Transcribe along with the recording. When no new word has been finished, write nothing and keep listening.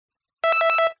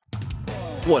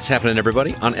What's happening,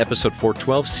 everybody? On episode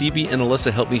 412, CB and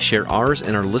Alyssa help me share ours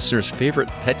and our listeners' favorite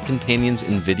pet companions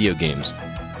in video games.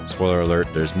 Spoiler alert,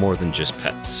 there's more than just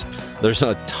pets. There's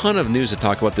a ton of news to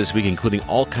talk about this week, including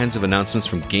all kinds of announcements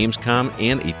from Gamescom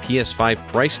and a PS5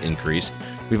 price increase.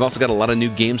 We've also got a lot of new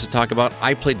games to talk about.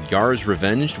 I played Yars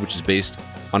Revenged, which is based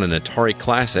on an Atari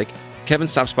classic. Kevin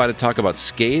stops by to talk about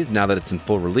Scathe now that it's in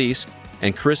full release.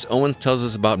 And Chris Owens tells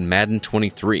us about Madden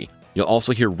 23. You'll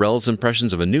also hear Relle's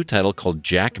impressions of a new title called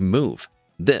Jack Move.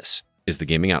 This is The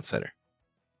Gaming Outsider.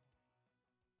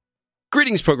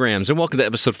 Greetings, programs, and welcome to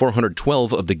episode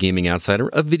 412 of The Gaming Outsider,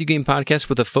 a video game podcast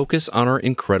with a focus on our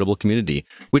incredible community,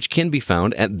 which can be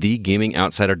found at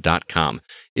thegamingoutsider.com.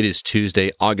 It is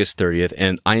Tuesday, August 30th,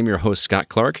 and I am your host, Scott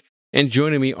Clark, and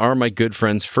joining me are my good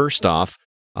friends. First off,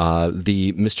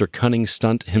 the Mr. Cunning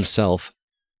Stunt himself,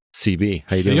 CB.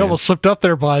 How you doing? You almost slipped up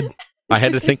there, bud. I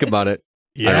had to think about it.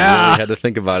 Yeah, I really had to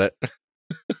think about it.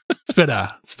 It's been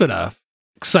a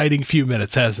exciting few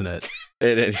minutes, hasn't it?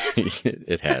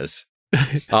 It has.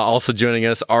 Also joining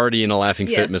us, already in a laughing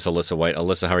fit, Miss Alyssa White.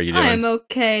 Alyssa, how are you doing? I'm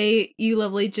okay. You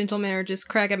lovely gentlemen are just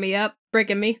cracking me up,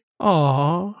 breaking me.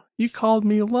 Aw, you called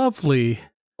me lovely.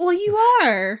 Well, you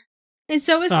are. And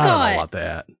so is Scott. I don't know about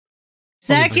that.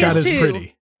 Zach Scott is too.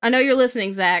 Pretty. I know you're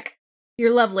listening, Zach.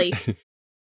 You're lovely.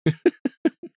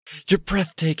 You're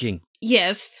breathtaking.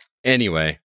 Yes.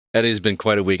 Anyway, that has been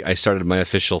quite a week. I started my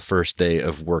official first day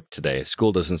of work today.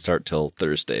 School doesn't start till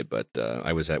Thursday, but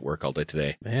I was at work all day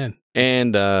today. Man.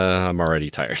 And I'm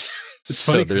already tired. It's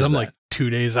funny because I'm like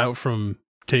 2 days out from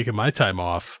taking my time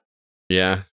off.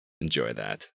 Yeah, enjoy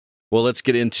that. Well, let's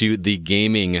get into the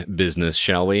gaming business,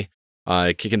 shall we?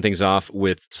 Kicking things off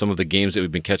with some of the games that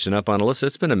we've been catching up on. Alyssa,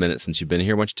 it's been a minute since you've been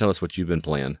here. Why don't you tell us what you've been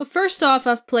playing? Well, first off,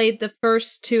 I've played the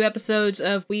first 2 episodes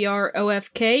of We Are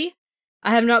OFK.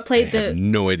 I have not played I have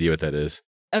no idea what that is.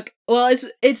 Okay, well,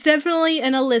 it's definitely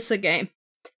an Alyssa game.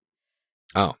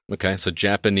 Oh, okay. So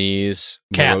Japanese,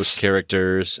 Cats. morose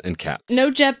characters, and cats. No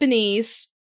Japanese.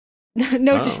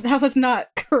 No, Oh. that was not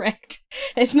correct.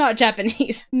 It's not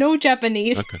Japanese. No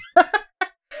Japanese. Okay.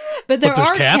 But there there's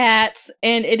are cats,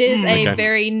 and it is a Okay.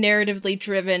 very narratively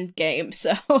driven game,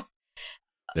 so... There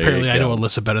Apparently, you I know go.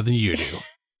 Alyssa better than you do.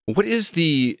 What is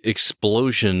the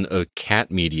explosion of cat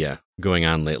media going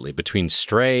on lately? Between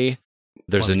Stray,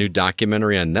 there's a new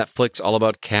documentary on Netflix all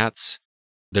about cats.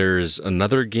 There's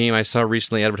another game I saw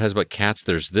recently advertised about cats.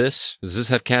 There's this. Does this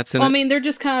have cats in Well, it? I mean, they're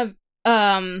just kind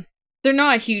of... they're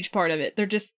not a huge part of it. They're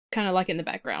just kind of like in the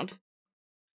background.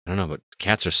 I don't know, but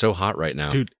cats are so hot right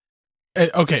now. Dude,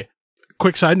 okay,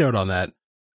 quick side note on that.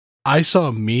 I saw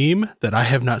a meme that I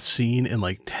have not seen in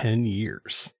like 10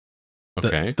 years.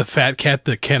 Okay. The fat cat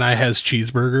that Can I Has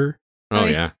cheeseburger. Oh,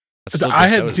 Right. yeah. I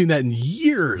hadn't seen that in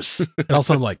years. And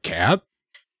also I'm like, cat?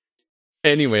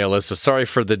 Anyway, Alyssa, sorry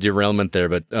for the derailment there,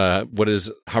 but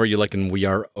how are you liking We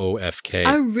Are OFK?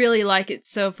 I really like it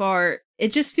so far.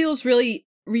 It just feels really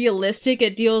realistic.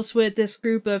 It deals with this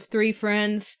group of 3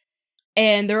 friends,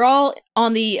 and they're all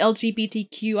on the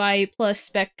LGBTQI plus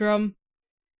spectrum.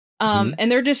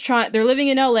 And they're just they're living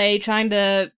in LA, trying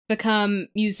to become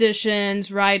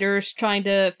musicians, writers, trying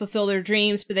to fulfill their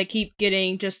dreams, but they keep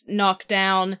getting just knocked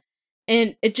down.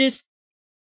 And it just,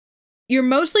 you're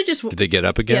mostly just... Did they get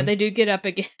up again? Yeah, they do get up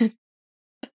again.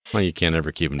 Well, you can't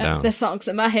ever keep them down. The song's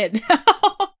in my head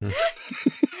now.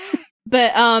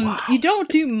 But Wow. you don't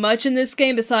do much in this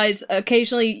game besides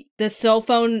occasionally the cell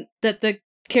phone that the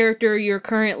character you're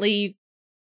currently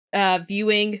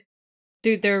viewing,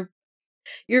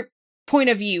 your point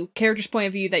of view, character's point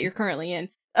of view that you're currently in.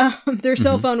 Their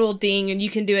cell phone will ding, and you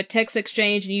can do a text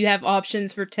exchange, and you have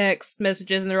options for text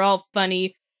messages, and they're all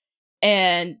funny.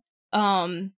 And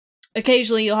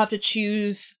occasionally you'll have to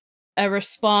choose a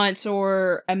response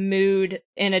or a mood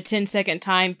in a 10-second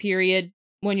time period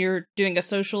when you're doing a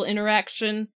social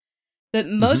interaction. But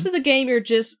most of the game, you're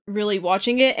just really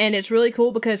watching it, and it's really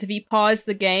cool because if you pause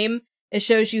the game, it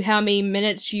shows you how many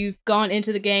minutes you've gone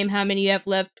into the game, how many you have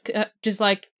left, just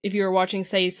like if you were watching,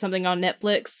 say, something on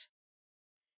Netflix.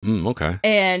 Okay.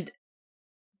 And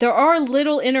there are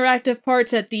little interactive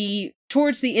parts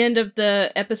towards the end of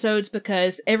the episodes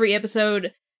because every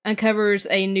episode uncovers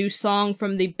a new song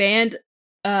from the band.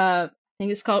 I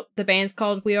think the band's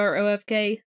called We Are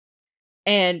OFK.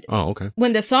 And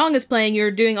when the song is playing,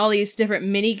 you're doing all these different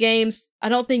mini games. I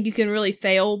don't think you can really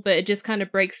fail, but it just kind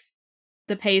of breaks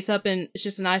the pace up, and it's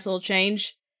just a nice little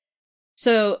change.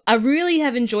 So I really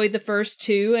have enjoyed the first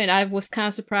 2, and I was kind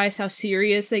of surprised how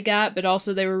serious they got, but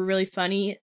also they were really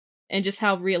funny, and just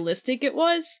how realistic it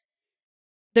was.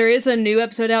 There is a new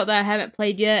episode out that I haven't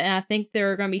played yet, and I think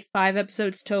there are going to be 5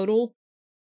 episodes total.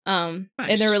 Nice.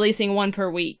 And they're releasing 1 per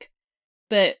week.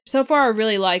 But so far, I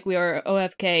really like We Are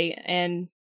OFK, and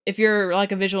if you're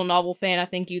like a visual novel fan, I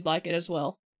think you'd like it as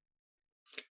well.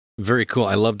 Very cool.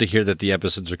 I love to hear that the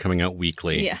episodes are coming out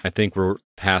weekly. Yeah. I think we're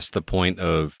past the point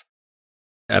of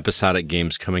episodic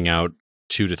games coming out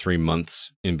 2 to 3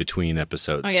 months in between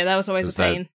episodes. Oh yeah, that was always a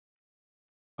pain.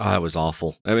 That was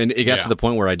awful. I mean, it got to the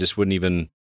point where I just wouldn't even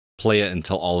play it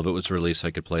until all of it was released so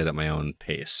I could play it at my own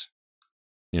pace,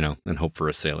 and hope for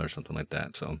a sale or something like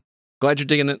that. So glad you're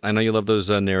digging it. I know you love those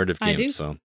narrative games. I do.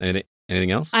 So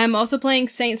anything else? I'm also playing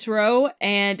Saints Row,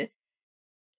 and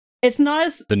it's not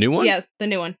as... The new one? Yeah, the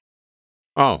new one.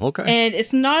 Oh, okay. And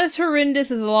it's not as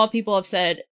horrendous as a lot of people have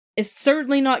said. It's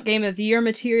certainly not Game of the Year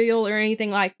material or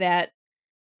anything like that.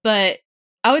 But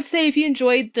I would say if you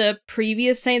enjoyed the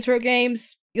previous Saints Row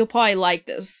games, you'll probably like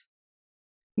this.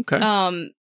 Okay.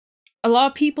 A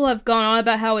lot of people have gone on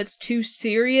about how it's too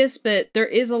serious, but there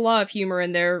is a lot of humor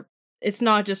in there. It's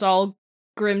not just all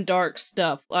grim, dark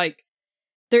stuff. Like,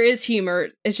 there is humor.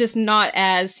 It's just not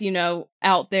as,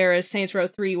 out there as Saints Row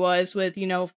 3 was with,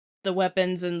 the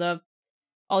weapons and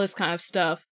all this kind of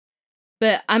stuff.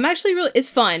 But I'm actually it's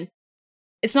fun.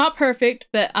 It's not perfect,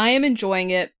 but I am enjoying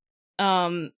it.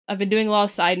 I've been doing a lot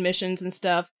of side missions and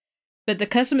stuff, but the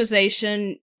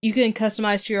customization, you can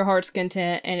customize to your heart's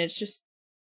content, and it's just,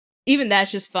 even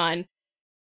that's just fun.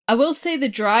 I will say the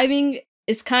driving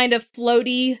is kind of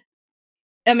floaty.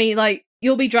 I mean, like,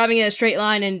 you'll be driving in a straight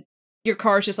line and your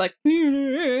car's just like,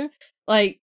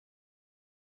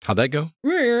 how'd that go?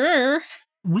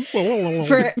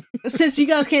 Since you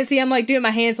guys can't see, I'm like doing my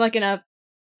hands like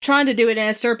trying to do it in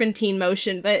a serpentine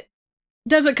motion, but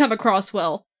doesn't come across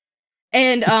well.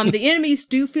 And the enemies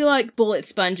do feel like bullet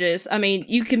sponges. I mean,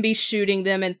 you can be shooting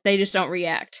them and they just don't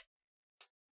react.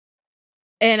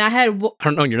 And I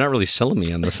don't know, you're not really selling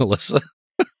me on this, Alyssa.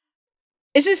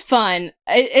 It's just fun.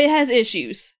 It has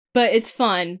issues, but it's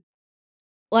fun.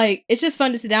 Like, it's just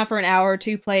fun to sit down for an hour or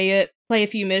two, play a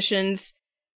few missions.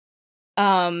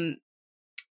 And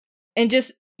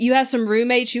just, you have some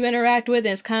roommates you interact with,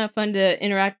 and it's kind of fun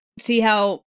to see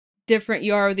how different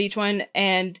you are with each one.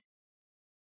 And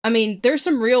I mean, there's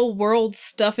some real world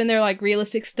stuff in there, like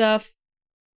realistic stuff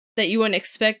that you wouldn't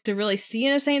expect to really see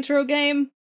in a Saints Row game.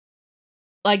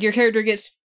 Like, your character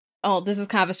gets, this is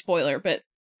kind of a spoiler, but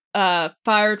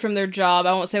fired from their job.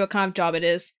 I won't say what kind of job it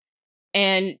is.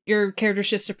 And your character's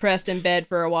just depressed in bed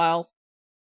for a while.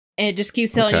 And it just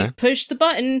keeps telling you, push the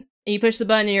button, and you push the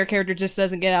button and your character just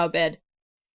doesn't get out of bed.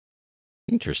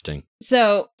 Interesting.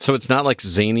 So it's not like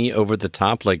zany over the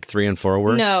top like 3 and 4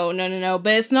 were? No.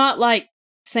 But it's not like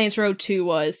Saints Row 2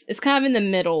 was. It's kind of in the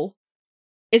middle.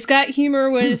 It's got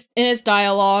humor in its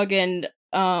dialogue, and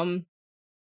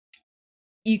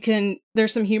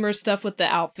there's some humor stuff with the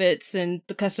outfits and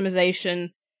the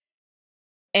customization.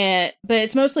 But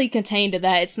it's mostly contained to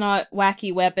that. It's not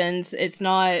wacky weapons. It's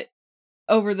not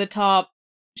over the top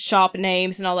shop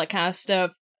names and all that kind of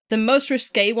stuff. The most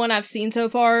risque one I've seen so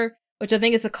far, which I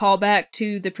think is a callback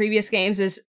to the previous games,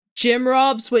 is gym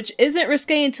robs, which isn't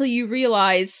risque until you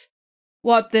realize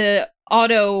what the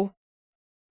auto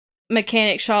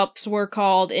mechanic shops were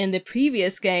called in the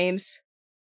previous games.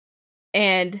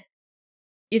 And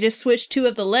you just switch 2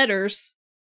 of the letters.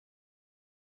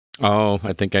 Oh,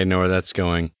 I think I know where that's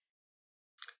going.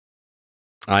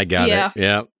 I got it.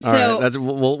 Yeah. All right. That's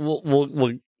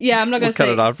we'll yeah, I'm not gonna cut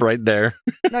it off right there.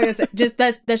 I'm not gonna say,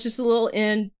 that's just a little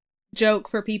in joke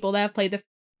for people that have played the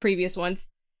previous ones.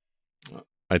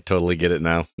 I totally get it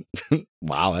now.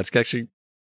 Wow, that's actually,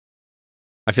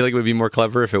 I feel like it would be more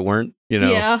clever if it weren't,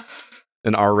 an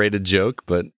R-rated joke,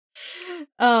 but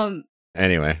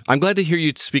anyway, I'm glad to hear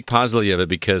you speak positively of it,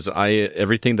 because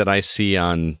everything that I see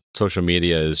on social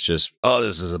media is just,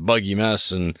 this is a buggy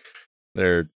mess, and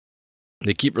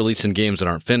they keep releasing games that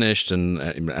aren't finished, and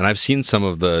I've seen some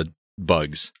of the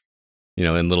bugs,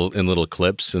 in little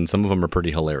clips, and some of them are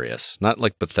pretty hilarious. Not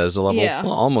like Bethesda level,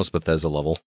 well, almost Bethesda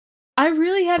level. I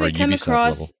really haven't come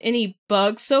across any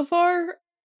bugs so far.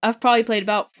 I've probably played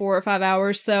about 4 or 5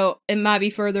 hours, so it might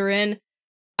be further in.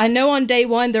 I know on day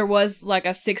 1 there was like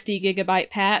a 60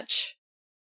 gigabyte patch,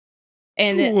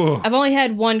 and I've only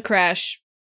had 1 crash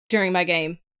during my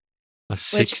game. A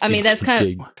 60 that's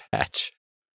kind of patch.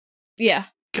 Yeah.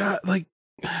 God, like,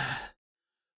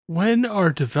 when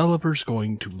are developers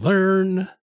going to learn?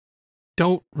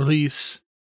 Don't release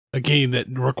a game that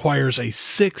requires a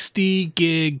 60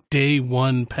 gig day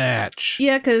 1 patch.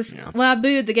 Yeah, because when I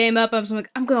booted the game up, I was like,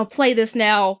 I'm going to play this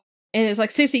now. And it's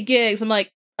like 60 gigs. I'm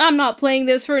like, I'm not playing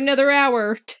this for another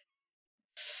hour.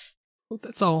 Well,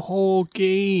 that's a whole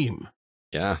game.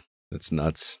 Yeah, that's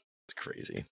nuts. It's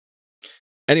crazy.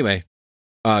 Anyway,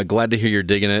 glad to hear you're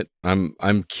digging it.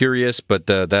 I'm curious, but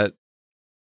that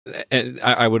And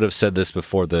I would have said this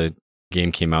before the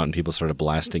game came out and people started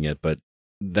blasting it, but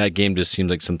that game just seems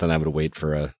like something I would wait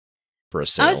for a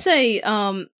sale. I would say,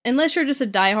 unless you're just a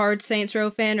diehard Saints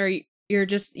Row fan, or you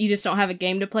just don't have a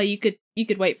game to play, you could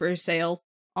wait for a sale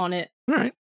on it. All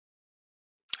right,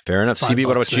 fair enough. CB,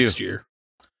 what about you? Next year.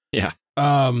 Yeah.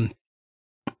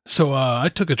 So I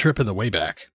took a trip in the way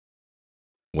back.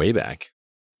 Way back.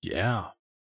 Yeah.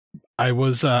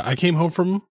 I came home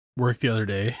from work the other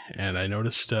day and I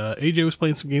noticed AJ was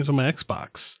playing some games on my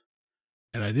Xbox.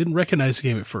 And I didn't recognize the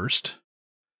game at first.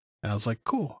 And I was like,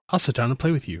 cool, I'll sit down and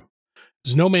play with you. It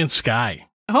was No Man's Sky.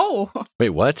 Oh.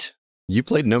 Wait, what? You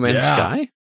played No Man's Sky?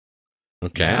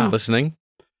 Okay, Yeah. I'm listening.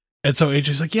 And so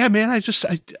AJ's like, yeah, man,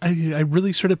 I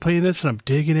really started playing this and I'm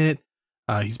digging it.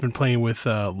 He's been playing with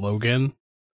Logan.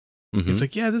 Mm-hmm. He's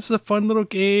like, yeah, this is a fun little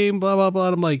game, blah, blah, blah.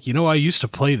 And I'm like, I used to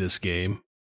play this game.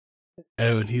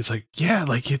 And he's like, yeah,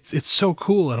 like it's so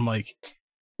cool. And I'm like,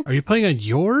 are you playing on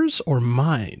yours or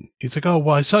mine? He's like, oh,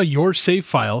 well, I saw your save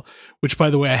file, which,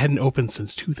 by the way, I hadn't opened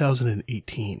since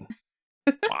 2018.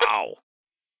 Wow.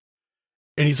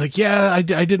 And he's like, yeah, I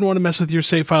didn't want to mess with your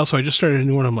save file, so I just started a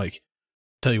new one. I'm like,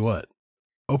 tell you what,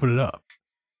 open it up.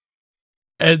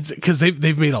 And because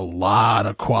they've made a lot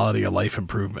of quality of life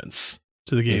improvements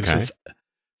to the game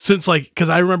since like, because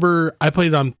I remember I played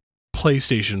it on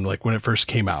PlayStation like when it first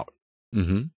came out.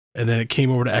 Mm-hmm. And then it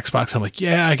came over to Xbox. I'm like,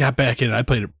 yeah, I got back in. I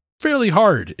played it fairly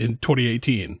hard in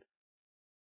 2018.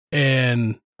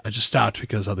 And I just stopped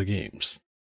because of other games.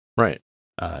 Right.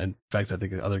 In fact, I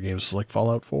think other games like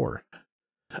Fallout 4.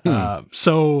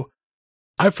 So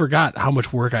I forgot how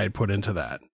much work I had put into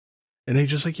that. And he's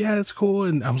just like, yeah, it's cool.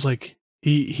 And I was like,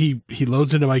 he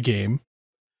loads into my game,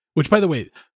 which, by the way,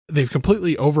 they've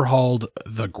completely overhauled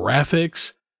the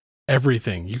graphics,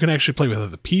 everything. You can actually play with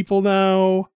other people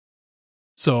now.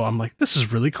 So I'm like, this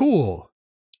is really cool.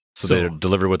 So they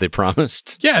delivered what they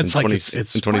promised. Yeah, it's like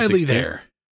it's finally there.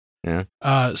 Yeah.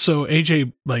 So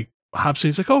AJ like hops in.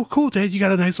 He's like, "Oh, cool, Dad, you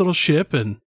got a nice little ship."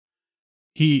 And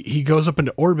he goes up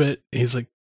into orbit. And he's like,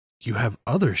 "You have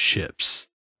other ships."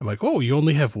 I'm like, "Oh, you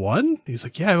only have one?" He's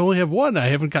like, "Yeah, I only have one. I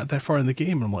haven't got that far in the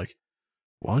game." And I'm like,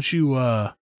 "Why don't you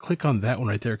click on that one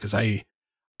right there?" Because I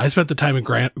spent the time and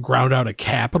ground out a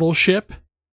capital ship,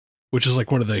 which is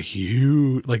like one of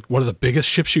the biggest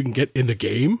ships you can get in the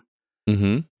game.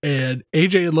 Mm-hmm. And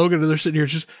AJ and Logan, they're sitting here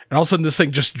and all of a sudden this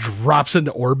thing just drops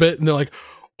into orbit and they're like,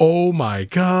 oh my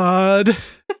God.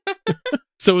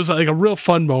 So it was like a real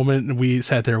fun moment. And we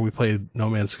sat there and we played No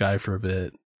Man's Sky for a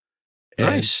bit. And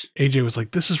nice. AJ was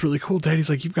like, this is really cool, Dad. He's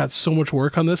like, you've got so much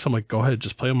work on this. I'm like, go ahead,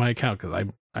 just play on my account. Cause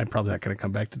I'm probably not going to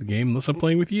come back to the game unless I'm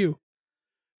playing with you.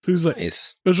 So he was like,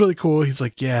 nice. It was really cool. He's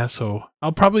like, yeah, so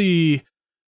I'll probably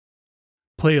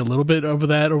play a little bit over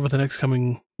that over the next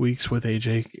coming weeks with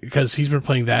AJ because he's been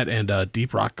playing that and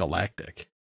Deep Rock Galactic.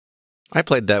 I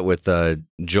played that with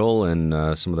Joel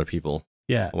and some other people.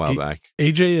 Yeah, a while back.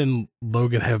 AJ and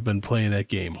Logan have been playing that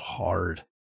game hard.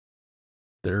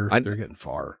 They're getting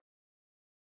far.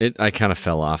 I kind of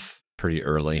fell off pretty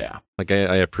early. Yeah, like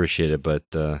I appreciate it, but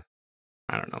I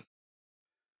don't know.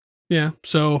 Yeah.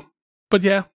 So, but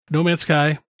yeah, No Man's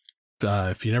Sky.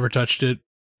 If you never touched it,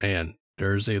 man,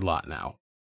 there's a lot now.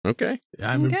 Okay.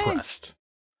 I'm impressed.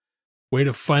 Way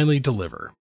to finally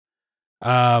deliver.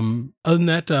 Other than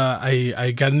that,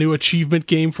 I got a new achievement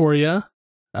game for you.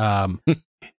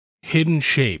 Hidden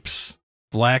Shapes.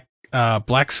 Black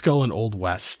Skull and Old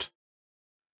West.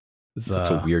 That's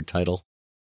a weird title.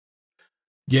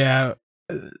 Yeah.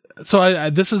 So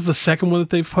this is the second one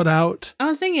that they've put out. I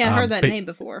was thinking I heard that name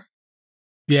before.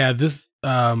 Yeah, this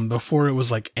before it was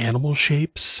like Animal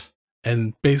Shapes.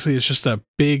 And basically it's just a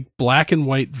big black and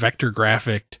white vector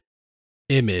graphic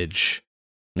image.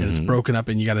 And it's broken up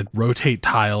and you got to rotate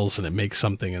tiles and it makes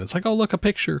something. And it's like, oh, look, a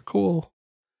picture. Cool.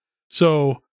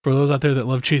 So for those out there that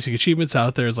love chasing achievements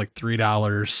out there, it's like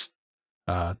 $3.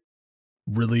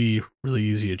 Really, really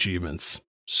easy achievements.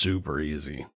 Super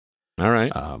easy. All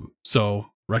right. So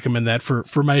recommend that for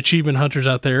my achievement hunters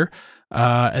out there.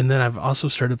 And then I've also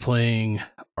started playing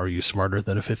Are You Smarter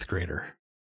Than a Fifth Grader?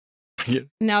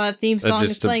 Now that theme song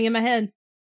is playing in my head.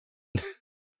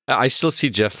 I still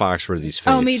see Jeff Foxworthy's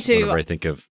face. Oh, me too. Whenever I think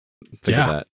of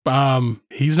that.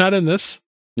 He's not in this.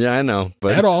 Yeah, I know,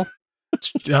 but at all.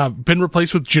 Been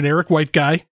replaced with generic white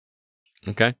guy.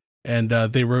 Okay. And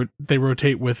they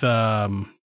rotate with an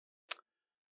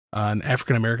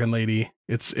African American lady.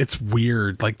 It's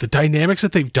weird. Like the dynamics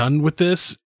that they've done with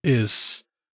this is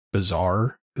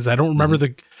bizarre because I don't remember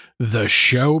the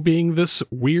show being this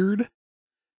weird.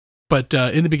 But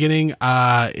in the beginning,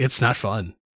 it's not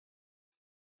fun.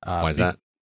 Why is that?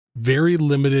 Very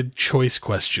limited choice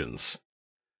questions.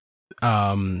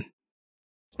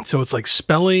 So it's like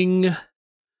spelling,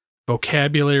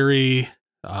 vocabulary,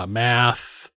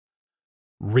 math,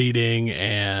 reading,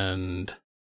 and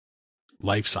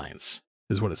life science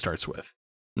is what it starts with.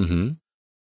 Mm-hmm.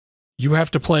 You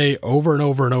have to play over and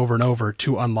over and over and over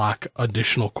to unlock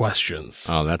additional questions.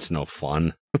 Oh, that's no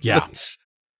fun. Yeah. So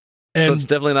And it's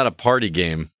definitely not a party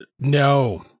game.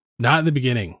 no, not in the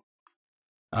beginning.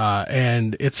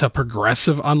 And it's a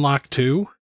progressive unlock too.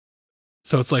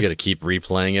 So it's So like, you got to keep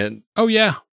replaying it. oh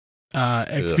yeah.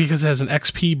 Ugh. Because it has an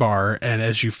XP bar, and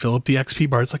as you fill up the XP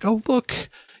bar, it's like, oh look,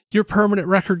 your permanent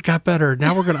record got better.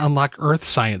 Now we're going to unlock Earth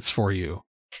science for you.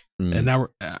 Mm. And now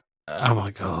I'm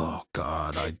like, oh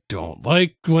god, I don't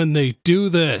like when they do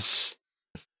this.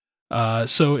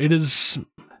 So it is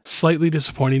slightly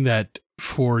disappointing that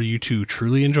for you to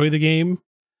truly enjoy the game,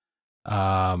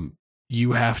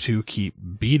 you have to keep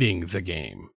beating the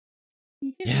game.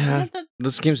 Yeah.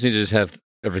 Those games need to just have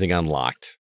everything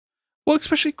unlocked. Well,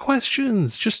 especially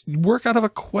questions. Just work out of a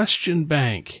question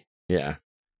bank. Yeah.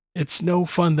 It's no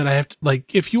fun that I have to,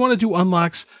 like, if you want to do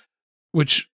unlocks,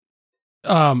 which,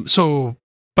 so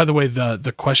by the way,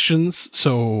 the questions,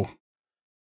 so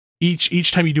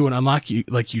each time you do an unlock, you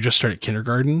just start at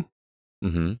kindergarten.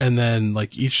 Mm-hmm. And then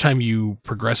like each time you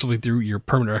progressively through, your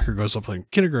permanent record goes up from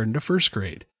kindergarten to first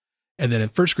grade. And then in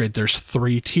first grade, there's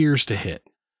 3 tiers to hit.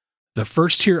 The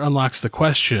first tier unlocks the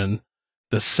question.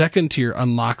 The second tier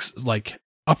unlocks like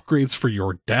upgrades for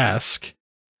your desk.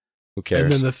 Who cares?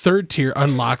 And then the third tier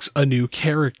unlocks a new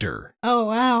character. Oh,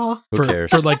 wow. Who cares?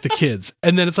 For like the kids.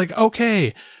 And then it's like,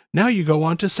 okay, now you go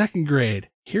on to second grade.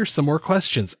 Here's some more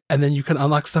questions. And then you can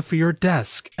unlock stuff for your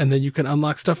desk. And then you can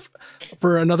unlock stuff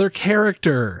for another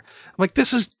character. I'm like,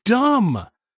 this is dumb.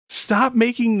 Stop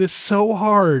making this so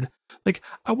hard. Like,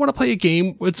 I want to play a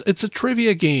game. It's a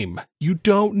trivia game. You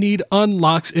don't need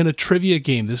unlocks in a trivia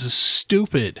game. This is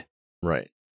stupid. Right.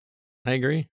 I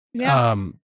agree. Yeah.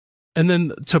 And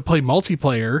then to play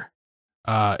multiplayer,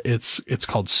 it's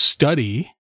called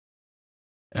Study,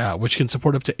 which can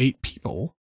support up to 8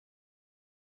 people.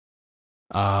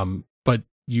 But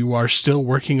you are still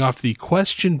working off the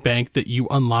question bank that you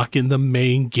unlock in the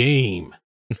main game.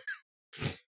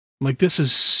 Like, this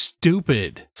is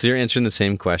stupid. So you're answering the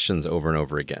same questions over and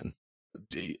over again.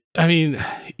 I mean,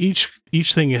 each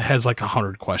thing has like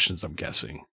 100 questions, I'm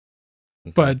guessing.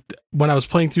 Okay. But when I was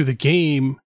playing through the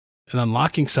game and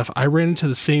unlocking stuff, I ran into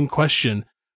the same question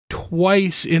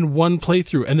twice in one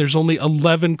playthrough, and there's only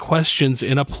 11 questions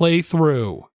in a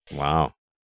playthrough. Wow.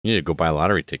 You need to go buy a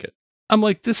lottery ticket. I'm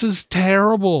like, this is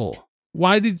terrible.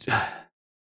 Why did...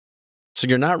 So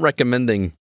you're not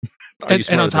recommending...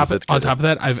 And on top of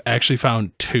that, I've actually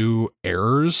found 2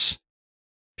 errors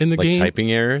in the game. Like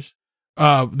typing errors?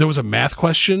 There was a math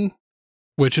question,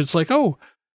 which it's like,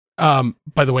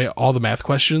 by the way, all the math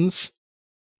questions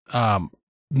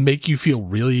make you feel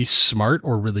really smart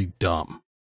or really dumb.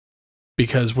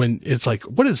 Because when it's like,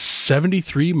 what is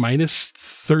 73 minus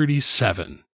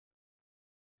 37?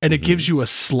 And it gives you a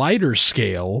slider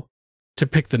scale to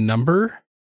pick the number,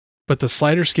 but the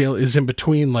slider scale is in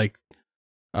between like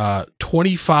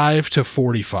 25 to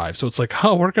 45. So it's like,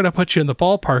 oh, we're going to put you in the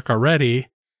ballpark already.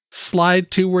 Slide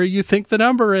to where you think the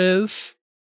number is.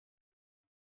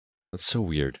 That's so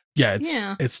weird. Yeah,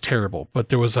 it's terrible. But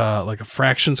there was like a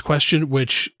fractions question,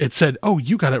 which it said, oh,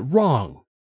 you got it wrong.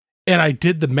 And I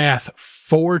did the math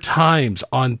 4 times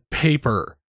on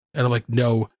paper. And I'm like,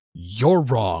 no, you're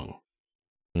wrong.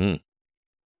 Mm.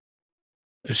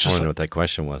 It's I just don't know what that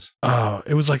question was. Oh,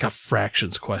 it was like a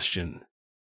fractions question.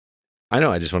 I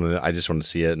know. I just wanted to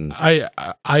see it. And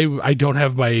I don't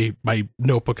have my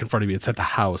notebook in front of me. It's at the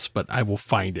house, but I will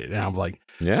find it. And I'm like,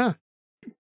 yeah.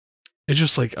 It's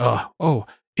just like,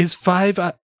 is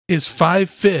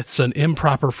 5/5 an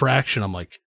improper fraction? I'm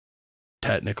like,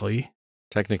 technically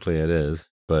Technically it is,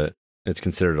 but it's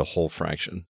considered a whole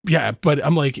fraction. yeah, but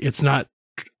I'm like, it's not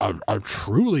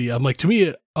truly. I'm like, to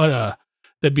me,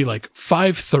 that'd be like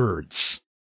 5/3.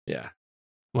 Yeah.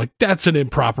 I'm like, that's an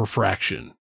improper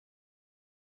fraction.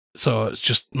 So it's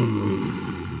just,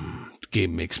 the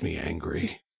game makes me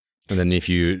angry. And then if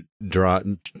you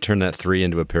turn that 3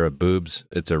 into a pair of boobs,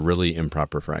 it's a really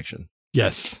improper fraction.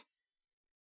 Yes.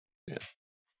 Yeah.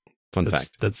 Fun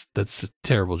fact. That's a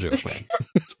terrible joke, man.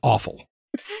 It's awful.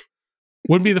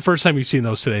 Wouldn't be the first time you've seen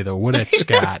those today, though, would it,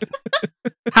 Scott?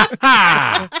 Ha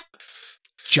ha!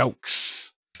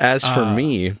 Jokes. As for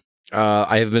me,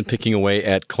 I have been picking away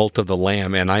at Cult of the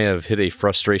Lamb, and I have hit a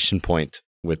frustration point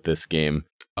with this game.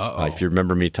 If you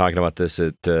remember me talking about this,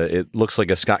 it looks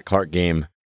like a Scott Clark game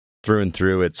through and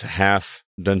through. It's half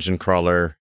dungeon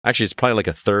crawler. Actually, it's probably like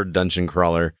a third dungeon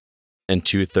crawler and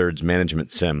 2/3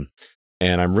 management sim.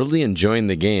 and I'm really enjoying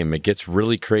the game. It gets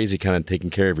really crazy, kind of taking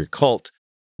care of your cult.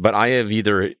 But I've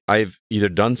either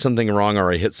done something wrong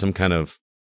or I hit some kind of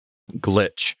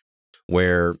glitch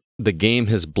where the game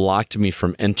has blocked me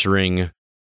from entering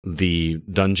the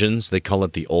dungeons. They call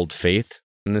it the Old Faith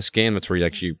in this game. That's where you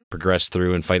actually progress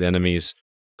through and fight enemies,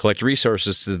 collect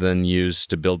resources to then use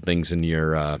to build things in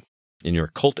your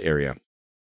cult area.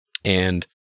 And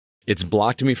it's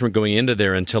blocked me from going into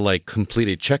there until I complete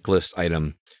a checklist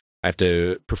item. I have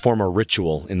to perform a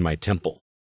ritual in my temple.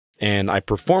 And I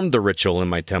performed the ritual in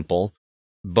my temple,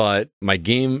 but my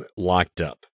game locked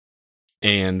up.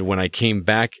 And when I came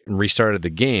back and restarted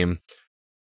the game,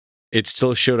 it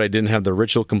still showed I didn't have the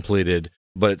ritual completed,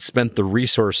 but it spent the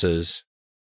resources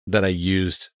that I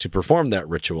used to perform that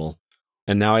ritual.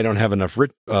 And now I don't have enough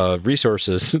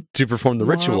resources to perform the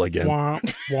ritual again.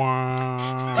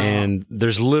 And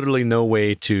there's literally no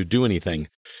way to do anything,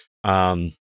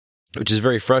 which is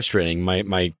very frustrating.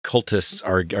 My cultists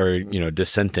are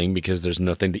dissenting because there's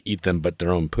nothing to eat them but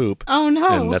their own poop. Oh no!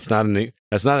 And that's not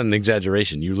an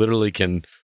exaggeration. You literally can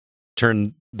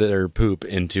turn their poop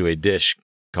into a dish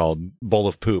called bowl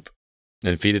of poop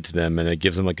and feed it to them, and it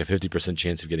gives them like a 50%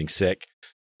 chance of getting sick.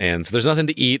 And so there's nothing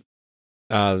to eat.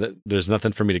 There's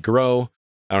nothing for me to grow.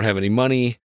 I don't have any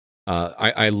money.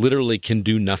 I literally can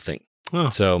do nothing. Oh,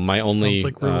 so my only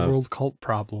sounds like real world cult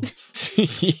problems.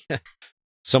 Yeah.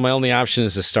 So my only option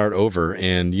is to start over,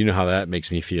 and you know how that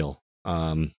makes me feel.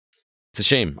 It's a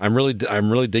shame. I'm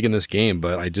really digging this game,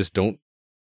 but I just don't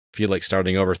feel like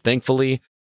starting over. Thankfully,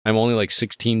 I'm only like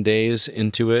 16 days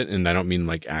into it, and I don't mean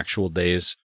like actual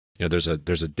days. You know, there's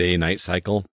a day-night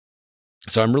cycle.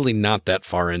 So I'm really not that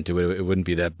far into it. It wouldn't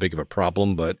be that big of a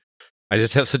problem, but I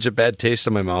just have such a bad taste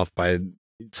in my mouth by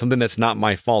something that's not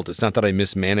my fault. It's not that I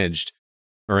mismanaged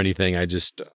or anything.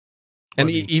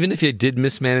 Even if you did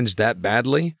mismanage that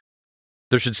badly,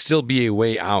 there should still be a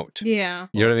way out. Yeah.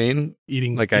 You know what I mean?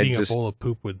 Eating a bowl of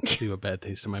poop would leave a bad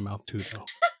taste in my mouth too, though.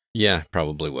 Yeah,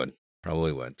 probably would.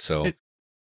 So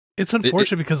it's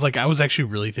unfortunate because like I was actually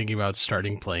really thinking about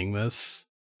starting playing this.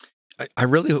 I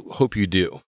really hope you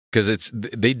do, because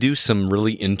they do some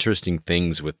really interesting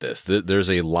things with this. There's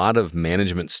a lot of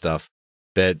management stuff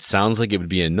that sounds like it would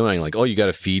be annoying. Like, oh, you got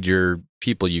to feed your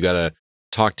people. You got to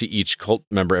talk to each cult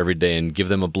member every day and give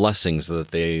them a blessing so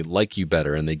that they like you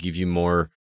better and they give you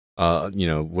more,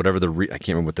 whatever I can't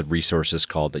remember what the resource is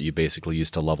called that you basically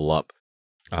use to level up.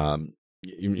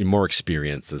 More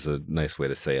experience is a nice way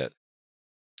to say it.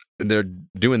 They're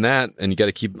doing that, and you got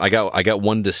to keep. I got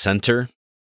one dissenter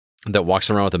that walks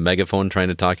around with a megaphone trying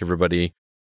to talk everybody,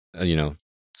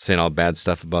 saying all bad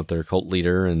stuff about their cult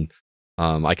leader, and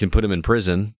I can put him in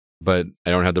prison, but I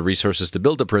don't have the resources to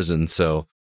build a prison, so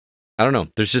I don't know.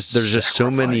 There's just so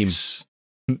many.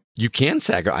 You can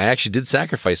sacrifice. I actually did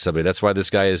sacrifice somebody. That's why this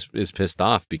guy is pissed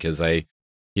off, because he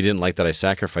didn't like that I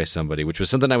sacrificed somebody, which was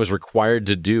something I was required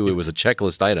to do. It was a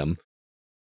checklist item.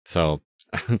 So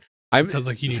it sounds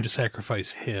like you need to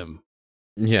sacrifice him.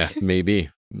 Yeah, maybe.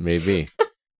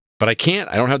 But I can't.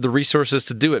 I don't have the resources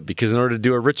to do it, because in order to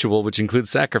do a ritual, which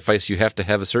includes sacrifice, you have to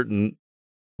have a certain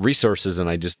resources, and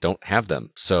I just don't have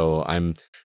them. So I'm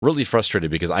really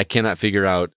frustrated because I cannot figure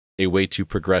out a way to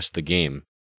progress the game.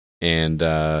 And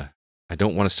I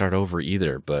don't want to start over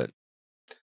either, but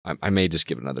I may just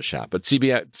give it another shot. But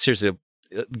CB, seriously,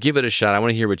 give it a shot. I want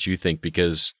to hear what you think,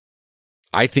 because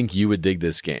I think you would dig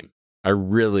this game. I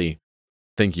really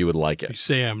think you would like it. You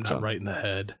say I'm not right in the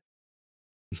head.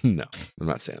 No, I'm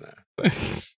not saying that. But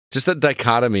just that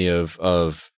dichotomy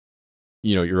of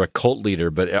you're a cult leader,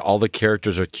 but all the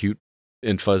characters are cute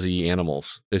and fuzzy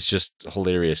animals. It's just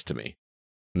hilarious to me.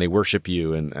 And they worship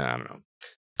you, and I don't know.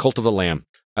 Cult of the Lamb.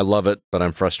 I love it, but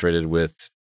I'm frustrated with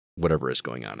whatever is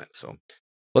going on in it. So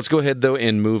let's go ahead, though,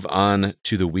 and move on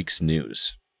to the week's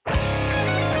news.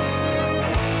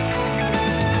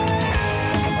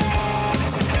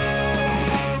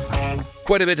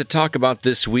 Quite a bit to talk about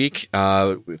this week.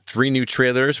 3 new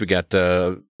trailers. We got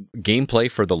gameplay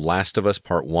for The Last of Us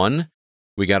Part 1.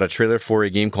 We got a trailer for a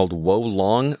game called Wo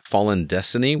Long Fallen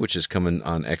Destiny, which is coming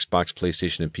on Xbox,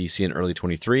 PlayStation, and PC in early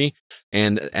 23.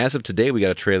 And as of today, we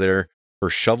got a trailer for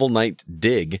Shovel Knight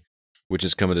Dig, which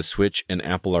is coming to Switch and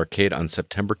Apple Arcade on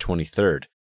September 23rd.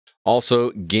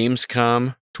 Also,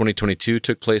 Gamescom 2022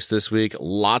 took place this week.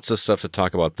 Lots of stuff to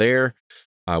talk about there.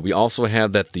 We also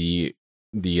have that the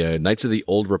Knights of the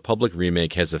Old Republic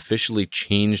remake has officially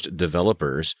changed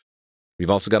developers. We've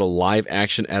also got a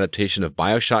live-action adaptation of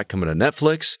BioShock coming to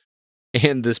Netflix.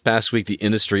 And this past week, the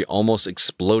industry almost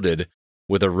exploded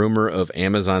with a rumor of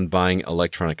Amazon buying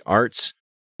Electronic Arts.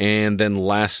 And then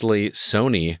lastly,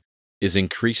 Sony is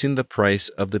increasing the price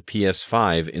of the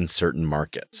PS5 in certain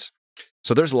markets.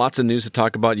 So there's lots of news to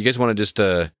talk about. You guys want to just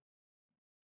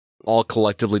all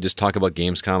collectively just talk about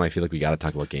Gamescom? I feel like we got to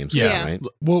talk about Gamescom, Yeah. right?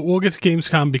 We'll get to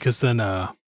Gamescom because then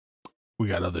we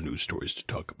got other news stories to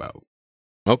talk about.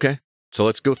 Okay. So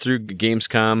let's go through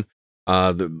Gamescom.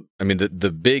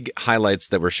 The big highlights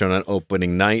that were shown on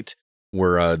opening night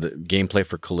were the gameplay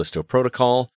for Callisto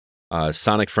Protocol.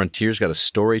 Sonic Frontiers got a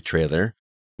story trailer.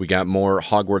 We got more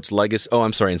Hogwarts Legacy. Oh,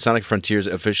 I'm sorry. And Sonic Frontiers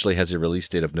officially has a release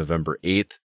date of November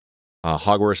 8th.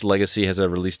 Hogwarts Legacy has a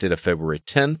release date of February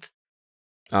 10th.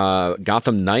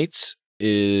 Gotham Knights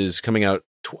is coming out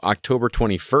October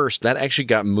 21st. That actually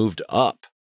got moved up.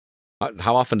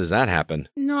 How often does that happen?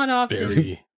 Not often.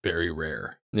 Very, very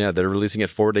rare. Yeah, they're releasing it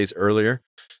 4 days earlier.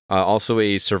 Also,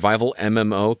 a survival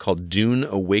MMO called Dune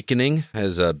Awakening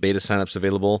has beta signups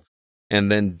available.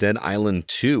 And then Dead Island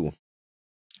 2,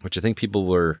 which I think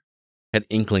people had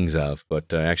inklings of,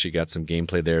 but actually got some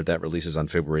gameplay there. That releases on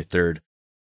February 3rd.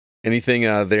 Anything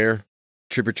there?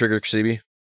 Trigger, CB?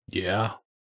 Yeah.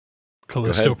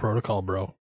 Callisto Protocol,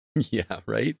 bro. Yeah,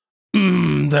 right?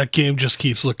 That game just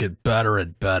keeps looking better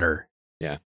and better.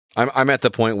 Yeah. I'm at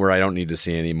the point where I don't need to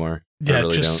see anymore. Yeah,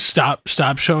 really just don't.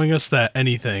 stop showing us that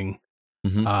anything.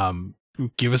 Mm-hmm.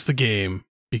 Give us the game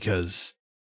because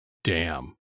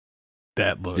damn,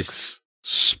 that looks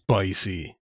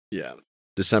spicy. Yeah.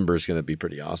 December is going to be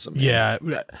pretty awesome. Man. Yeah,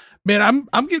 man,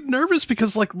 I'm getting nervous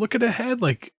because like looking ahead,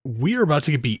 like we are about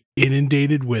to be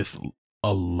inundated with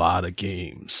a lot of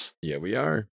games. Yeah, we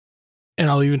are. And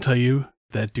I'll even tell you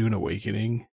that Dune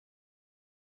Awakening,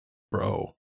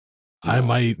 bro, no.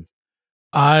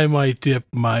 I might dip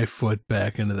my foot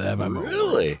back into the MMO.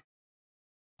 Really?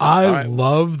 I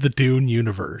love the Dune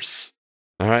universe.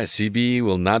 All right, CB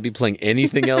will not be playing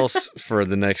anything else for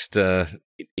the next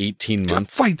 18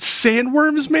 months. Fight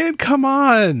sandworms, man? Come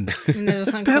on.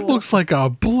 That looks like a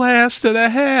blast and a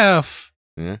half.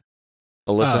 Yeah.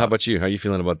 Alyssa, how about you? How are you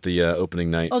feeling about the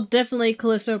opening night? Well, definitely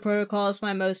Callisto Protocol is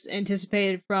my most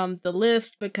anticipated from the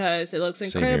list because it looks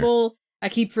incredible. I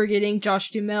keep forgetting Josh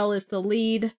Duhamel is the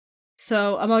lead.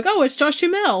 So I'm like, oh, it's Josh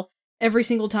Duhamel every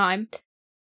single time.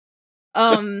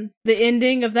 The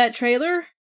ending of that trailer,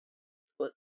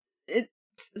 it's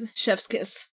chef's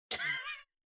kiss.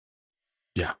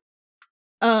 Yeah.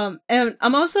 And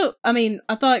I'm also, I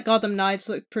thought Gotham Knights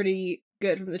looked pretty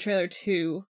good from the trailer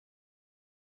too.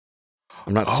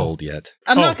 I'm not sold yet.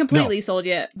 I'm not completely sold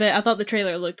yet, but I thought the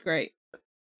trailer looked great.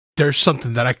 There's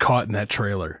something that I caught in that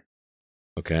trailer.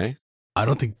 Okay. I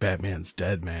don't think Batman's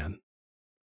dead, man.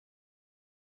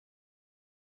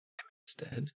 It's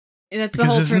dead? And that's because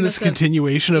the whole isn't this a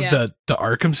continuation of the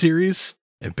Arkham series?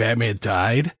 And Batman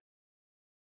died?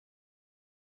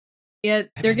 Yeah,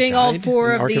 they're getting all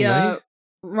four of the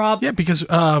Rob. Yeah, because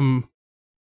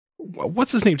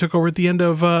what's his name took over at the end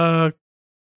of the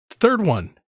third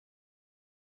one?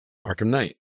 Arkham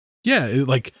Knight. Yeah,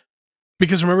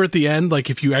 because remember at the end,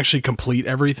 like if you actually complete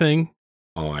everything.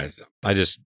 Oh, I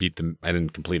just beat them. I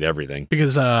didn't complete everything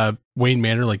because Wayne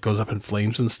Manor goes up in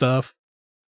flames and stuff.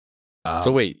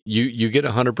 So wait, you get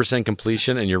 100%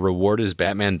 completion and your reward is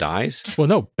Batman dies? Well,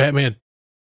 no, Batman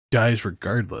dies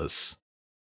regardless.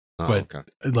 Oh, but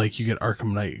okay. You get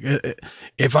Arkham Knight.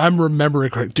 If I'm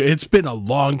remembering correctly, it's been a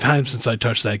long time since I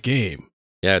touched that game.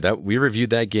 Yeah, we reviewed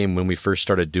that game when we first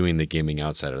started doing the Gaming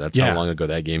Outsider. That's how long ago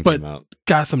that game came out.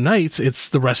 Gotham Knights, it's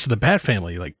the rest of the Bat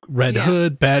family, like Red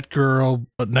Hood, Batgirl,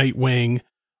 Nightwing,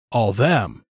 all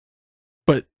them.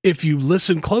 But if you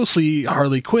listen closely,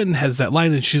 Harley Quinn has that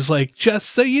line and she's like, just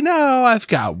so you know, I've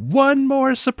got one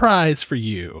more surprise for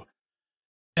you.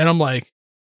 And I'm like,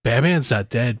 Batman's not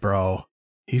dead, bro.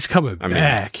 He's coming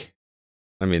back.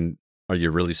 Are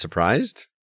you really surprised?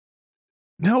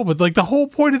 No, but the whole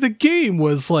point of the game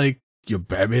was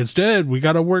Batman's dead. We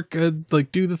got to work and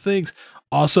do the things.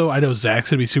 Also, I know Zach's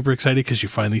going to be super excited because you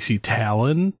finally see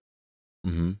Talon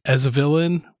as a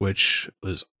villain, which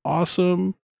is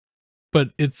awesome.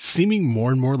 But it's seeming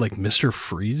more and more like Mr.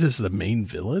 Freeze is the main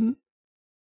villain.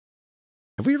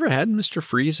 Have we ever had Mr.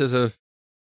 Freeze as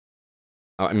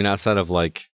outside of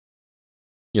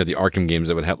the Arkham games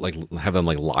that would have them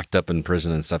locked up in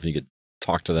prison and stuff and you could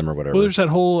talk to them or whatever. Well, there's that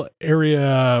whole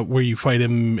area where you fight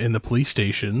him in the police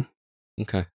station.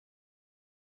 Okay.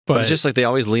 But it's just they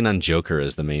always lean on Joker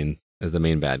as the main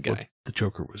bad guy. Well, the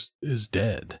Joker is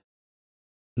dead.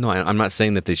 No, I'm not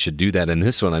saying that they should do that in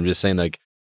this one. I'm just saying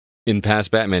in past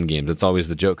Batman games, it's always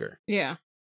the Joker. Yeah.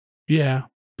 Yeah.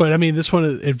 But this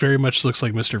one, it very much looks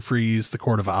like Mr. Freeze, the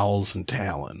Court of Owls, and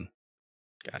Talon.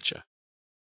 Gotcha.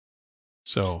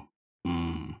 So,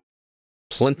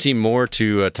 plenty more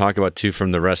to talk about too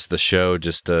from the rest of the show.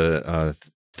 Just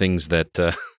things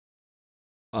that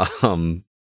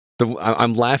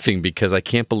I'm laughing because I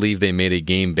can't believe they made a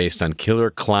game based on killer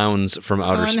clowns from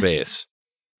outer space.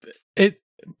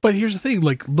 But here's the thing: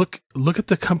 like, look at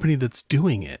the company that's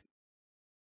doing it.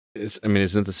 Isn't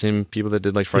it the same people that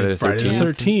did like Friday the 13th? Friday the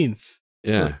 13th.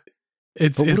 Yeah.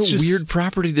 But what it's a just weird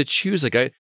property to choose.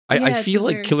 Like I feel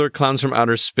like Killer Clowns from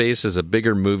Outer Space is a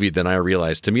bigger movie than I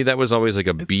realized. To me, that was always like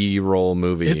a B-roll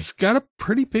movie. It's got a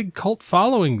pretty big cult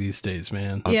following these days,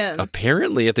 man. Yeah.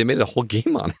 Apparently, if they made a whole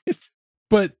game on it.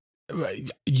 But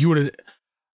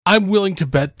I'm willing to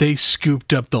bet they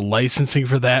scooped up the licensing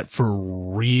for that for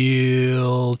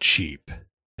real cheap.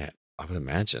 Yeah, I would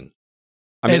imagine.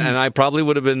 And I probably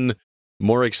would have been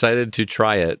more excited to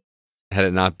try it had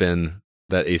it not been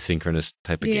that asynchronous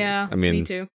type of game. Yeah, I mean, me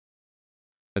too.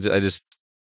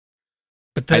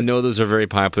 I know those are very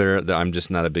popular. I'm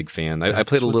just not a big fan. I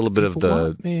played a little bit of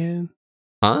the... man.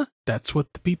 Huh? That's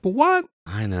what the people want.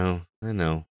 I know.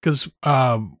 Because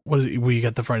we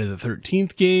got the Friday the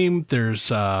 13th game. There's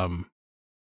what's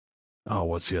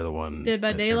the other one? Dead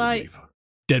by Daylight.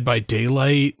 Dead by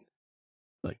Daylight.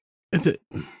 Like you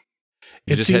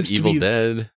just had Evil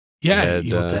Dead. Yeah,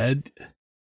 Evil Dead.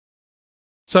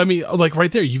 So I mean, like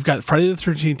right there, you've got Friday the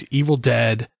 13th, Evil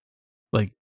Dead.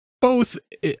 Like both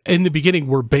in the beginning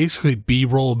were basically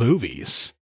B-roll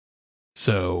movies.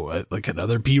 So like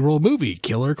another B-roll movie,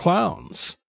 Killer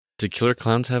Clowns. Did Killer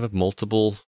Clowns have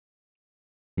multiple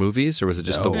movies, or was it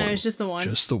just the one? No, it was just the one.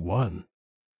 Just the one.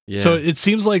 Yeah. So it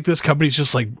seems like this company's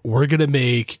just like, we're going to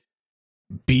make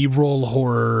B-roll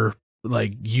horror,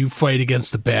 like you fight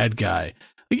against the bad guy.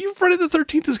 Like Friday the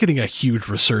 13th is getting a huge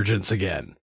resurgence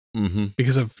again. Mm-hmm.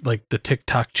 Because of like the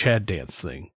TikTok Chad dance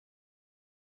thing.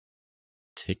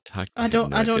 TikTok? I don't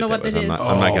know what that is.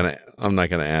 I'm not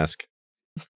gonna ask.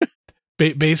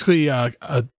 Basically,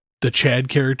 the Chad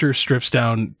character strips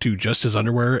down to just his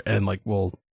underwear and like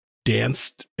will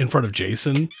dance in front of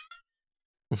Jason.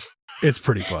 It's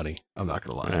pretty funny. I'm not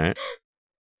gonna lie. All right.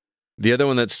 The other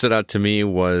one that stood out to me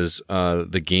was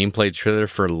the gameplay trailer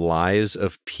for Lies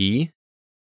of P,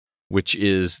 which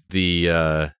is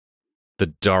the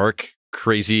dark,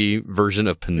 crazy version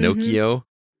of Pinocchio.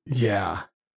 Mm-hmm. Yeah.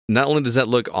 Not only does that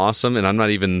look awesome, and I'm not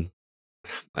even,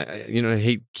 I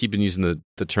hate keeping using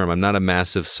the term. I'm not a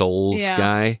massive Souls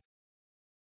guy,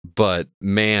 but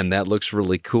man, that looks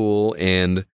really cool.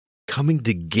 And coming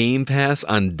to Game Pass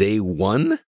on day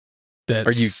one?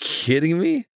 Are you kidding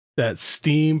me? That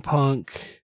steampunk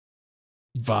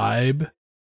vibe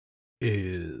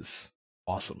is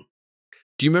awesome.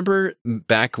 Do you remember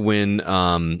back when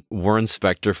Warren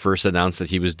Spector first announced that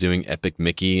he was doing Epic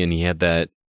Mickey, and he had that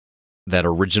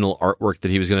original artwork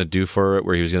that he was going to do for it,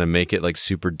 where he was going to make it like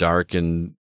super dark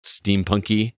and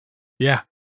steampunky? Yeah.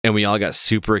 And we all got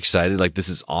super excited. Like, this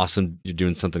is awesome. You're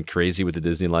doing something crazy with the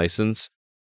Disney license.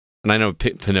 And I know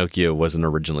Pinocchio wasn't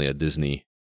originally a Disney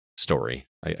story.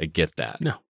 I get that.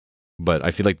 No. But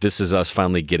I feel like this is us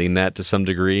finally getting that to some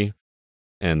degree.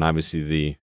 And obviously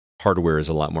the hardware is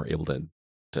a lot more able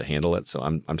to handle it. So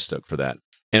I'm stoked for that.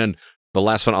 And the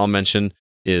last one I'll mention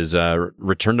is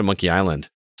Return to Monkey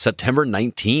Island, September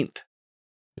 19th.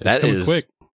 That is quick.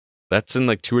 That's in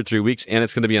like 2 or 3 weeks, and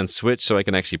it's going to be on Switch, so I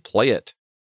can actually play it.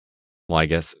 Well, I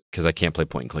guess because I can't play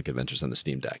point and click adventures on the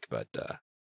Steam Deck, but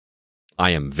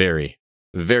I am very,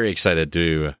 very excited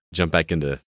to jump back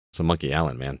into some Monkey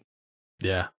Island, man.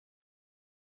 Yeah.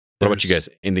 What about you guys?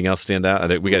 Anything else stand out? I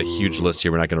think we got a huge list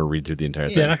here. We're not going to read through the entire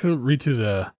thing. Yeah, not going to read through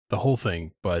the whole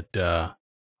thing, but I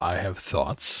have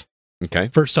thoughts. Okay.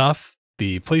 First off,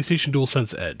 the PlayStation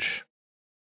DualSense Edge.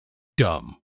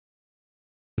 Dumb.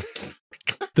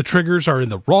 The triggers are in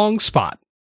the wrong spot.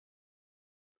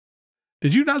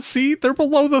 Did you not see? They're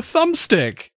below the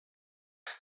thumbstick.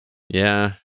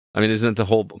 Yeah. I mean, isn't the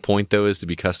whole point, though, is to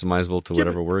be customizable to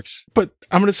whatever works? But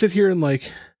I'm going to sit here and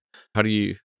like... How do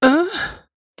you... like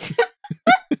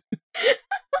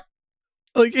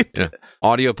it... Yeah.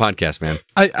 Audio podcast, man.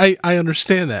 I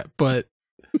understand that, but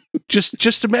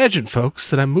just imagine, folks,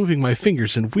 that I'm moving my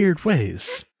fingers in weird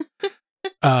ways.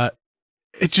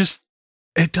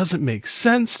 It doesn't make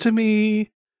sense to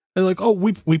me. They're like, oh,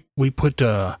 we put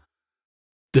the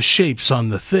shapes on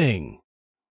the thing.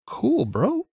 Cool,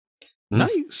 bro.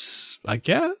 Nice, I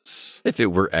guess. If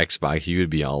it were Xbox, you would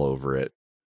be all over it.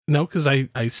 No, because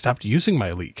I stopped using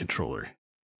my Elite controller.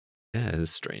 Yeah, it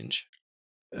is strange.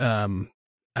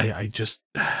 I just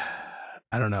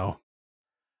I don't know.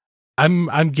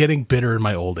 I'm getting bitter in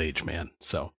my old age, man.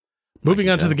 So moving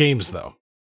on to the games, though.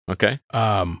 Okay.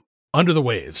 Under the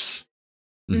Waves.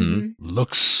 Mm-hmm.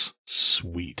 Looks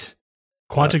sweet.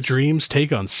 Quantic Dream's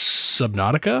take on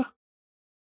Subnautica.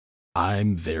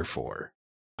 I'm there for.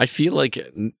 I feel like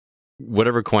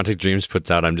whatever Quantic Dreams puts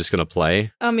out, I'm just gonna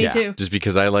play. Oh, me too. Just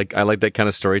because I like that kind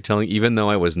of storytelling. Even though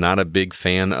I was not a big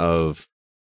fan of,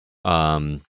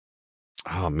 oh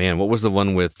man, what was the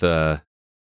one with oh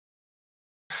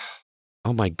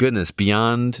my goodness,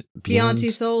 Beyond Two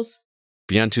Souls.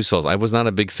 Beyond Two Souls. I was not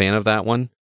a big fan of that one,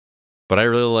 but I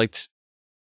really liked,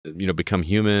 Become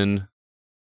Human.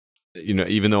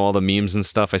 Even though all the memes and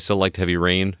stuff, I still liked Heavy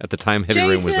Rain. At the time, Heavy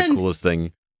Rain was the coolest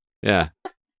thing. Yeah.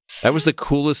 That was the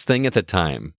coolest thing at the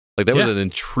time. Like, that was an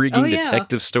intriguing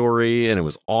detective story, and it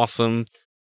was awesome.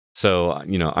 So,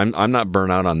 I'm not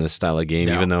burnt out on this style of game,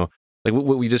 even though, like,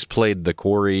 we just played The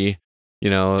Quarry,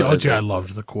 I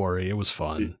loved The Quarry. It was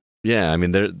fun. Yeah, I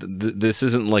mean, this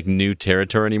isn't, like, new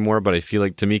territory anymore, but I feel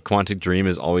like, to me, Quantic Dream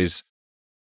is always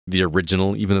the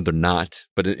original, even though they're not.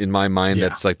 But in my mind,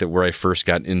 that's like where I first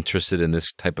got interested in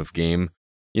this type of game.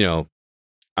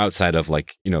 Outside of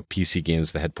like PC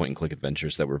games that had point and click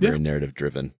adventures that were very narrative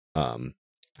driven. I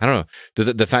don't know,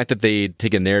 the fact that they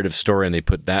take a narrative story and they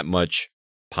put that much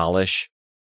polish,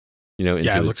 into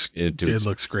it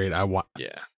looks great.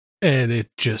 And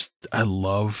I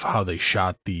love how they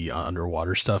shot the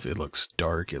underwater stuff. It looks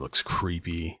dark. It looks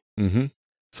creepy. Mm-hmm.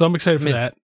 So I'm excited for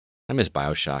that. I miss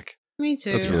BioShock. Me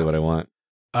too. That's really what I want.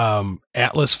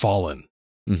 Atlas Fallen.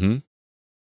 Mm-hmm.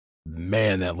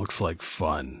 Man, that looks like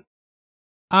fun.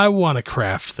 I want to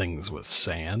craft things with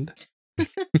sand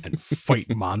and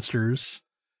fight monsters.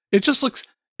 It just looks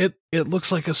it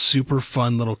looks like a super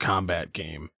fun little combat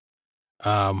game.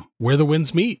 Where the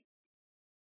winds meet.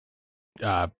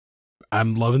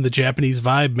 I'm loving the Japanese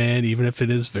vibe, man, even if it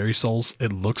is very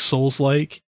it looks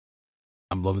Souls-like.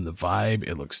 I'm loving the vibe.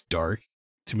 It looks dark.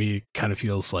 To me, it kind of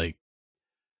feels like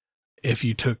if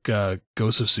you took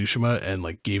Ghost of Tsushima and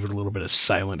like gave it a little bit of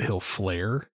Silent Hill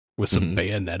flair with some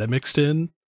Bayonetta mixed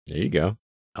in. There you go.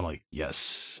 I'm like,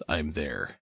 yes, I'm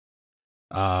there.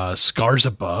 Scars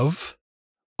Above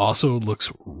also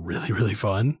looks really, really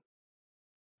fun.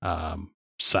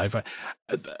 Sci-fi.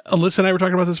 Alyssa and I were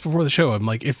talking about this before the show. I'm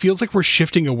like, it feels like we're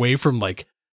shifting away from like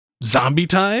zombie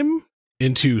time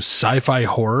into sci-fi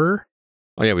horror.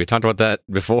 Oh yeah, we talked about that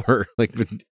before. Like,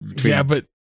 but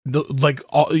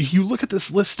you look at this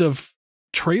list of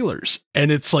trailers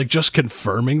and it's like just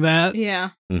confirming that.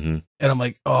 Yeah. Mm-hmm. And I'm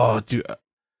like, oh, dude,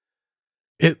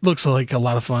 it looks like a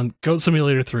lot of fun. Goat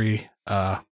Simulator 3.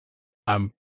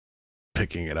 I'm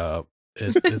picking it up.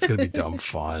 It's gonna be dumb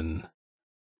fun.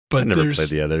 But I never played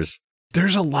the others.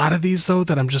 There's a lot of these though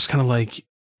that I'm just kind of like,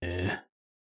 eh.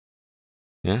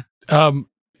 Yeah.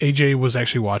 AJ was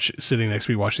actually sitting next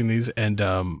to me watching these, and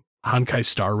Honkai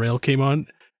Star Rail came on,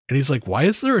 and he's like, "Why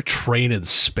is there a train in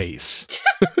space?"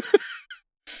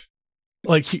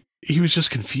 Like he was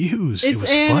just confused. It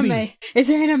was anime. Funny.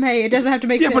 It's anime. It doesn't have to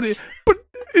make sense. But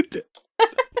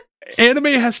anime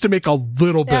has to make a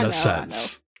little bit of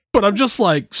sense. But I'm just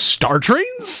like, Star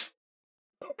Trains?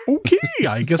 Okay,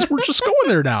 I guess we're just going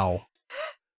there now.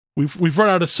 We've run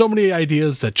out of so many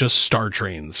ideas that just Star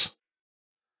Trains.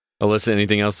 Alyssa,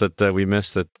 anything else that we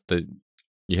missed that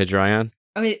you had your eye on?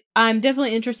 I mean, I'm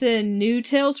definitely interested in new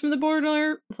Tales from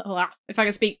the if I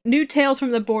can speak, new Tales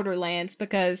from the Borderlands,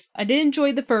 because I did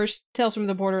enjoy the first Tales from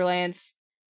the Borderlands.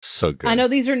 So good. I know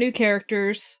these are new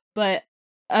characters, but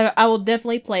I will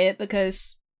definitely play it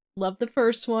because love the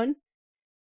first one.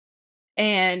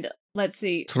 And let's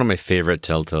see. It's one of my favorite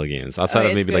Telltale games. Outside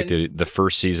of maybe good. Like the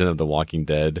first season of The Walking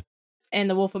Dead. And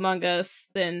The Wolf Among Us,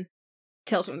 then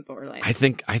Tales from the Borderlands. I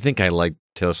think I like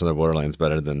Tales from the Borderlands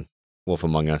better than Wolf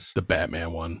Among Us. The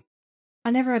Batman one.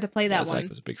 I never had to play that one. I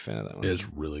was a big fan of that one. It is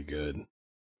really good.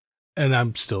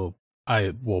 And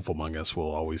Wolf Among Us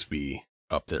will always be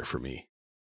up there for me.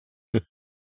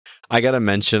 I gotta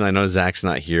mention, I know Zach's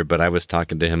not here, but I was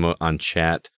talking to him on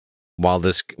chat while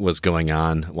this was going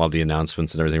on, while the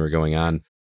announcements and everything were going on.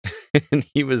 And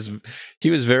he was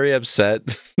very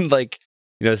upset. Like,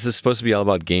 this is supposed to be all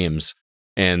about games.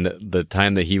 And the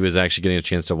time that he was actually getting a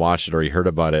chance to watch it, or he heard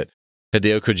about it,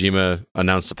 Hideo Kojima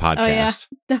announced a podcast. Oh, yeah.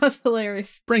 That was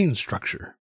hilarious. Brain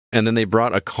structure. And then they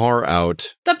brought a car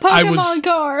out. The Pokemon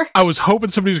car. I was hoping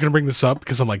somebody was going to bring this up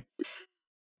because I'm like,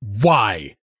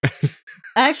 why?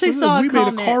 I actually saw a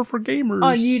comment made a car for gamers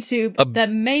on YouTube that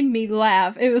made me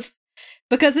laugh. It was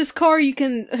because this car you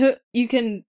can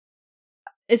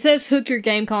it says hook your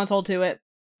game console to it,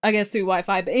 I guess through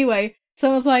Wi-Fi. But anyway,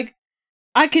 so I was like,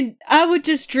 I would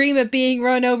just dream of being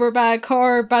run over by a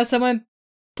car by someone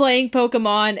playing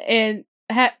Pokemon and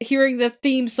hearing the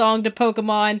theme song to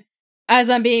Pokemon as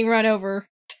I'm being run over.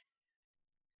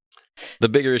 The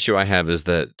bigger issue I have is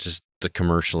that just the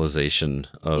commercialization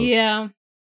of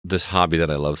this hobby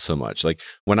that I love so much. Like,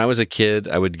 when I was a kid,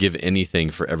 I would give anything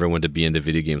for everyone to be into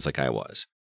video games like I was.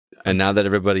 And now that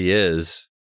everybody is,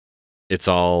 it's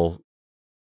all,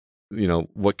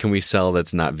 what can we sell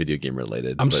that's not video game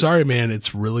related? I'm sorry, man.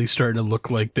 It's really starting to look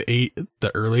like the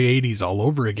early 80s all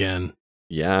over again.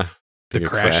 Yeah. The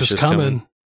crash is coming.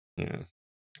 Yeah.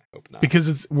 I hope not. Because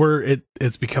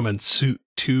it's becoming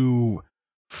too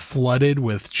flooded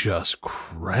with just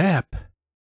crap.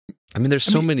 I mean, there's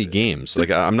so many games.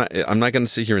 Like I'm not going to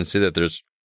sit here and say that there's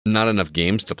not enough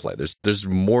games to play. There's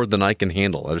more than I can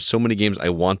handle. There's so many games I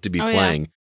want to be playing,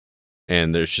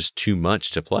 and there's just too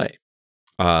much to play.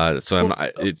 But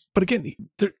again,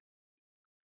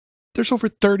 there's over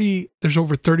 30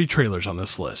 trailers on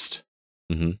this list,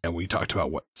 and we talked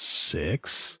about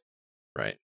 6,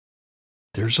 right?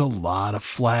 There's a lot of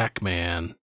flack,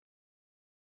 man.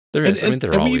 There is.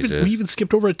 There always is. We even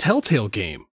skipped over a Telltale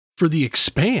game for The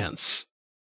Expanse.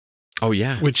 Oh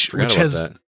yeah, which has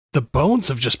the bones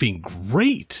of just being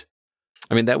great.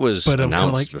 I mean, that was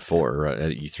announced before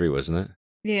at E3, wasn't it?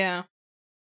 Yeah.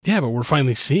 Yeah, but we're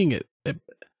finally seeing it.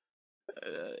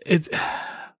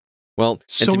 Well,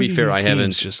 and to be fair, I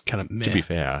haven't just kind of meh. To be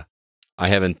fair, I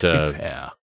haven't.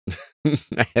 I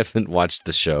haven't watched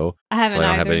the show. I haven't. So I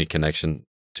don't have any connection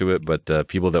to it. But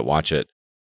people that watch it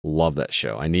love that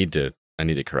show. I need to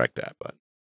correct that. But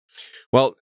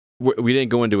we didn't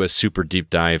go into a super deep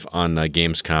dive on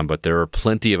Gamescom, but there are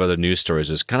plenty of other news stories.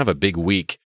 It's kind of a big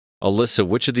week. Alyssa,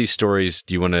 which of these stories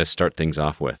do you want to start things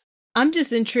off with? I'm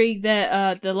just intrigued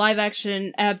that the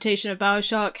live-action adaptation of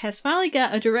BioShock has finally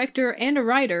got a director and a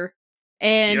writer,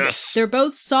 and they're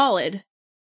both solid.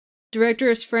 Director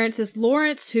is Francis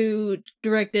Lawrence, who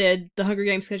directed The Hunger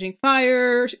Games: Catching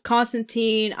Fire,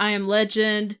 Constantine, I Am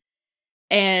Legend,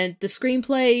 and the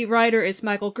screenplay writer is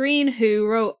Michael Green, who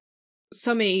wrote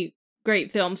so many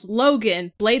great films.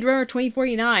 Logan, Blade Runner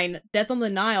 2049, Death on the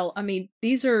Nile. I mean,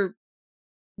 these are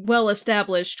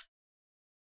well-established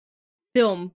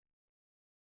filmmakers.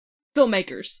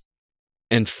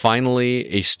 And finally,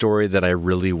 a story that I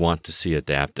really want to see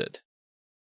adapted.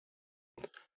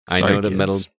 I know that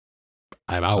Metal...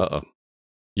 I'm out. Uh-oh.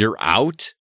 You're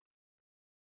out?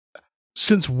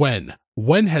 Since when?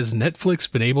 When has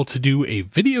Netflix been able to do a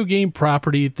video game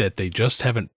property that they just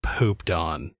haven't pooped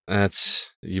on?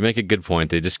 You make a good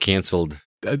point. They just canceled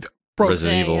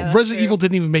Resident Evil. Yeah, Resident Evil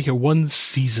didn't even make it one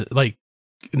season, like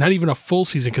not even a full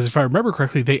season, because if I remember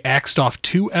correctly, they axed off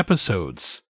 2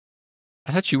 episodes.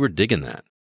 I thought you were digging that.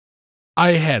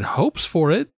 I had hopes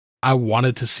for it. I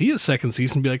wanted to see a second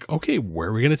season and be like, okay, where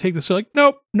are we going to take this? So like,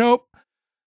 nope.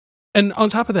 And on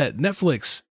top of that,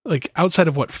 Netflix, like outside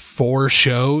of 4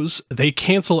 shows, they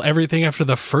cancel everything after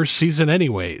the first season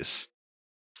anyways.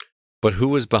 But who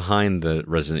was behind the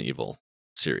Resident Evil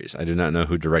series? I do not know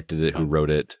who directed it, who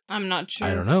wrote it. I'm not sure.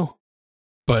 I don't know.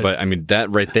 But I mean, that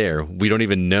right there, we don't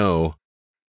even know.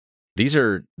 These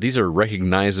are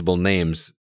recognizable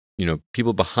names.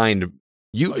 People behind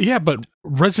you. Yeah, but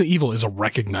Resident Evil is a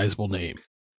recognizable name.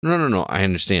 No. I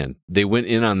understand. They went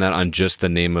in on that on just the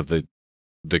name of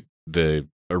the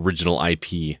original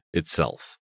IP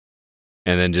itself.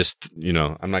 And then just,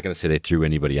 I'm not going to say they threw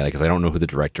anybody at it because I don't know who the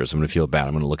director is. I'm going to feel bad.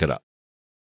 I'm going to look it up.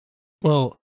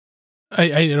 Well,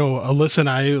 I know Alyssa and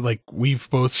I, we've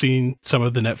both seen some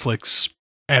of the Netflix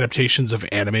adaptations of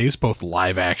animes, both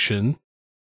live action.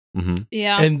 Mm-hmm.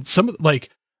 Yeah. And some of,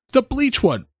 the Bleach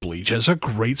one. Bleach has a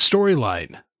great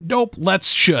storyline. Nope,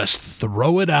 let's just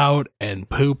throw it out and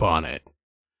poop on it.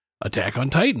 Attack on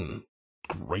Titan.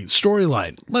 Great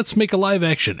storyline. Let's make a live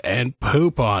action and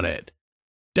poop on it.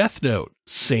 Death Note.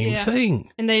 Same thing.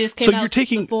 And they just came out with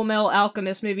the Full Metal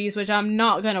Alchemist movies, which I'm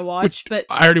not going to watch. But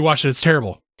I already watched it. It's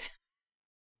terrible.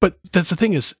 But that's the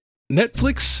thing is,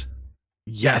 Netflix,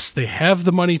 yes, they have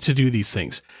the money to do these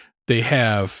things.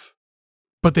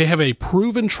 But they have a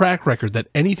proven track record that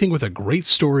anything with a great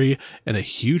story and a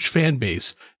huge fan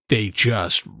base, they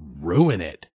just ruin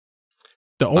it.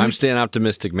 I'm staying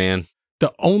optimistic, man.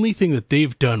 The only thing that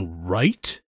they've done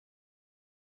right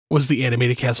was the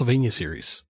animated Castlevania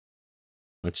series.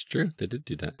 That's true. They did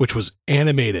do that. Which was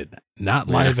animated, not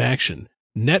live action.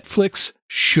 Netflix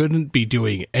shouldn't be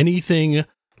doing anything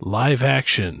live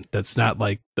action that's not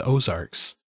like the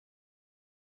Ozarks.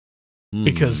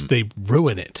 Because they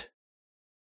ruin it.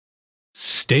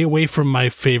 Stay away from my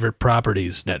favorite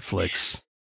properties, Netflix.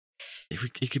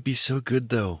 It could be so good,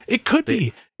 though. It could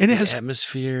be. And it has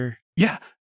atmosphere. Yeah.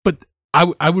 But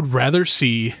I would rather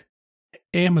see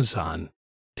Amazon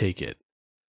take it.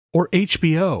 Or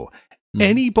HBO.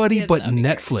 Anybody but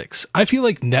Netflix. I feel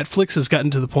like Netflix has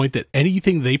gotten to the point that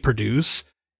anything they produce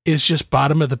is just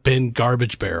bottom of the bin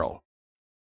garbage barrel.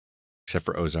 Except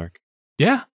for Ozark.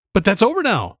 Yeah. But that's over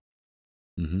now.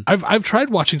 Mm-hmm. I've tried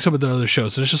watching some of the other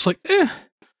shows and it's just like,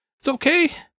 it's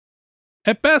okay.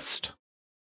 at best.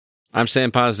 I'm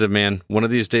saying positive, man. One of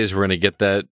these days, we're going to get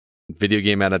that video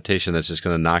game adaptation that's just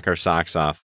going to knock our socks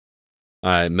off.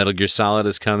 Metal Gear Solid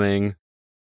is coming.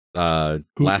 Last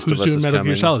of Us doing is Metal coming.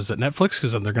 Gear Solid? Is it Netflix?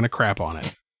 Because then they're going to crap on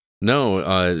it.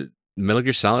 No, Metal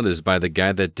Gear Solid is by the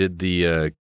guy that did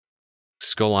the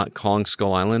Skull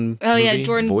Island. Oh yeah,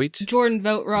 movie? Jordan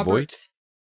Vogt Roberts.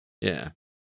 Yeah.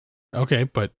 Okay,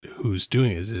 but who's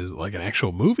doing it? Is it like an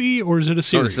actual movie or is it a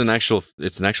series? No,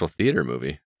 it's an actual theater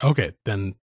movie. Okay,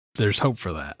 then there's hope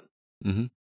for that. Mm-hmm.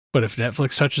 But if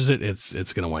Netflix touches it, it's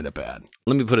going to wind up bad.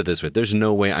 Let me put it this way: there's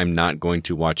no way I'm not going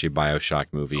to watch a BioShock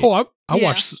movie. Oh, I'll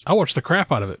watch the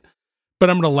crap out of it. But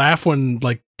I'm going to laugh when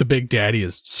like the Big Daddy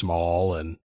is small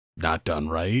and not done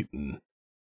right, and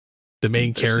the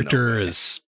main character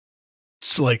is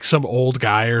like some old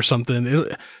guy or something.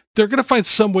 They're going to find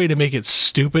some way to make it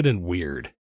stupid and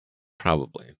weird.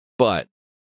 Probably. But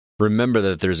remember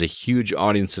that there's a huge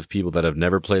audience of people that have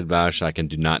never played BioShock and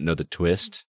do not know the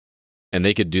twist. And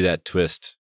they could do that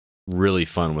twist really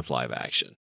fun with live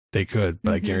action. They could,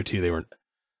 but I guarantee they weren't.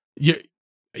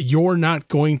 You're not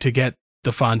going to get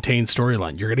the Fontaine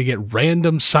storyline. You're going to get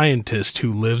random scientist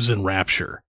who lives in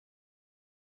Rapture.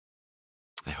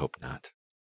 I hope not.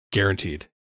 Guaranteed.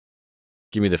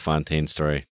 Give me the Fontaine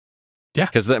story. Yeah.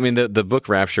 Because, I mean, the book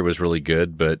Rapture was really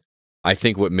good, but I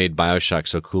think what made BioShock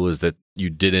so cool is that you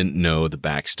didn't know the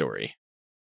backstory.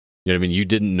 You know what I mean? You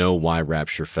didn't know why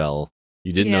Rapture fell.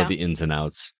 You didn't know the ins and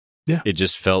outs. Yeah. It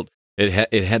just felt, it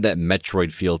had that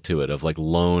Metroid feel to it of like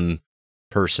lone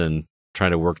person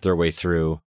trying to work their way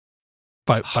through.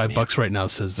 Five bucks right now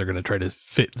says they're going to try to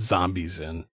fit zombies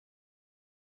in.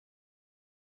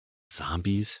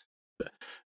 Zombies?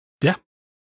 Yeah.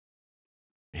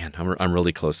 Man, I'm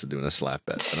really close to doing a slap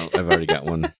bet. I've already got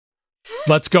one.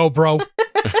 Let's go, bro.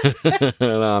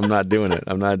 No, I'm not doing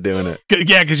it.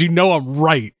 Yeah, because you know I'm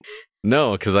right.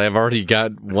 No, because I've already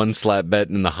got one slap bet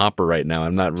in the hopper right now.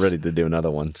 I'm not ready to do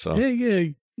another one. So Yeah.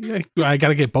 I got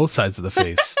to get both sides of the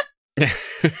face.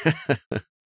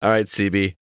 All right,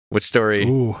 CB. What story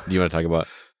do you want to talk about?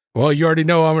 Well, you already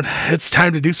know it's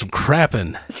time to do some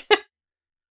crapping.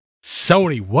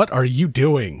 Sony, what are you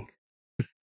doing?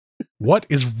 What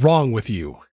is wrong with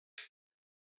you?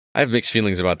 I have mixed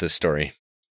feelings about this story.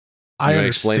 I understand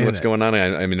explain what's going on.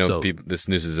 I mean, So- this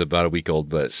news is about a week old,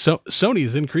 but Sony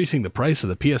is increasing the price of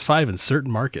the PS5 in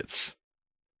certain markets.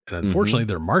 And unfortunately,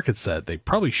 there are markets that they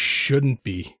probably shouldn't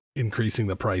be increasing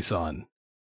the price on.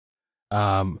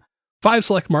 5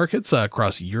 select markets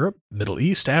across Europe, Middle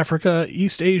East, Africa,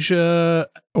 East Asia,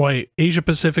 Asia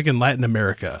Pacific, and Latin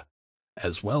America,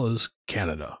 as well as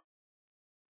Canada.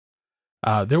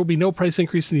 There will be no price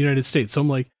increase in the United States. So I'm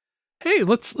like, hey,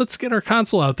 let's get our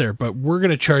console out there, but we're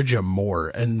going to charge you more.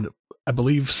 And I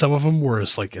believe some of them were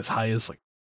as high as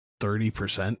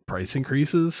 30% price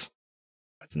increases.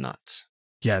 that's nuts.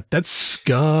 Yeah, that's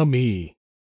scummy.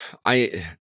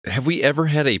 Have we ever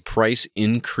had a price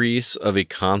increase of a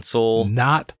console?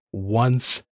 Not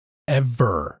once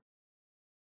ever.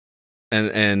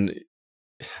 And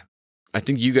I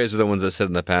think you guys are the ones that said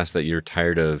in the past that you're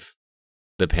tired of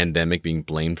the pandemic being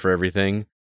blamed for everything.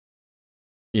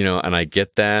 You know, and I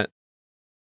get that.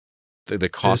 The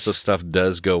cost of stuff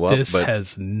does go up. This but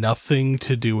has nothing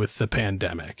to do with the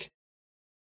pandemic.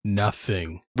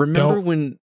 Nothing. remember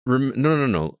when...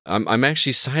 No. I'm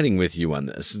actually siding with you on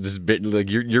this. This bit,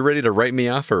 you're ready to write me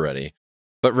off already.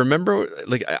 But remember,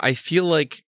 I feel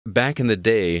like back in the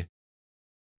day,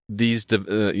 these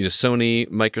Sony,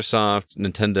 Microsoft,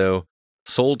 Nintendo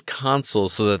sold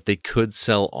consoles so that they could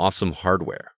sell awesome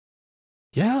hardware.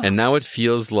 Yeah. And now it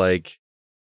feels like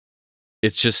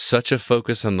it's just such a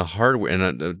focus on the hardware.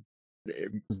 And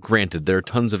granted, there are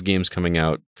tons of games coming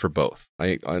out for both.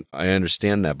 I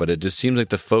understand that, but it just seems like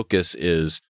the focus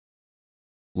is,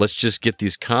 let's just get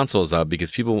these consoles out because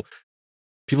people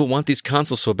want these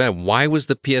consoles so bad. Why was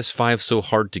the PS5 so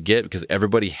hard to get? Because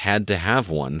everybody had to have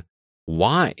one.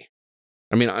 Why?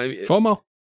 I mean, FOMO.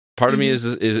 Part of me is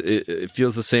it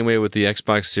feels the same way with the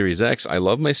Xbox Series X. I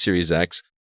love my Series X,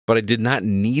 but I did not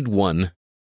need one.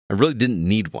 I really didn't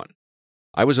need one.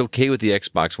 I was okay with the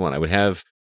Xbox One. I would have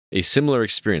a similar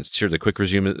experience. Sure, the quick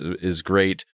resume is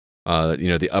great.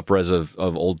 The up-res of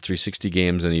old 360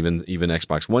 games and even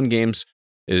Xbox One games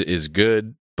is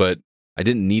good, but I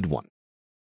didn't need one.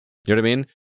 You know what I mean?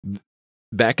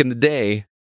 Back in the day,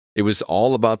 it was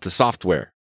all about the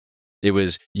software. It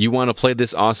was, you want to play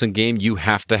this awesome game, you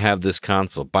have to have this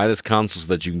console. Buy this console so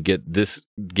that you can get this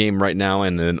game right now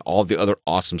and then all the other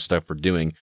awesome stuff we're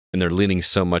doing. And they're leaning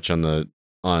so much on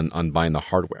buying the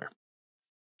hardware.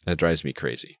 That drives me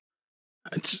crazy.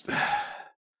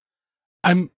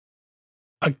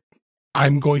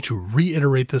 I'm going to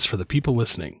reiterate this for the people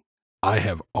listening. I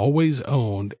have always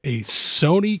owned a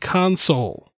Sony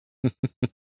console.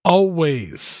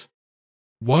 Always.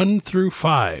 1 through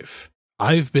 5.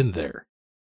 I've been there.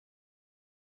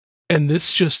 And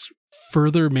this just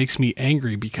further makes me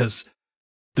angry because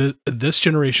this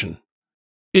generation,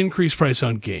 increase price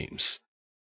on games,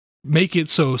 make it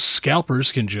so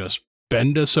scalpers can just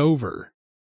bend us over.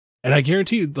 And I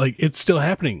guarantee you, like, it's still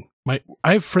happening. I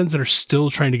have friends that are still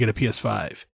trying to get a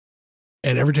PS5.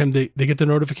 And every time they get the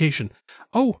notification,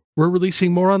 oh, we're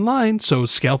releasing more online, so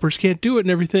scalpers can't do it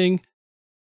and everything.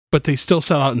 But they still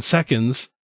sell out in seconds.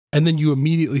 And then you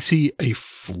immediately see a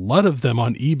flood of them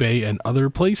on eBay and other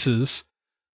places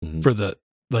for they're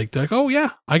like, oh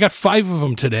yeah, I got 5 of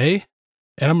them today,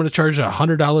 and I'm going to charge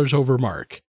 $100 over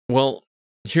mark. Well,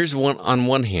 here's on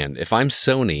one hand, if I'm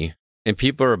Sony and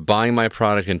people are buying my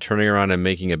product and turning around and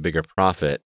making a bigger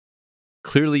profit,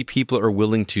 clearly people are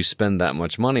willing to spend that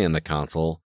much money on the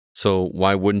console, so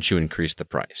why wouldn't you increase the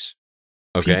price?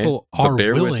 Okay, people are but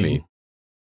bear willing. with me.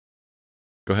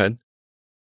 Go ahead.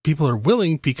 People are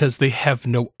willing because they have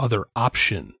no other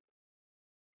option.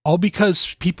 All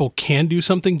because people can do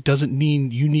something doesn't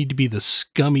mean you need to be the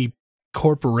scummy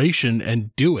corporation and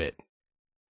do it.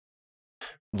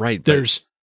 Right. There's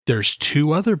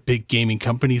 2 other big gaming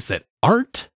companies that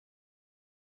aren't.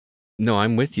 No,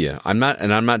 I'm with you. I'm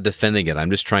not defending it. I'm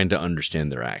just trying to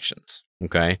understand their actions.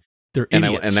 Okay. They're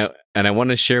idiots. And I want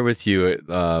to share with you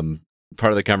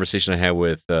part of the conversation I had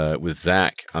with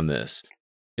Zach on this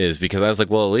is because I was like,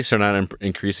 well, at least they're not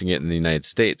increasing it in the United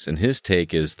States. And his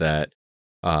take is that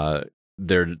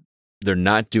they're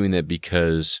not doing that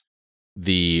because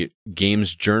the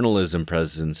games journalism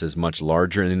presence is much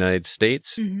larger in the United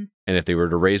States. Mm-hmm. And if they were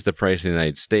to raise the price in the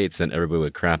United States, then everybody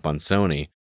would crap on Sony.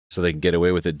 So they can get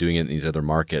away with it doing it in these other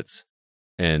markets.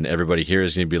 And everybody here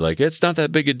is going to be like, it's not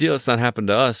that big a deal. It's not happened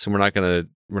to us. And we're not going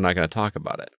to talk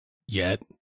about it yet.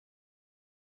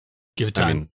 Give it time.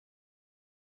 I mean,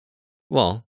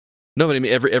 well, no, but I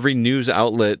mean, every news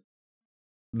outlet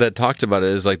that talked about it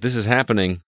is like, this is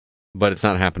happening, but it's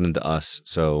not happening to us.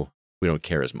 So we don't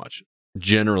care as much.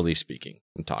 Generally speaking,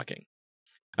 I'm talking.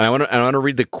 And I want to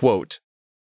read the quote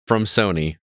from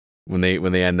Sony when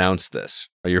they announced this.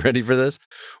 Are you ready for this?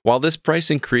 While this price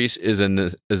increase is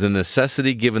a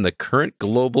necessity given the current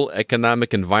global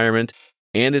economic environment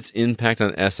and its impact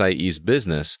on SIE's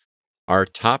business, our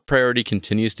top priority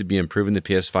continues to be improving the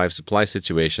PS5 supply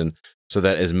situation so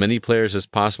that as many players as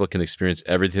possible can experience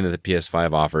everything that the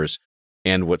PS5 offers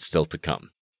and what's still to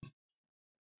come.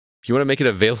 If you want to make it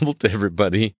available to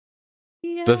everybody,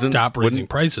 doesn't stop raising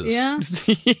prices. Yeah.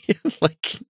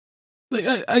 like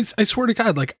I swear to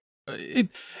God, like it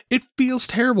feels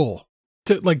terrible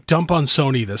to like dump on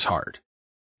Sony this hard.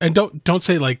 And don't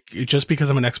say like just because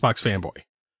I'm an Xbox fanboy.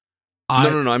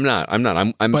 No, I'm not.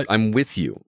 I'm with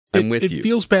you. It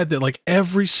feels bad that like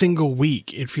every single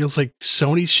week it feels like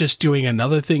Sony's just doing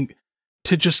another thing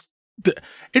to just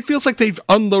it feels like they've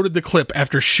unloaded the clip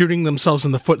after shooting themselves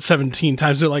in the foot 17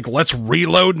 times. They're like, let's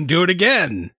reload and do it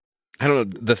again. I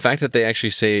don't know. The fact that they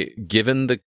actually say,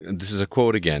 this is a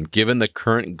quote again, given the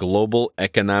current global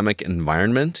economic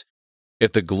environment,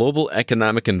 if the global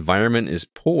economic environment is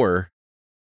poor,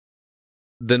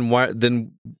 then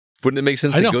wouldn't it make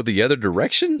sense to go the other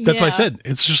direction? That's why I said,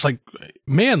 it's just like,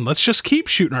 man, let's just keep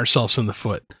shooting ourselves in the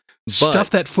foot. Stuff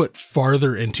that foot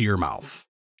farther into your mouth.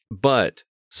 But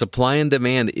supply and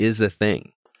demand is a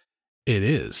thing. It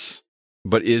is.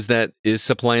 But is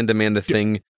supply and demand a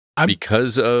thing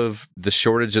because of the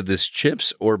shortage of this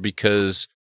chips or because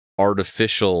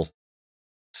artificial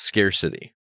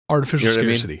scarcity? Artificial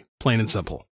scarcity, I mean? Plain and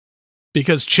simple.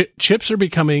 Because chips are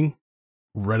becoming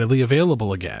readily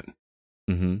available again.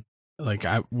 Mm-hmm. Like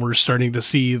we're starting to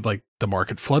see like the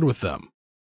market flood with them.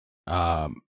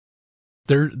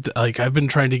 They're like I've been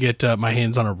trying to get my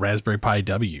hands on a Raspberry Pi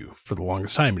W for the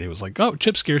longest time, and it was like, oh,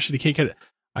 chip scarcity, can't get it.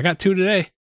 I got 2 today.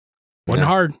 Wasn't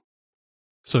hard.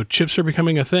 So chips are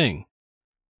becoming a thing.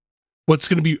 It's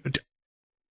going to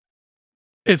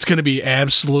be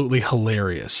absolutely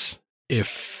hilarious if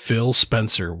Phil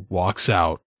Spencer walks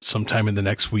out sometime in the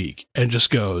next week and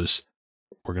just goes,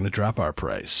 we're going to drop our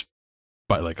price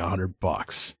by like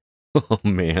 $100. Oh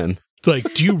man.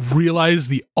 Like, do you realize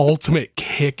the ultimate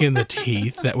kick in the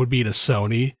teeth that would be to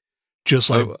Sony? Just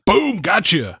like, boom,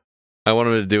 gotcha. I want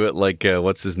him to do it like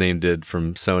what's his name did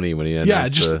from Sony when he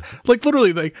announced like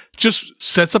literally like just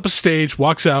sets up a stage,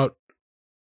 walks out,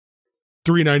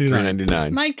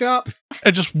 $3.99. Mic drop.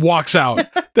 And just walks out.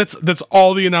 That's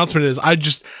all the announcement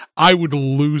is. I would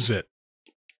lose it.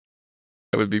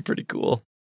 That would be pretty cool.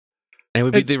 And it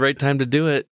would be the right time to do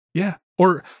it. Yeah.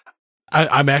 Or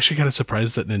I'm actually kind of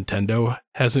surprised that Nintendo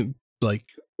hasn't like,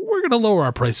 we're going to lower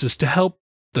our prices to help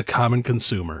the common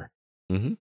consumer.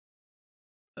 Mm-hmm.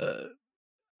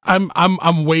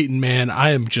 I'm waiting, man.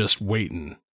 I am just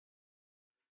waiting.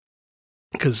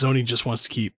 Because Sony just wants to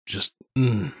keep just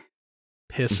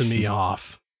pissing me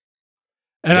off.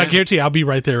 And I guarantee I'll be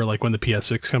right there like when the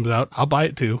PS6 comes out. I'll buy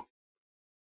it too.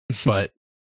 But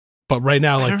right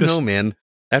now, like, I don't know, man.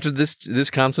 After this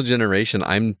console generation,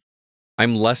 I'm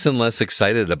less and less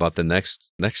excited about the next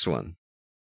one.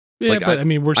 Yeah, like, but I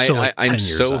mean, we're still like 10 I'm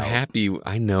years so out. happy.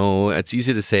 I know it's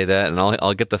easy to say that, and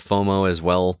I'll get the FOMO as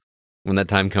well when that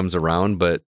time comes around.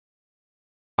 But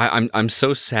I'm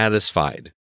so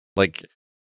satisfied. Like,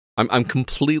 I'm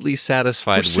completely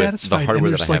satisfied with the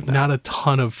hardware that I have. There's like not a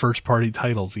ton of first party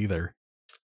titles either.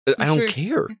 I don't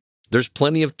care. There's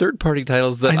plenty of third party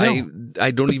titles that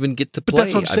I don't even get to play. But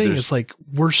that's what I'm saying. It's like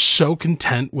we're so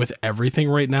content with everything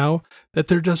right now that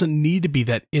there doesn't need to be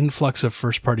that influx of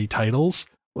first party titles.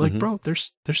 Like, bro,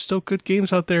 there's still good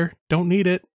games out there. Don't need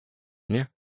it. Yeah,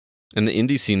 and the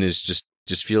indie scene is just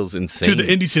feels insane. Dude, the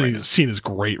indie scene is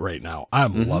great right now.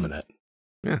 I'm loving it.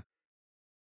 Yeah,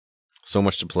 so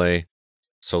much to play,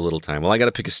 so little time. Well, I got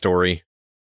to pick a story.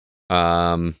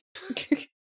 I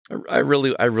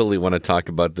really want to talk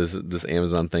about this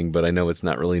Amazon thing, but I know it's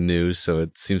not really news, so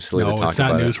it seems silly to talk about it. No, it's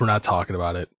not news. We're not talking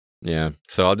about it. Yeah,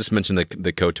 so I'll just mention the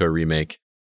KOTOR remake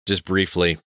just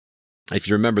briefly. If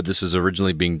you remember, this was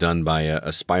originally being done by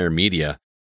Aspire Media,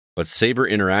 but Saber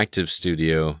Interactive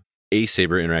Studio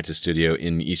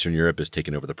in Eastern Europe has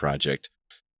taken over the project.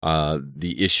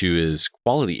 The issue is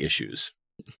quality issues,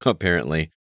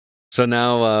 apparently. So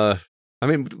now, I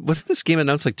mean, wasn't this game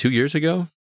announced like 2 years ago?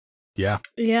 Yeah.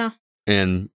 Yeah.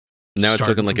 And now it's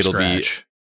looking like it'll scratch.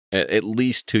 be at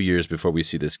least 2 years before we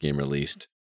see this game released.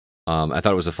 I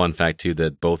thought it was a fun fact, too,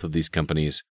 that both of these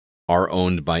companies are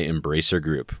owned by Embracer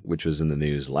Group, which was in the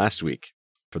news last week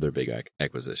for their big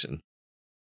acquisition.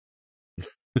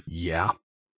 Yeah.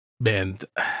 Man,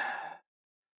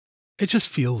 it just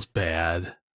feels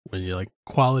bad when you're like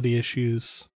quality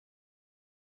issues.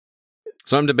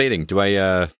 So I'm debating, do I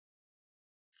go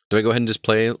ahead and just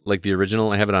play like the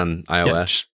original? I have it on iOS.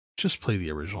 Yeah, just play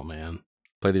the original, man.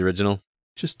 Play the original?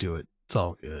 Just do it. It's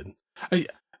all good.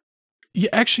 You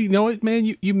actually, you know what,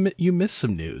 man? You missed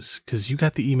some news because you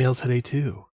got the email today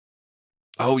too.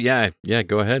 Oh yeah,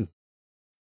 go ahead,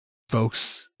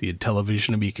 folks. The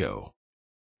Intellivision Amico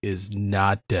is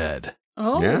not dead.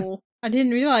 Oh, yeah? I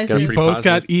didn't realize we both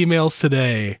got emails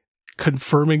today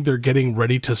confirming they're getting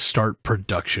ready to start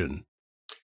production.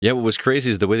 Yeah, what was crazy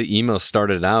is the way the email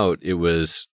started out. It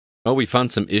was, we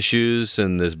found some issues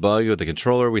and this bug with the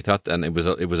controller. We thought, and it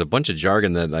was a bunch of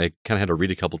jargon that I kind of had to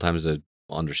read a couple times to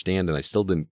understand, and I still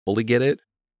didn't fully get it.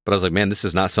 But I was like, man, this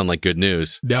does not sound like good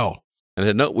news. No. And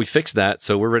then, no, we fixed that,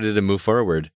 so we're ready to move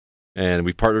forward. And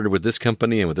we partnered with this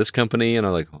company and with this company, and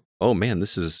I'm like, oh man,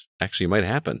 this is actually might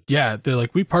happen. Yeah, they're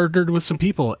like, we partnered with some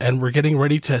people, and we're getting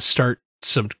ready to start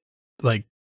some like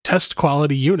test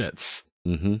quality units.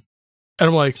 Mm-hmm. And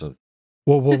I'm like,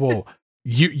 whoa.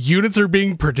 Units are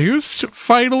being produced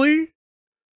finally?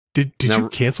 Did you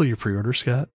cancel your pre-order,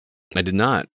 Scott? I did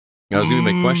not. That was going to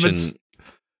be my question.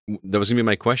 That was going to be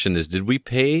my question is, did we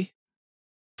pay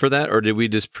for that, or did we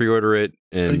just pre-order it?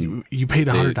 And you paid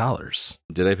 $100.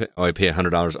 Did I pay? Oh, I paid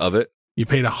 $100 of it? You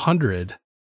paid $100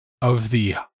 of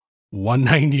the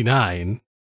 $199.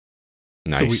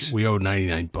 Nice. So we owe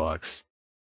 $99.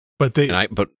 But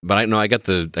I got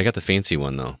the fancy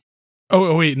one though.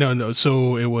 Oh wait, no.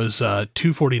 So it was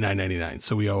 $249.99.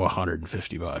 So we owe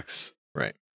 $150.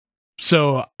 Right.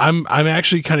 So I'm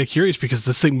actually kind of curious because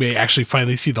this thing may actually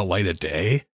finally see the light of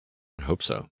day. I hope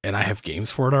so. And I have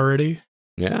games for it already.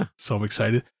 Yeah. So I'm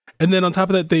excited. And then on top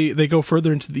of that, they go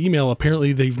further into the email.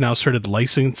 Apparently they've now started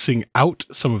licensing out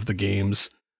some of the games.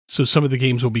 So some of the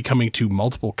games will be coming to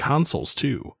multiple consoles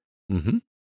too. Mm-hmm.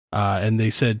 And they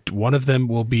said one of them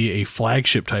will be a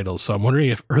flagship title. So I'm wondering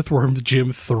if Earthworm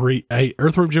Jim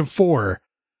 4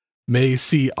 may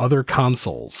see other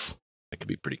consoles. That could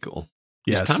be pretty cool.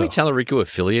 Yeah, is Tommy Tallarico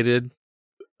affiliated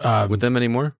with them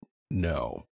anymore?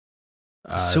 No.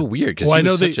 So weird because I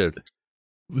know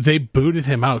they booted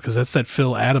him out because that's that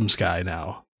Phil Adams guy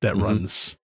now that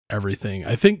runs everything.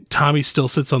 I think Tommy still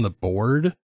sits on the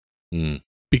board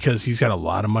because he's got a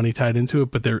lot of money tied into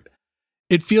it, but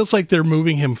it feels like they're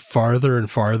moving him farther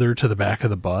and farther to the back of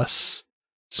the bus.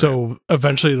 So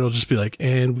eventually it'll just be like,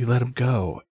 and we let him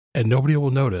go and nobody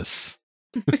will notice.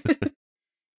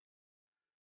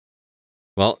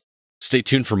 Well, stay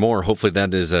tuned for more. Hopefully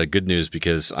that is good news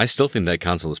because I still think that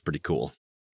console is pretty cool.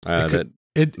 It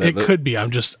could be.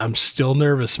 I'm still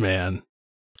nervous, man.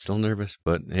 Still nervous,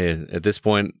 but hey, at this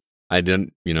point, I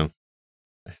didn't, that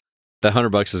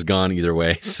 $100 is gone either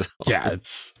way. So. Yeah,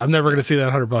 I'm never going to see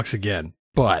that $100 again,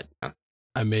 but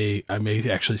I may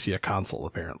actually see a console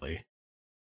apparently.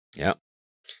 Yeah.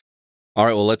 All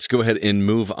right, well, let's go ahead and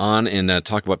move on and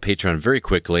talk about Patreon very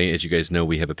quickly. As you guys know,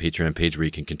 we have a Patreon page where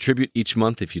you can contribute each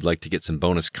month if you'd like to get some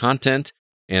bonus content.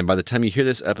 And by the time you hear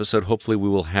this episode, hopefully we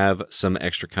will have some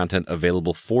extra content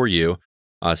available for you.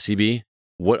 CB,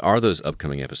 what are those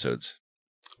upcoming episodes?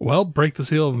 Well, Break the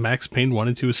Seal of Max Payne 1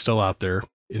 and 2 is still out there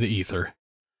in the ether.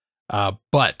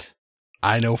 But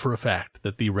I know for a fact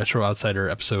that the Retro Outsider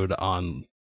episode on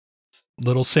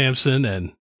Little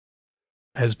Samson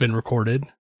has been recorded.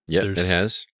 Yeah, it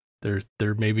has.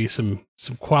 There may be some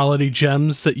quality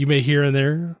gems that you may hear in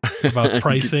there about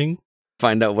pricing.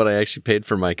 Find out what I actually paid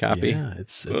for my copy. Yeah,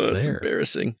 it's there. It's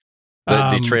embarrassing.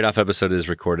 The trade-off episode is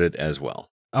recorded as well.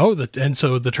 Oh, and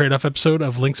so the trade-off episode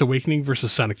of Link's Awakening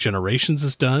versus Sonic Generations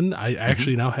is done. I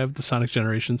actually now have the Sonic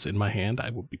Generations in my hand. I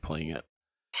will be playing it.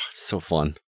 It's so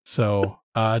fun. So,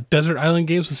 Desert Island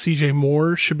Games with CJ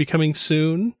Moore should be coming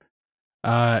soon.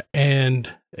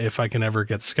 And if I can ever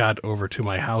get Scott over to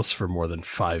my house for more than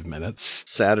 5 minutes.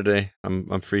 Saturday.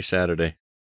 I'm free Saturday.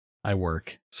 I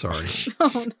work. Sorry.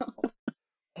 Oh no.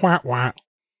 Wah, wah.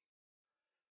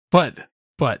 But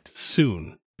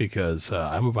soon, because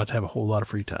I'm about to have a whole lot of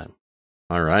free time.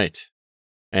 All right.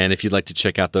 And if you'd like to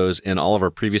check out those and all of our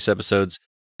previous episodes,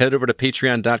 head over to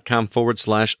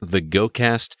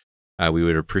patreon.com/thegocast. We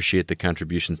would appreciate the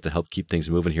contributions to help keep things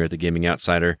moving here at the Gaming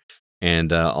Outsider.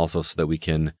 And also so that we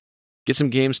can get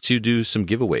some games to do some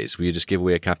giveaways. We just gave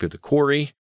away a copy of The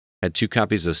Quarry, had 2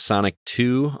 copies of Sonic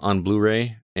 2 on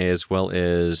Blu-ray, as well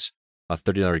as a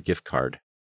 $30 gift card.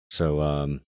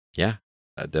 So,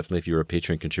 definitely if you're a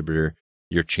Patreon contributor,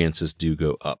 your chances do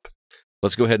go up.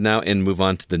 Let's go ahead now and move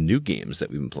on to the new games that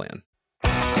we've been playing.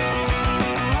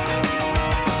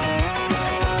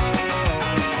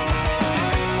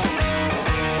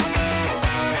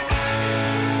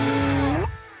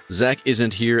 Zach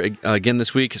isn't here again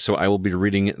this week, so I will be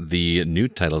reading the new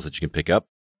titles that you can pick up.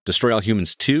 Destroy All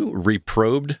Humans 2,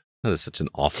 Reprobed. That is such an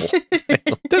awful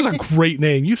title. That's a great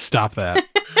name. You stop that.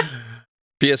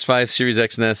 PS5, Series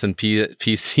X and S, and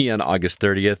PC on August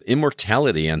 30th.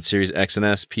 Immortality on Series X and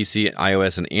S, PC,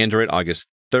 iOS, and Android August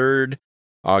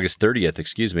 30th,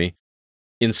 excuse me.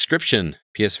 Inscription,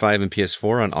 PS5 and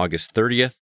PS4 on August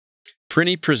 30th.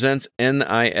 Prinny presents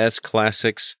NIS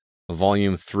Classics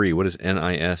Volume 3. What is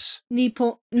NIS?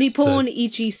 Nippon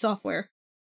Ichi Software.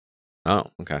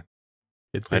 Oh, okay.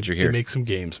 Glad you're here. They make some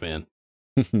games, man.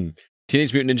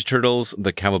 Teenage Mutant Ninja Turtles,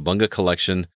 the Cowabunga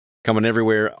Collection, coming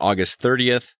everywhere August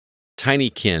 30th.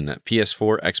 Tinykin,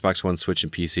 PS4, Xbox One, Switch,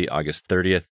 and PC, August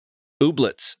 30th.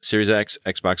 Ooblets, Series X,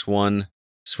 Xbox One,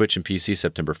 Switch, and PC,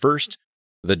 September 1st.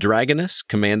 The Dragoness,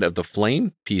 Command of the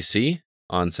Flame, PC,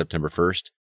 on September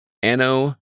 1st.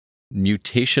 Anno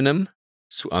Mutationum,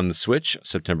 on the Switch,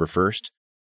 September 1st.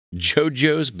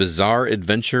 JoJo's Bizarre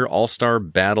Adventure All-Star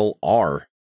Battle R,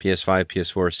 PS5,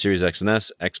 PS4, Series X and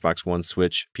S, Xbox One,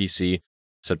 Switch, PC,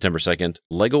 September 2nd.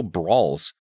 Lego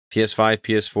Brawls, PS5,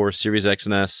 PS4, Series X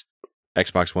and S,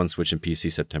 Xbox One, Switch, and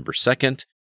PC, September 2nd.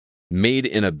 Made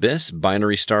in Abyss,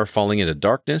 Binary Star Falling into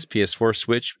Darkness, PS4,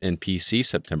 Switch, and PC,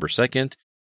 September 2nd.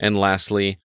 And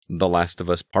lastly, The Last of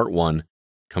Us Part 1,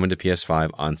 coming to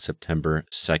PS5 on September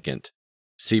 2nd.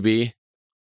 CB,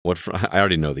 I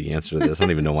already know the answer to this. I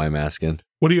don't even know why I'm asking.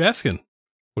 What are you asking?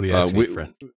 What are you asking,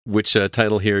 friend? Which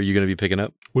title here are you going to be picking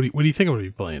up? What do you think I'm going to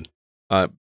be playing?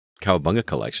 Cowabunga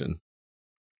Collection.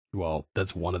 Well,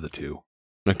 that's one of the two.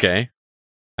 Okay.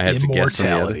 I have to guess on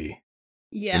the other.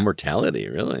 Yeah. Immortality,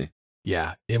 really?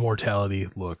 Yeah, Immortality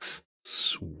looks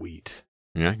sweet.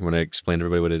 Yeah, you want to explain to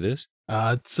everybody what it is?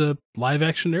 It's a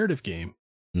live-action narrative game.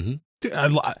 Mm-hmm.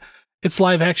 It's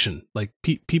live action, like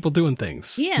people doing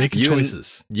things, making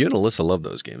choices. You and Alyssa love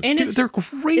those games. And they're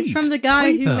great. It's from the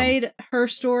guy who made Her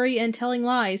Story and Telling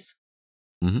Lies.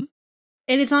 Mm-hmm.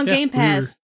 And it's on Game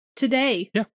Pass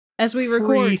today. Yeah. As we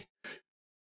record.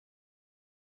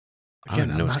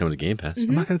 Again, I know it's coming to Game Pass.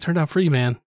 I'm not going to turn down free,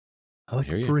 man. I like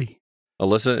it free.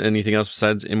 Alyssa, anything else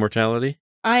besides Immortality?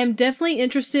 I am definitely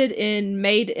interested in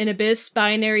Made in Abyss,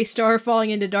 Binary Star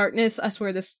Falling into Darkness. I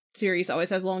swear this series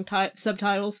always has long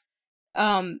subtitles.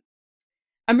 I'm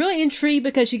really intrigued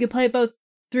because you can play both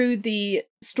through the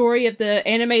story of the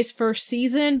anime's first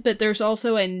season, but there's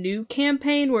also a new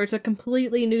campaign where it's a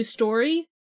completely new story.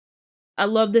 I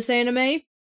love this anime,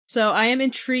 so I am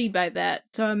intrigued by that.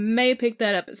 So I may pick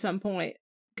that up at some point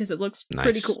because it looks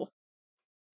pretty cool.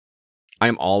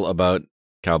 I'm all about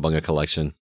Cowabunga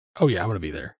Collection. Oh yeah, I'm going to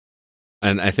be there.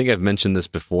 And I think I've mentioned this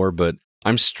before, but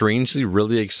I'm strangely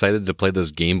really excited to play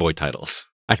those Game Boy titles.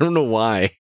 I don't know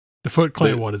why. The Foot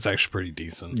Clan one is actually pretty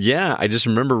decent. Yeah, I just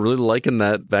remember really liking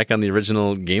that back on the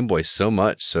original Game Boy so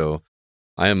much. So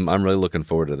I'm really looking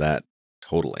forward to that.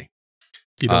 Totally.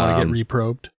 You don't want to get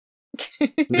reprobed?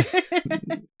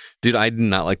 Dude, I did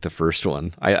not like the first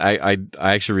one. I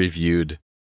actually reviewed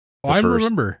the first.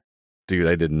 Remember. Dude,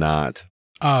 I did not.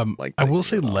 I will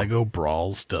say Lego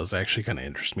Brawls does actually kind of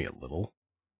interest me a little.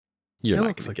 You're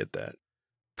not going to get that.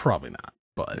 Probably not,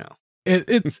 but no.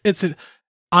 It's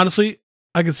honestly,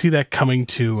 I could see that coming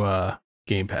to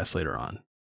Game Pass later on.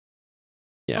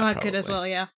 Yeah, I could as well,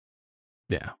 yeah.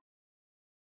 Yeah.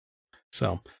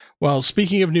 So, well,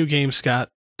 speaking of new games, Scott,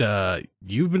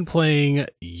 you've been playing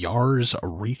Yars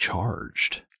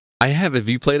Recharged. I have. Have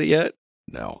you played it yet?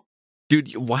 No.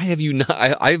 Dude, why have you not?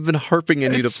 I've been harping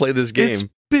on you to play this game. It's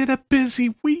been a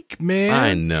busy week, man.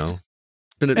 I know.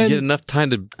 It's been get enough time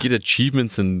to get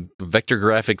achievements in vector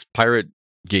graphics pirate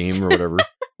game or whatever.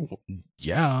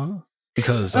 Yeah.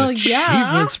 Because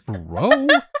achievements, bro.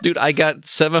 Dude, I got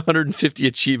 750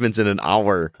 achievements in an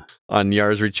hour on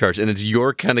Yars Recharged, and it's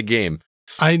your kind of game.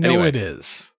 I know it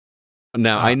is.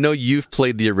 Now, I know you've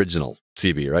played the original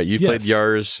CB, right? You played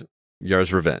Yars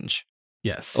Revenge.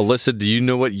 Yes. Alyssa, do you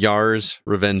know what Yars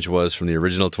Revenge was from the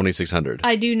original 2600?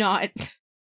 I do not.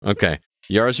 Okay.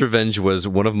 Yars Revenge was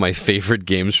one of my favorite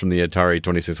games from the Atari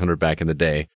 2600 back in the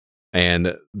day.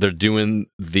 And they're doing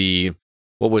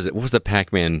what was it? What was the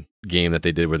Pac-Man game that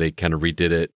they did where they kind of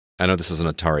redid it? I know this was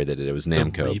an Atari that did it. It was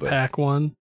Namco. The Repack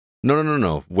one?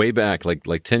 No. Way back,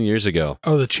 like 10 years ago.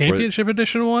 Oh, the Championship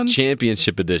Edition one?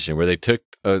 Championship Edition, where they took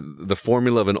the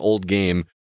formula of an old game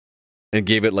and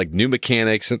gave it like new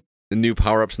mechanics and new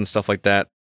power-ups and stuff like that.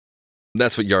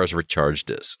 That's what Yars Recharged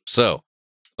is. So,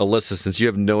 Alyssa, since you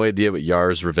have no idea what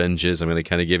Yars Revenge is, I'm going to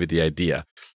kind of give you the idea.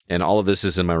 And all of this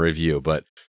is in my review, but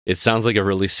it sounds like a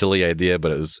really silly idea,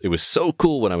 but it was so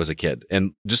cool when I was a kid.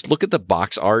 And just look at the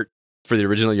box art for the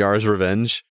original Yars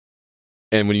Revenge.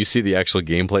 And when you see the actual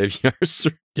gameplay of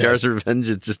Yars Revenge,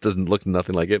 it just doesn't look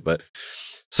nothing like it. But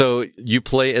so you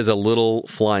play as a little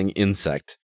flying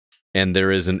insect, and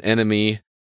there is an enemy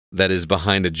that is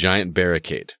behind a giant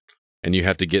barricade. And you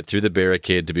have to get through the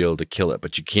barricade to be able to kill it.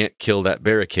 But you can't kill that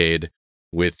barricade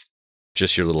with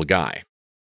just your little guy.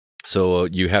 So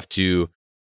you have to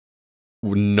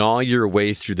gnaw your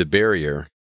way through the barrier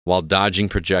while dodging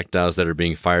projectiles that are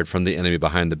being fired from the enemy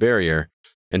behind the barrier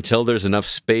until there's enough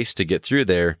space to get through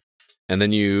there. And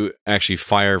then you actually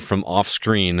fire from off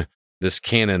screen this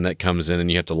cannon that comes in,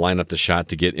 and you have to line up the shot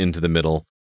to get into the middle.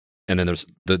 And then there's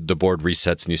the board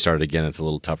resets and you start again. It's a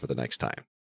little tougher the next time.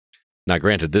 Now,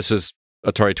 granted, this is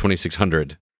Atari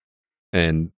 2600,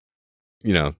 and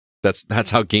you know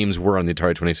that's how games were on the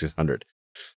Atari 2600.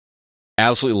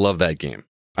 Absolutely love that game.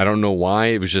 I don't know why.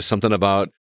 It was just something about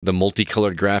the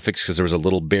multicolored graphics, because there was a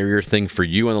little barrier thing for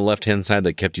you on the left-hand side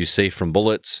that kept you safe from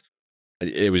bullets.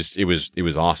 It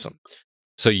was awesome.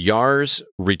 So Yars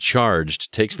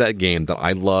Recharged takes that game that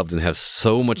I loved and have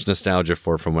so much nostalgia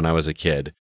for from when I was a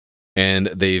kid, and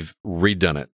they've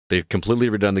redone it. They've completely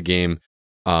redone the game,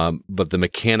 but the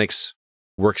mechanics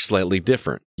work slightly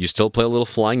different. You still play a little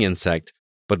flying insect,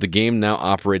 but the game now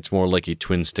operates more like a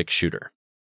twin-stick shooter.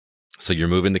 So you're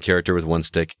moving the character with one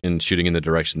stick and shooting in the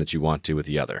direction that you want to with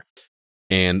the other.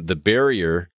 And the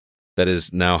barrier that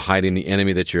is now hiding the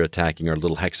enemy that you're attacking are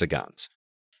little hexagons.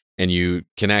 And you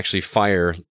can actually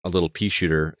fire a little pea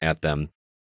shooter at them,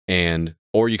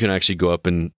 or you can actually go up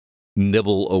and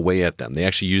nibble away at them. They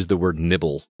actually use the word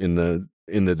nibble in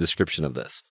the description of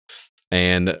this.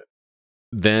 And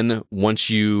then once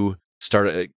you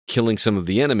start killing some of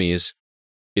the enemies,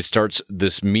 it starts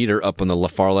this meter up on the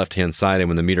far left-hand side, and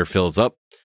when the meter fills up,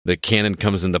 the cannon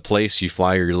comes into place. You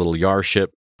fly your little Yar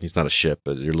ship. It's not a ship,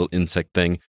 but your little insect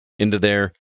thing into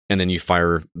there, and then you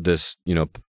fire this,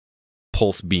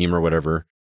 pulse beam or whatever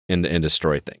and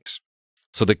destroy things.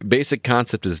 So the basic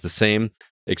concept is the same,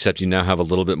 except you now have a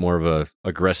little bit more of a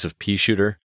aggressive pea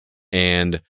shooter,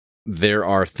 and there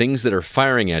are things that are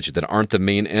firing at you that aren't the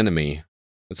main enemy.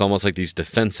 It's almost like these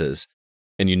defenses,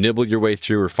 and you nibble your way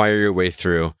through or fire your way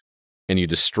through, and you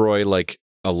destroy like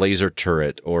a laser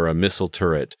turret or a missile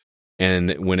turret.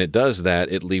 And when it does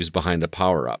that, it leaves behind a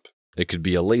power-up. It could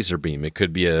be a laser beam. It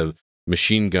could be a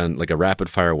machine gun, like a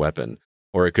rapid-fire weapon,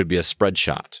 or it could be a spread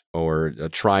shot or a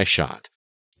tri-shot.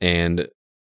 And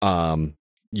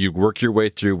you work your way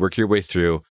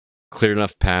through, clear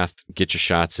enough path, get your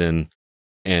shots in,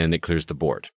 and it clears the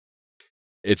board.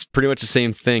 It's pretty much the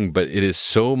same thing, but it is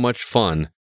so much fun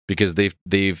because they've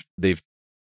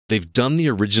done the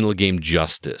original game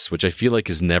justice, which I feel like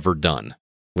is never done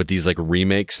with these like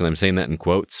remakes, and I'm saying that in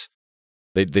quotes.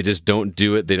 They just don't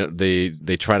do it.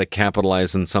 They try to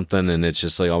capitalize on something, and it's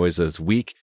just like always as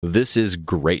weak. This is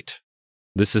great.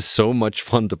 This is so much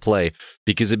fun to play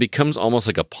because it becomes almost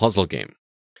like a puzzle game.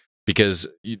 Because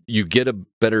you get a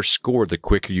better score the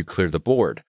quicker you clear the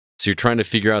board. So you're trying to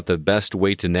figure out the best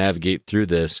way to navigate through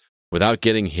this without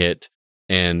getting hit.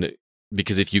 And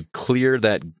because if you clear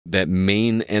that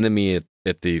main enemy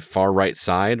at the far right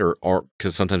side, or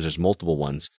because sometimes there's multiple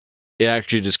ones, it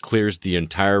actually just clears the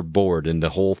entire board and the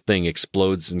whole thing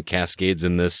explodes and cascades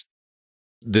in this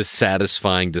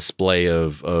satisfying display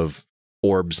of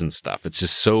orbs and stuff. It's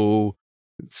just so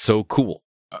cool.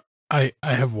 I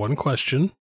have one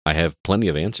question. I have plenty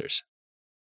of answers.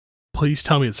 Please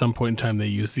tell me at some point in time they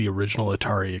used the original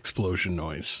Atari explosion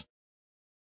noise.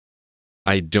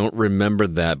 I don't remember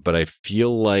that, but I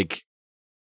feel like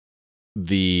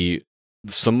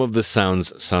some of the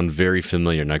sounds sound very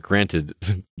familiar. Now, granted,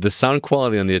 the sound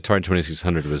quality on the Atari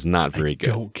 2600 was not very good.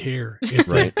 I don't care. If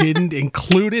they didn't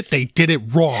include it, they did it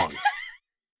wrong.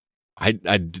 I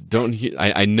don't hear.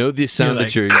 I know the sound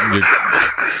that you're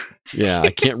yeah,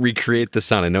 I can't recreate the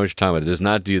sound. I know what you're talking about. It does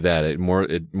not do that. It more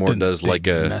does like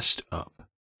a messed up.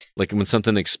 Like when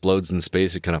something explodes in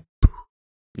space, it kind of,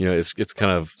 it's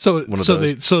kind of one of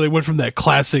those. So they went from that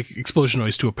classic explosion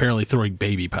noise to apparently throwing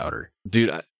baby powder.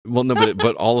 Dude,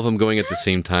 but all of them going at the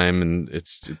same time, and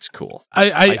it's cool.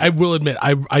 I will admit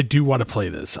I do want to play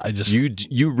this. I just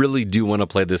you really do want to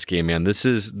play this game, man. This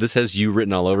has you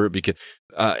written all over it because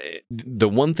the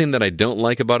one thing that I don't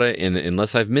like about it, and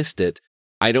unless I've missed it,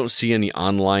 I don't see any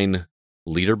online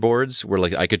leaderboards where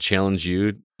like I could challenge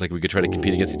you, like we could try to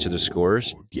compete against each other's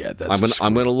scores. Yeah,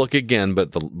 I'm gonna look again,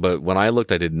 but when I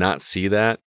looked, I did not see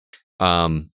that.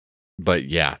 But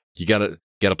yeah, you gotta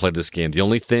play this game. The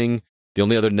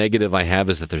only other negative I have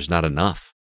is that there's not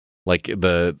enough. Like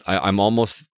the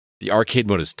arcade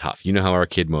mode is tough. You know how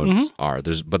arcade modes are.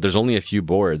 There's only a few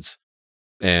boards,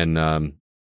 and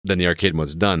then the arcade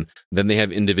mode's done. Then they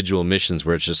have individual missions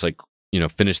where it's just like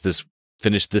finish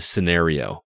this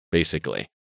scenario, basically.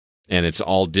 And it's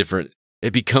all different.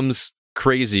 It becomes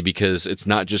crazy because it's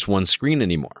not just one screen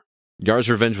anymore. Yars'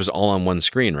 Revenge was all on one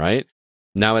screen, right?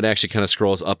 Now it actually kind of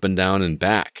scrolls up and down and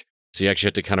back. So you actually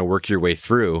have to kind of work your way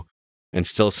through and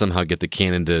still somehow get the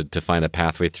cannon to find a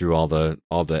pathway through all the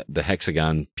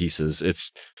hexagon pieces.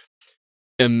 It's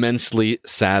immensely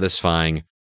satisfying,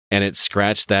 and it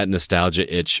scratched that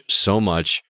nostalgia itch so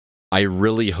much. I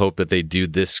really hope that they do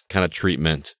this kind of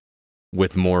treatment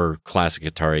with more classic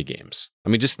Atari games. I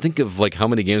mean, just think of like how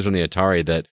many games on the Atari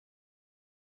that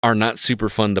are not super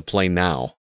fun to play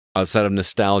now outside of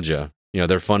nostalgia.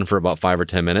 They're fun for about 5 or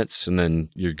 10 minutes and then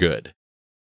you're good.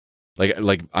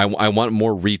 Like I want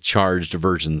more recharged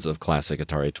versions of classic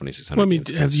Atari 2600. Well, I mean,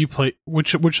 have you played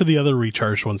which of the other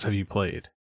recharged ones have you played?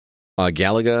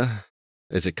 Galaga,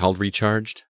 is it called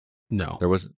Recharged? No. There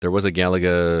was a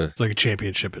Galaga. It's like a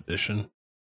championship edition.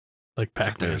 Like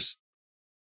Pac-Man.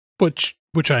 Which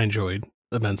I enjoyed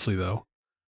immensely, though.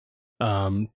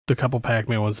 The couple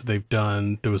Pac-Man ones that they've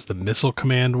done, there was the Missile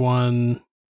Command one.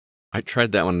 I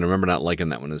tried that one and I remember not liking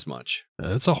that one as much.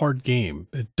 It's a hard game.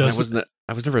 It doesn't.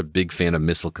 I was never a big fan of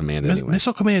Missile Command anyway.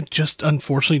 Missile Command just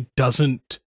unfortunately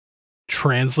doesn't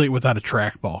translate without a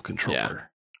trackball controller.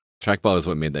 Yeah. Trackball is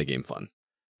what made that game fun.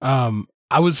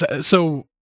 I was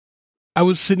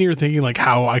sitting here thinking like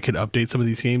how I could update some of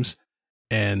these games,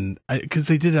 and because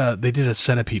they did a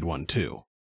Centipede one too.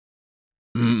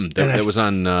 That was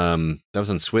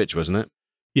on Switch, wasn't it?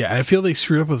 Yeah, I feel they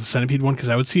screwed up with the Centipede one because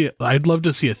I'd love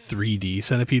to see a 3D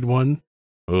Centipede one.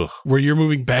 Ugh. Where you're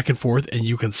moving back and forth and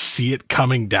you can see it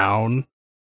coming down,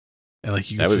 and like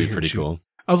that would be pretty cool.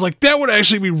 I was like, that would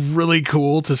actually be really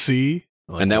cool to see.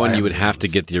 Like, and that one you would have to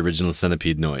get the original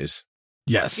Centipede noise.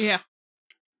 Yes. Yeah.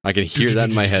 I can hear that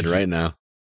in my head right now.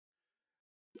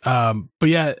 But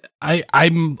yeah,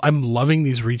 I'm loving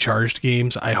these recharged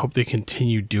games. I hope they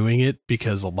continue doing it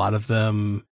because a lot of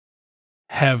them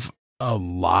have a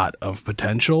lot of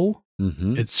potential.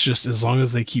 Mm-hmm. It's just as long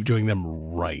as they keep doing them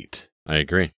right. I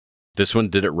agree. This one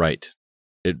did it right.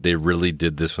 They really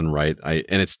did this one right.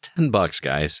 And it's $10,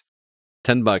 guys.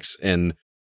 $10, and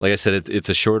like I said, it's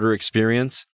a shorter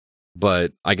experience.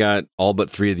 But I got all but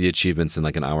 3 of the achievements in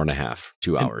like an hour and a half,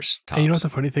 2 hours. Tops. And you know what the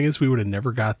funny thing is? We would have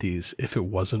never got these if it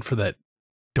wasn't for that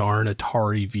darn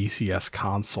Atari VCS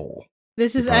console.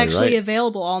 This is actually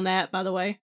available on that, by the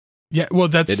way. Yeah,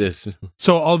 well, it is.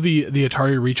 So all the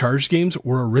Atari Recharged games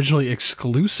were originally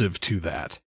exclusive to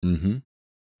that. Mm-hmm.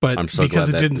 But because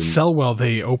it didn't sell well,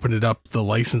 they opened it up the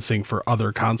licensing for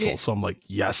other consoles. Yeah. So I'm like,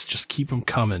 yes, just keep them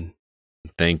coming.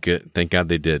 Thank God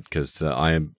they did, because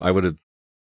I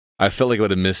I felt like I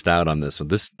would have missed out on this one.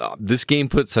 This game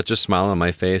put such a smile on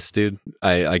my face, dude.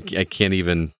 I can't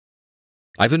even.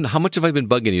 How much have I been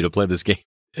bugging you to play this game?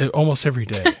 Almost every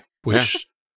day. Which,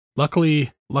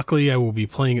 luckily, I will be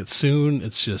playing it soon.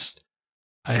 It's just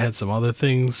I had some other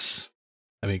things.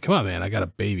 I mean, come on, man! I got a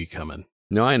baby coming.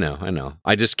 No, I know.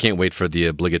 I just can't wait for the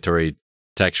obligatory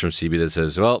text from CB that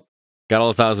says, "Well, got all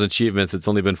 1,000 achievements. It's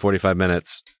only been 45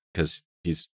 minutes," because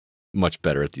he's much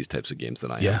better at these types of games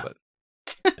than I am. But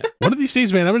one of these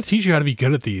days, man, I'm going to teach you how to be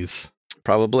good at these.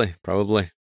 Probably.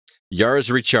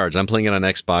 Yars Recharge. I'm playing it on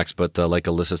Xbox, but like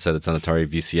Alyssa said, it's on Atari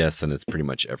VCS, and it's pretty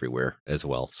much everywhere as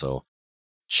well. So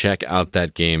check out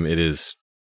that game. It's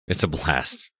a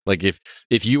blast. Like if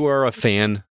you are a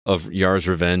fan of Yars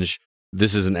Revenge,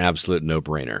 this is an absolute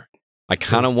no-brainer. I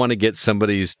kind of want to get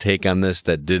somebody's take on this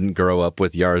that didn't grow up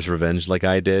with Yars Revenge like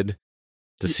I did,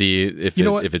 to see if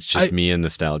it's just me and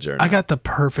nostalgia or not. I got the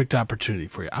perfect opportunity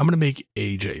for you. I'm going to make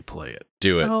AJ play it.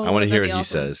 Do it. I want to hear what he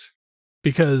awesome. says.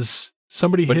 Because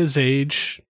somebody his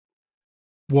age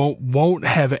won't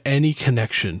have any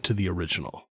connection to the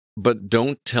original. But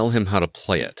don't tell him how to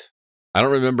play it. I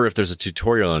don't remember if there's a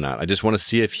tutorial or not. I just want to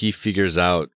see if he figures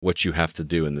out what you have to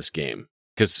do in this game.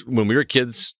 Because when we were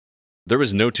kids, there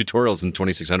was no tutorials in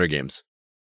 2600 games.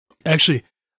 Actually,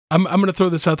 I'm going to throw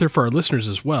this out there for our listeners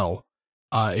as well.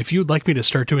 If you'd like me to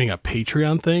start doing a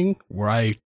Patreon thing where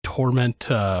I torment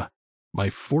my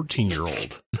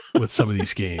 14-year-old with some of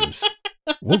these games,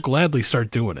 we'll gladly start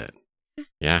doing it.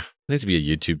 Yeah, it needs to be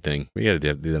a YouTube thing. We got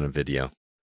to do that on a video.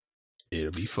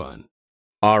 It'll be fun.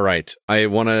 All right. I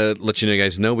want to let you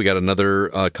guys know we got another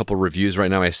couple reviews right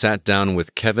now. I sat down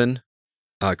with Kevin,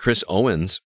 Chris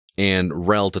Owens, and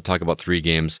Relle to talk about 3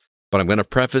 games. But I'm going to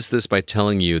preface this by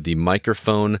telling you the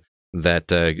microphone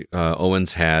that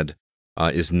Owens had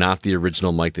is not the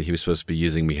original mic that he was supposed to be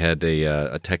using. We had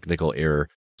a technical error,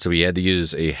 so he had to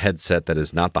use a headset that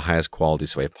is not the highest quality.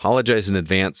 So I apologize in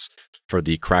advance for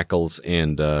the crackles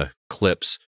and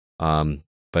clips,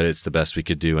 but it's the best we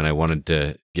could do, and I wanted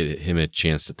to get him a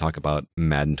chance to talk about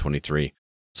Madden 23.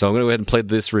 So I'm going to go ahead and play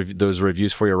those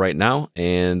reviews for you right now,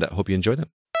 and I hope you enjoy them.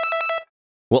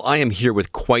 Well, I am here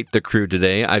with quite the crew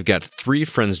today. I've got 3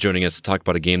 friends joining us to talk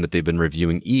about a game that they've been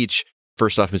reviewing each.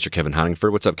 First off, Mr. Kevin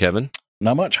Honingford. What's up, Kevin?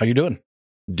 Not much. How you doing?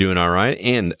 Doing all right.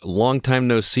 And long time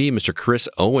no see, Mr. Chris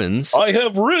Owens. I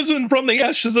have risen from the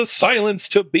ashes of silence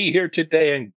to be here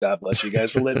today, and God bless you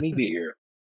guys for letting me be here.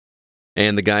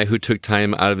 And the guy who took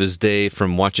time out of his day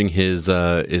from watching his,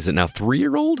 is it now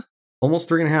 3-year-old? Almost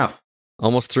 3.5.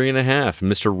 Almost 3.5.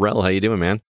 Mr. Relle, how you doing,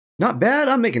 man? Not bad.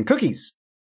 I'm making cookies.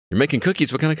 You're making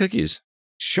cookies? What kind of cookies?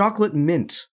 Chocolate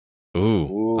mint.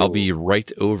 Ooh. I'll be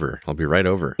right over.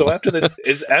 So after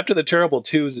the terrible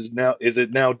twos is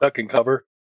it now duck and cover?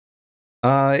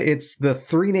 It's the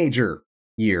 3-nager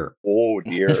year. Oh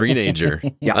dear. 3-nager.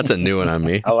 Yeah. That's a new one on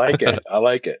me. I like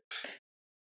it.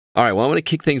 All right, well, I'm going to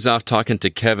kick things off talking to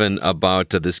Kevin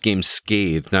about this game,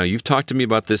 Scathe. Now, you've talked to me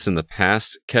about this in the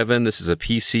past, Kevin. This is a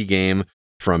PC game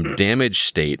from Damage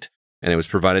State, and it was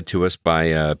provided to us by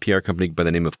a PR company by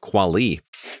the name of Quali.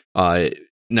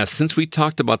 Now, since we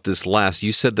talked about this last,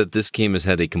 you said that this game has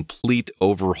had a complete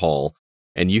overhaul,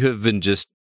 and you have been just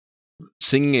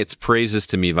singing its praises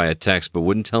to me via text, but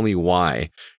wouldn't tell me why,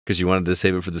 because you wanted to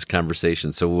save it for this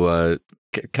conversation. So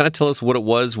kind of tell us what it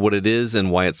was, what it is,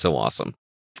 and why it's so awesome.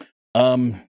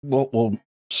 Well,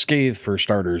 Scathe, for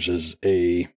starters,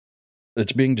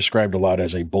 it's being described a lot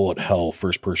as a bullet hell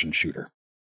first-person shooter.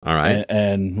 All right.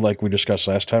 And like we discussed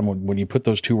last time, when you put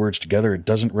those 2 words together, it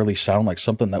doesn't really sound like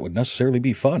something that would necessarily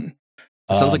be fun.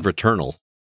 It sounds like Returnal.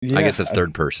 Yeah, I guess that's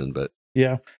third person, but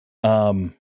yeah.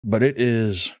 But it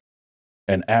is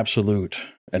an absolute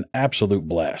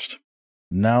blast.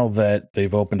 Now that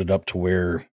they've opened it up to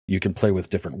where you can play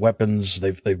with different weapons,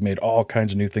 they've made all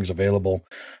kinds of new things available.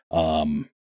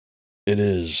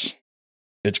 It's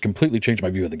completely changed my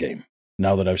view of the game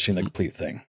now that I've seen the complete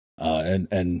thing.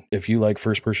 And if you like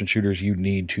first-person shooters, you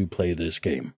need to play this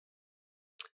game.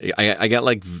 I got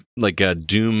like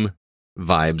Doom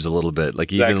vibes a little bit,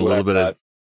 like Exactly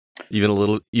even a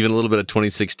little bit of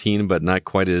 2016, but not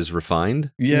quite as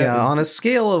refined. Yeah, on a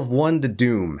scale of 1 to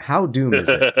Doom, how Doom is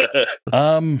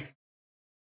it?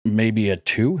 Maybe a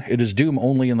 2. It is Doom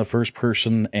only in the first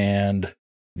person and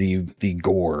the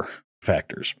gore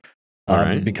factors.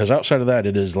 Right. Because outside of that,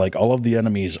 it is like all of the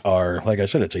enemies are, like I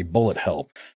said, it's a bullet hell.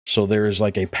 So there is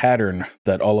like a pattern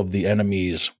that all of the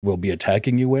enemies will be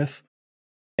attacking you with.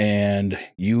 And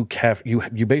you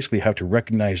basically have to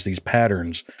recognize these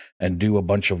patterns and do a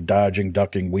bunch of dodging,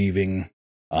 ducking, weaving,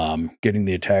 getting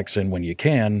the attacks in when you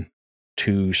can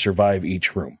to survive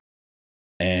each room.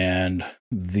 And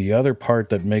the other part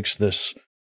that makes this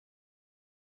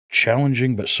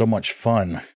challenging but so much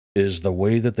fun is the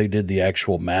way that they did the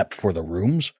actual map for the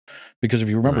rooms. Because if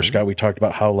you remember, Scott, we talked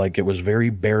about how like it was very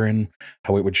barren,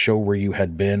 how it would show where you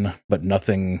had been, but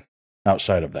nothing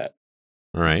outside of that.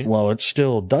 Right. Well, it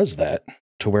still does that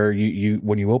to where you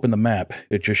when you open the map,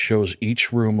 it just shows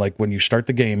each room. Like when you start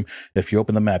the game, if you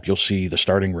open the map, you'll see the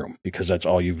starting room because that's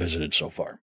all you visited so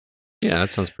far. Yeah, that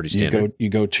sounds pretty standard. You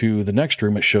go to the next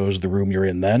room, it shows the room you're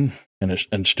in then,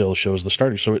 and still shows the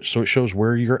starting. So it shows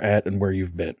where you're at and where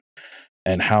you've been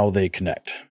and how they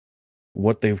connect.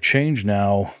 What they've changed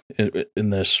now in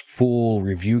this full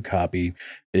review copy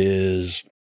is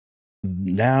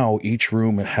now each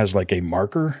room has like a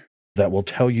marker that will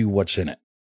tell you what's in it.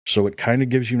 So it kind of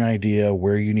gives you an idea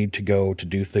where you need to go to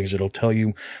do things. It'll tell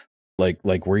you like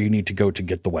where you need to go to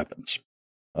get the weapons.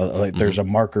 There's a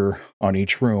marker on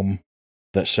each room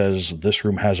that says this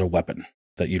room has a weapon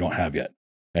that you don't have yet.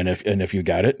 And if you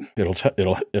got it,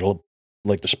 it'll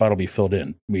like the spot will be filled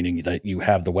in, meaning that you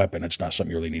have the weapon. It's not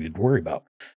something you really needed to worry about.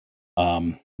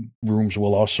 Rooms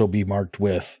will also be marked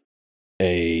with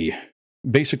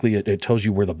basically it tells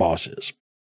you where the boss is.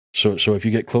 So if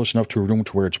you get close enough to a room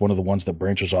to where it's one of the ones that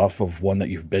branches off of one that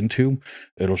you've been to,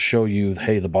 it'll show you,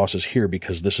 hey, the boss is here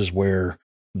because this is where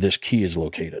this key is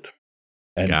located.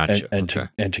 And gotcha.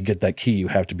 And to get that key, you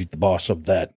have to beat the boss of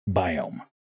that biome.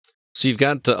 So you've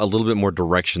got a little bit more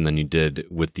direction than you did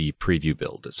with the preview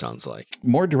build, it sounds like.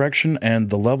 More direction, and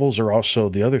the levels are also,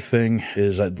 the other thing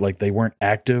is that like they weren't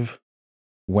active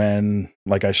when,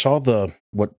 like I saw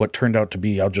what turned out to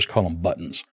be, I'll just call them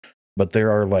buttons, but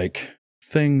there are like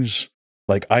things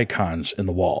like icons in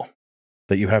the wall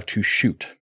that you have to shoot,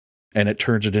 and it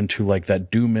turns it into like that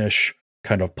Doom-ish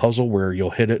kind of puzzle where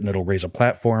you'll hit it and it'll raise a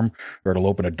platform or it'll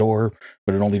open a door,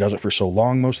 but it only does it for so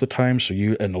long most of the time.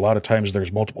 And a lot of times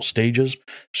there's multiple stages,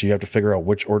 so you have to figure out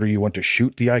which order you want to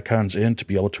shoot the icons in to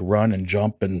be able to run and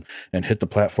jump and hit the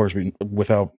platforms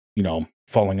without,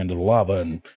 falling into the lava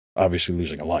and obviously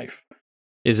losing a life.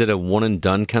 Is it a one and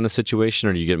done kind of situation,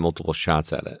 or do you get multiple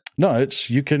shots at it? No,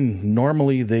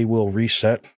 normally they will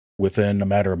reset within a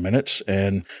matter of minutes,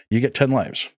 and you get 10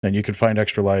 lives, and you can find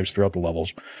extra lives throughout the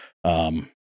levels.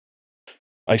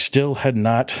 I still had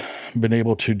not been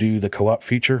able to do the co-op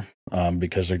feature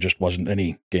because there just wasn't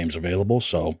any games available.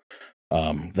 So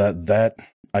that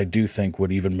I do think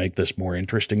would even make this more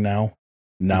interesting now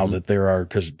that there are,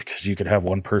 because you could have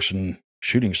one person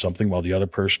shooting something while the other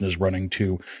person is running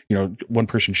to, one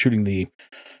person shooting the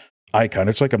icon.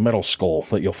 It's like a metal skull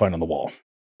that you'll find on the wall.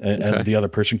 And the other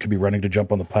person could be running to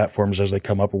jump on the platforms as they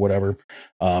come up or whatever.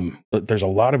 But there's a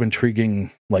lot of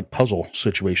intriguing like puzzle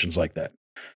situations like that.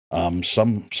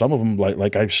 Some of them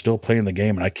like I'm still playing the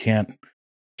game and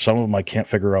some of them I can't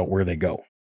figure out where they go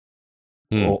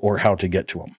or how to get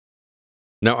to them.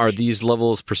 Now, are these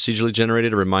levels procedurally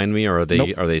generated? Remind me, or are they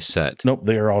Nope. Are they set? Nope,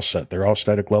 they are all set. They're all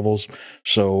static levels.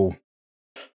 So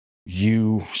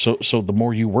so the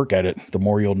more you work at it, the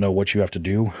more you'll know what you have to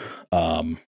do.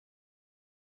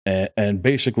 And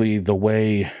basically the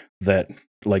way that,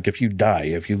 like, if you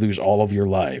lose all of your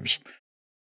lives,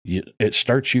 it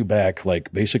starts you back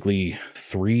like basically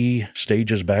 3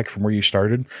 stages back from where you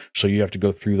started. So you have to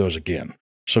go through those again.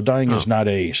 So dying is not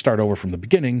a start over from the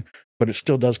beginning, but it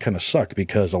still does kind of suck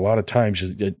because a lot of times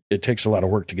it takes a lot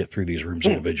of work to get through these rooms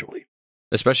individually.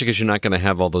 Especially because you're not going to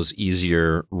have all those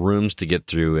easier rooms to get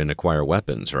through and acquire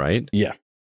weapons, right? Yeah.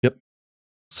 Yep.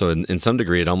 So in some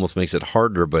degree, it almost makes it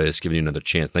harder, but it's giving you another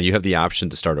chance. Now, you have the option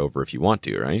to start over if you want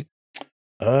to, right?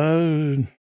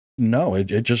 No, it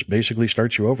just basically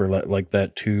starts you over like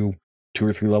that 2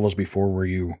 or 3 levels before where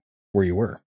you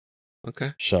were.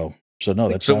 Okay. So no,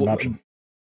 that's not an option.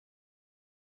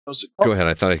 Go ahead.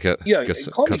 I thought I cut.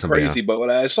 Call me crazy, but when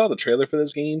I saw the trailer for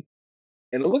this game,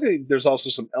 and it looked like there's also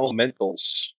some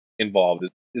elementals involved.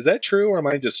 Is that true, or am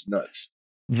I just nuts?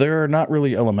 They're not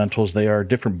really elementals. They are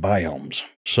different biomes.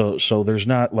 So there's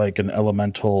not like an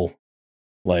elemental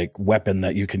like weapon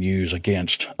that you can use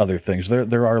against other things.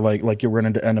 There are like you run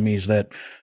into enemies that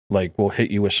like will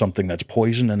hit you with something that's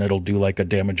poison and it'll do like a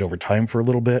damage over time for a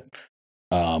little bit.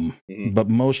 But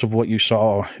most of what you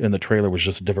saw in the trailer was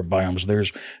just different biomes.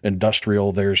 There's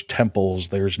industrial, there's temples,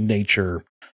 there's nature.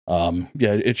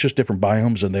 It's just different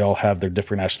biomes, and they all have their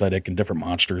different aesthetic and different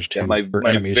monsters too. Yeah, my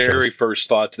very first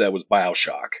thought to that was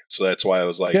BioShock, so that's why I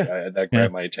was like, that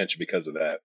grabbed my attention because of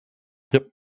that. Yep.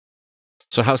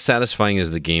 So how satisfying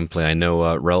is the gameplay? I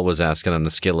know Relle was asking on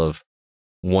the scale of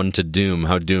 1 to Doom,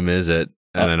 how Doom is it?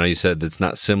 And I know you said it's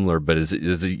not similar, but do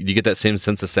you get that same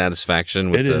sense of satisfaction?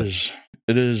 With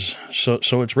It is.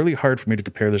 So it's really hard for me to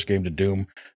compare this game to Doom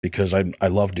because I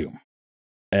love Doom,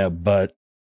 but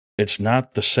it's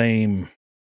not the same.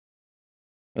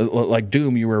 Like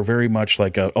Doom, you were very much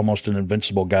like almost an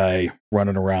invincible guy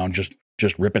running around,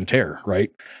 just rip and tear, right?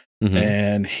 Mm-hmm.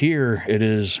 And here it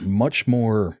is much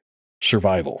more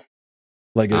survival.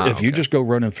 Like if you just go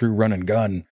running through run and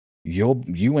gun,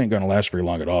 you ain't going to last very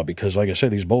long at all, because like I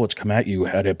said, these bullets come at you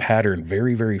at a pattern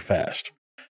very, very fast.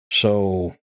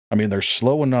 So, I mean, they're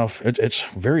slow enough. It's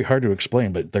very hard to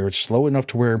explain, but they're slow enough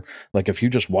to where, like, if you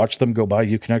just watch them go by,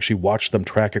 you can actually watch them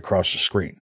track across the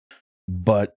screen.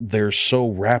 But they're so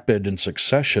rapid in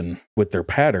succession with their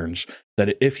patterns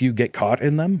that if you get caught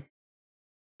in them,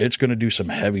 it's going to do some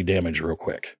heavy damage real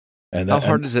quick. And how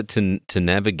hard is it to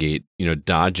navigate,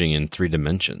 dodging in 3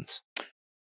 dimensions?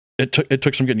 It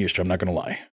took some getting used to, I'm not going to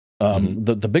lie.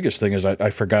 The biggest thing is I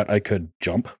forgot I could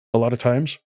jump a lot of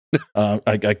times.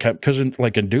 I kept, because in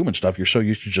Doom and stuff, you're so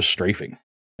used to just strafing.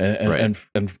 And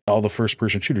all the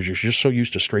first-person shooters, you're just so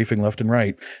used to strafing left and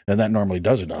right, and that normally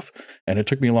does enough. And it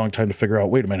took me a long time to figure out,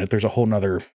 wait a minute, there's a whole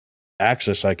nother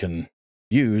axis I can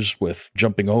use with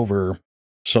jumping over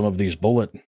some of these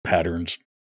bullet patterns.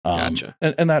 Gotcha.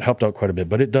 And that helped out quite a bit.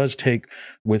 But it does take,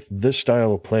 with this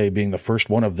style of play being the first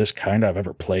one of this kind I've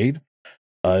ever played,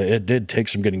 it did take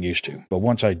some getting used to. But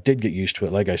once I did get used to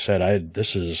it, like I said,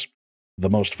 this is the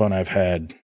most fun I've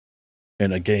had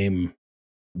in a game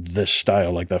this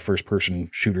style, like that first-person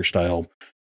shooter style,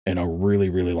 in a really,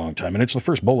 really long time. And it's the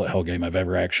first bullet hell game I've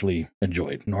ever actually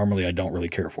enjoyed. Normally, I don't really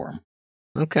care for them.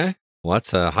 Okay. Well,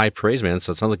 that's a high praise, man.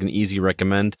 So it sounds like an easy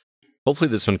recommend. Hopefully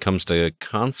this one comes to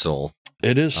console.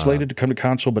 It is slated to come to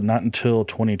console, but not until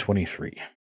 2023.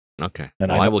 Okay.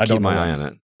 And I will keep my eye on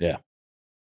it. Yeah.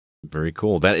 Very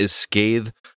cool. That is Scathe.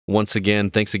 Once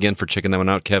again, thanks again for checking that one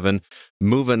out, Kevin.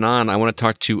 Moving on, I want to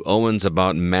talk to Owens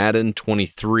about Madden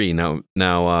 23.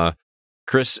 Now,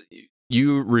 Chris,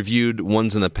 you reviewed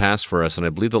ones in the past for us, and I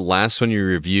believe the last one you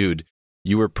reviewed,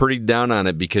 you were pretty down on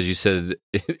it because you said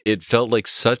it felt like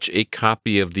such a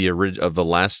copy of the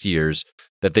last year's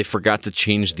that they forgot to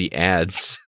change the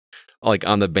ads, like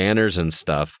on the banners and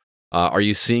stuff. Are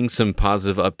you seeing some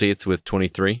positive updates with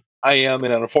 23? I am,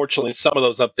 and unfortunately, some of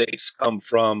those updates come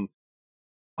from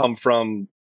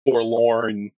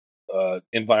forlorn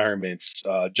environments.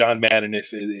 John Madden,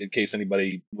 in case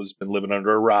anybody was been living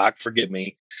under a rock, forgive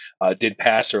me, did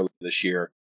pass earlier this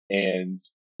year, and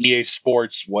EA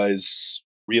Sports was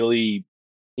really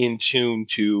in tune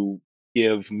to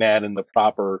give Madden the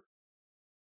proper,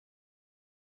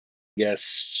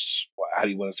 how do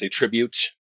you want to say,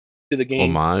 tribute to the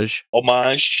game?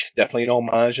 Homage, definitely an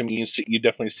homage. I mean, you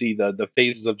definitely see the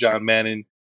phases of John Madden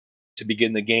to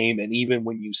begin the game, and even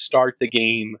when you start the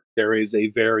game, there is a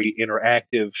very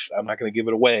interactive, I'm not going to give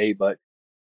it away, but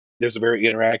there's a very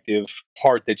interactive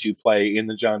part that you play in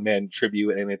the John Madden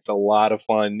tribute, and it's a lot of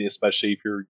fun, especially if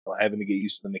you're having to get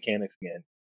used to the mechanics again.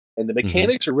 And the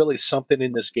mechanics are really something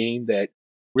in this game that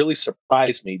really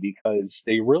surprised me, because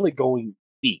they're really going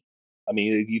deep. I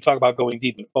mean, you talk about going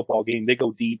deep in a football game, they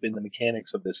go deep in the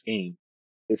mechanics of this game.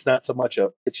 It's not so much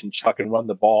a pitch and chuck and run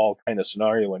the ball kind of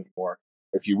scenario anymore.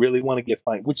 If you really want to get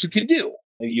fine, which you can do,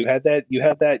 you have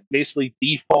that basically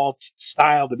default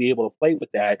style to be able to play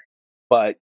with that.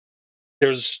 But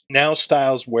there's now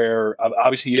styles where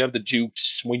obviously you have the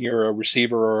jukes when you're a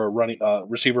receiver or a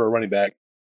running back.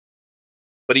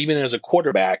 But even as a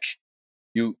quarterback,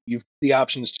 you've the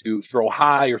options to throw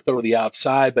high or throw to the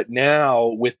outside. But now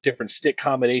with different stick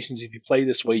combinations, if you play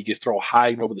this way, you can throw high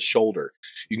and over the shoulder.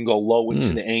 You can go low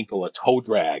into the ankle, a toe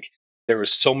drag. There are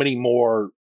so many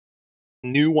more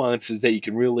nuances that you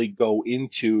can really go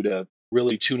into to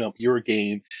really tune up your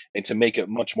game and to make it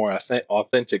much more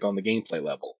authentic on the gameplay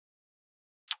level.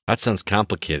 That sounds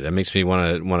complicated. That makes me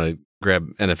want to grab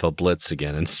NFL Blitz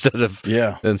again instead of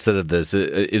this.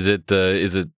 Is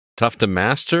it tough to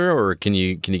master, or can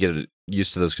you get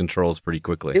used to those controls pretty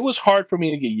quickly? It was hard for me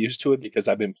to get used to it because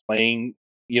I've been playing,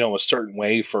 a certain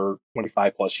way for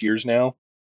 25 plus years now.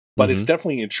 But it's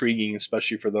definitely intriguing,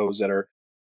 especially for those that are,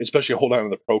 especially hold on to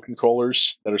the pro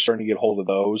controllers that are starting to get hold of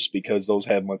those, because those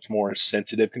have much more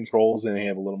sensitive controls,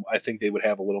 and I think they would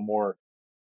have a little more,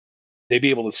 they'd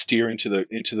be able to steer into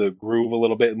the groove a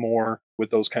little bit more with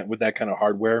that kind of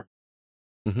hardware.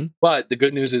 But the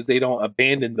good news is they don't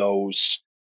abandon those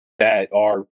that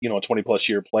are, 20 plus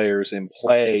year players and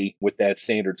play with that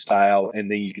standard style, and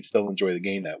then you can still enjoy the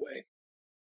game that way.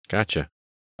 Gotcha.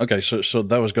 Okay, so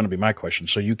that was going to be my question.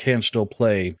 So you can still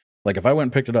play, like if I went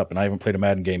and picked it up, and I haven't played a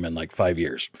Madden game in like 5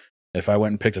 years, if I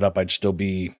went and picked it up, I'd still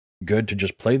be good to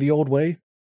just play the old way?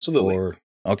 Absolutely.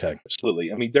 Okay.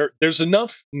 Absolutely. I mean, there's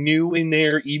enough new in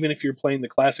there, even if you're playing the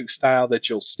classic style, that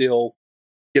you'll still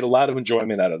get a lot of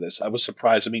enjoyment out of this. I was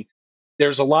surprised. I mean,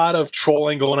 there's a lot of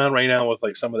trolling going on right now with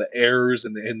like some of the errors,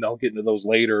 and I'll get into those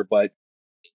later, but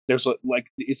there's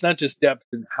it's not just depth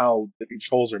in how the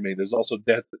controls are made. There's also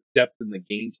depth in the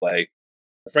gameplay.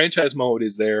 The franchise mode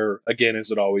is there again,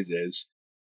 as it always is,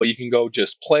 but you can go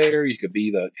just player. You could be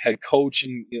the head coach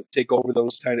and take over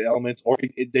those kind of elements. Or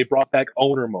they brought back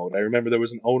owner mode. I remember there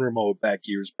was an owner mode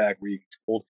years back where you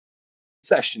controlled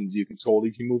sessions, you controlled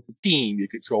if you move the team, you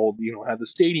controlled how the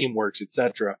stadium works,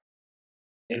 etc.,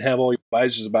 and have all your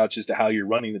advisors about just how you're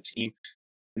running the team.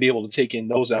 And be able to take in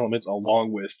those elements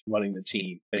along with running the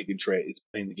team, making trades,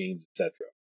 playing the games, etc.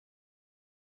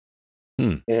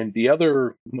 And the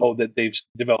other mode that they've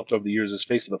developed over the years is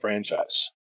Face of the Franchise.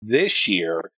 This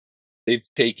year, they've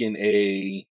taken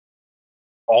a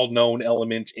all-known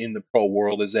element in the pro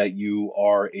world is that you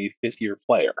are a fifth-year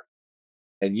player.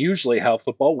 And usually how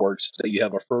football works is that you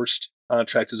have a first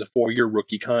contract as a 4-year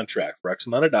rookie contract for X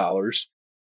amount of dollars,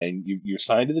 and you're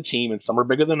signed to the team, and some are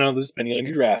bigger than others depending on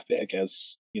your draft pick,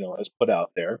 as as put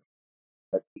out there.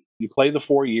 But you play the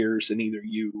 4 years, and either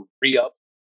you re-up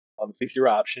on the fifth-year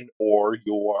option, or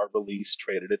you are released,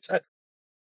 traded, etc.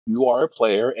 You are a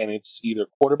player, and it's either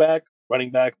quarterback, running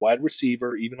back, wide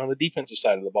receiver. Even on the defensive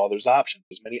side of the ball, there's options.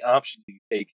 There's many options you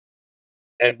can take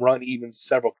and run even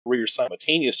several careers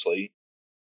simultaneously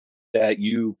that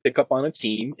you pick up on a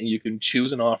team, and you can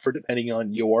choose an offer depending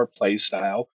on your play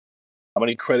style, how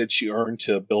many credits you earn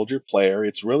to build your player.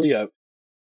 It's really a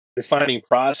defining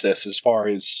process as far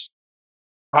as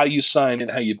how you sign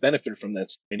and how you benefit from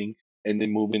that signing, and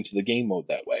then move into the game mode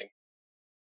that way.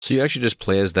 So you actually just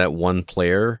play as that one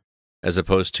player as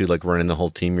opposed to running the whole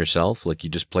team yourself? Like you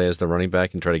just play as the running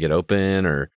back and try to get open,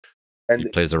 or you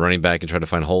play as the running back and try to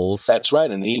find holes? That's right.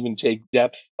 And they even take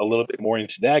depth a little bit more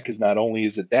into that, because not only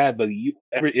is it that, but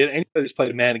anybody that's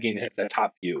played a Madden game has that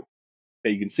top view.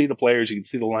 Okay, you can see the players, you can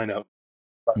see the lineup.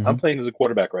 I'm playing as a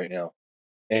quarterback right now.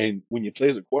 And when you play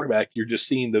as a quarterback, you're just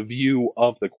seeing the view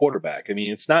of the quarterback. I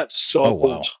mean, it's not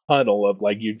so tunnel of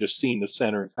you're just seeing the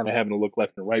center and kind of having to look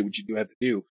left and right, which you do have to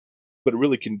do. But it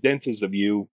really condenses the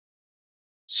view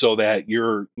so that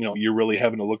you're really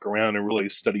having to look around and really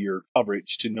study your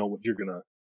coverage to know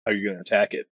how you're gonna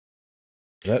attack it.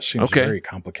 That seems very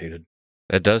complicated.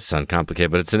 That does sound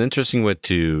complicated, but it's an interesting way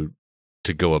to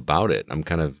go about it. I'm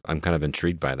kind of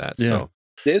intrigued by that. Yeah. So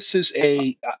this is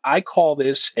I call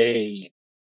this a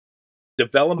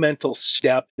developmental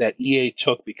step that EA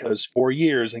took, because for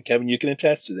years, and Kevin, you can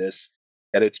attest to this,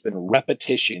 that it's been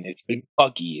repetition, it's been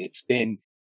buggy, it's been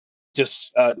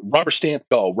just rubber stamp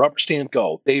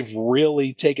go. They've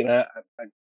really taken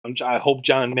I hope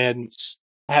John Madden's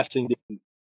passing didn't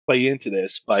play into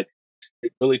this, but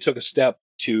it really took a step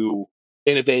to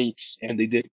innovate, and they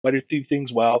did quite a few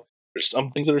things well. There's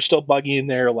some things that are still buggy in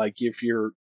there, like if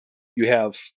you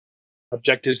have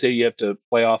objectives that you have to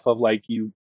play off of, like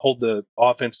you hold the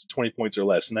offense to 20 points or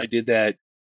less. And I did that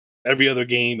every other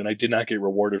game, and I did not get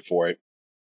rewarded for it.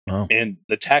 Oh. And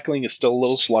the tackling is still a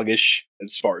little sluggish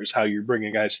as far as how you're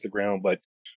bringing guys to the ground, but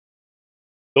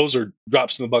those are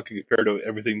drops in the bucket compared to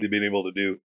everything they've been able to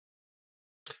do.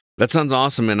 That sounds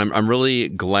awesome, and I'm really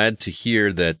glad to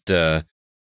hear that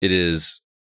it is.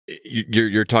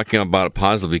 You're talking about it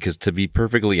positively, because to be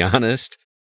perfectly honest,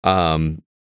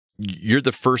 you're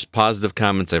the first positive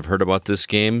comments I've heard about this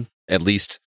game, at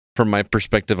least from my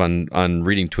perspective on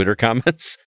reading Twitter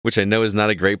comments, which I know is not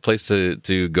a great place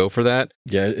to go for that.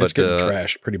 Yeah, it's getting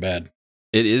trashed pretty bad.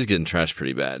 It is getting trashed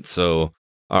pretty bad. So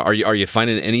are you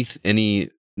finding any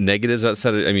negatives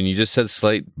outside of, I mean, you just said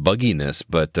slight bugginess,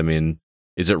 but I mean,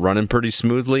 is it running pretty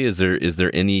smoothly? Is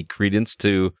there any credence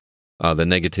to the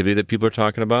negativity that people are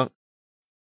talking about?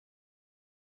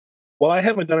 Well, I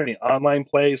haven't done any online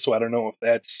play, so I don't know if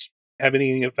that's having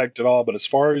any effect at all. But as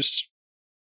far as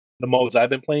the modes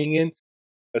I've been playing in,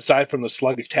 aside from the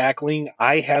sluggish tackling,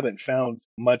 I haven't found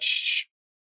much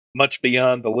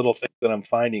beyond the little things that I'm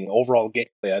finding. Overall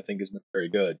gameplay, I think, has been very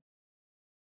good.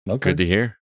 Okay. Good to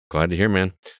hear. Glad to hear,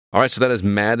 man. All right, so that is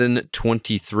Madden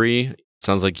 23.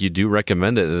 Sounds like you do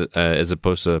recommend it as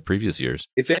opposed to previous years.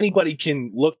 If anybody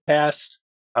can look past,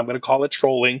 I'm going to call it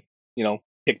trolling,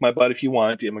 kick my butt if you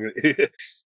want. I'm going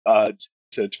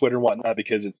to Twitter and whatnot,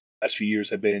 because the last few years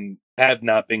have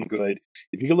not been good.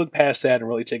 If you can look past that and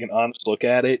really take an honest look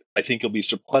at it, I think you'll be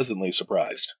pleasantly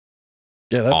surprised.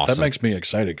 Yeah, that makes me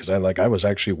excited, because I was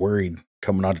actually worried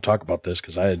coming on to talk about this,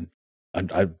 because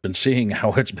I've been seeing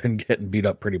how it's been getting beat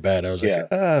up pretty bad. I was like,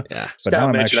 yeah. But now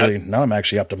I'm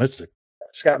actually optimistic.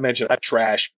 Scott mentioned I've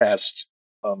trashed past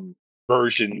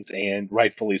versions, and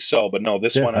rightfully so. But no,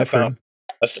 this one I found,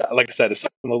 like I said,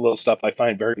 aside from the little stuff, I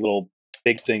find very little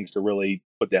big things to really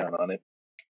put down on it.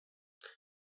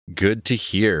 Good to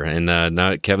hear. And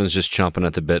now Kevin's just chomping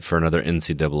at the bit for another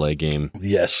NCAA game.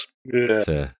 Yes.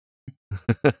 Yeah.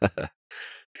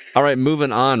 All right,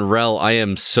 moving on. Relle, I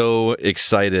am so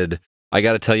excited. I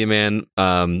got to tell you, man,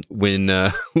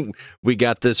 when we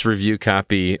got this review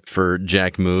copy for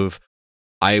Jack Move,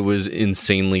 I was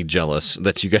insanely jealous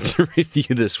that you got to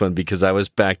review this one because I was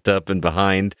backed up and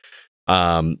behind.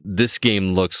 This game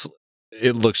looks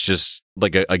just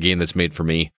like a game that's made for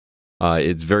me.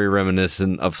 It's very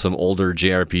reminiscent of some older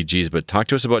JRPGs, but talk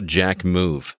to us about Jack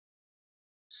Move.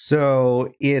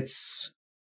 So it's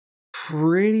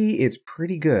pretty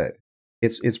good.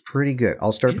 It's pretty good.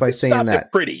 I'll start by saying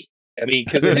that. Pretty. I mean,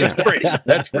 because it is pretty.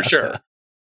 That's for sure.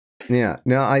 Yeah.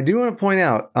 Now I do want to point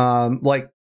out, like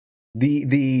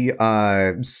the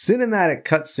cinematic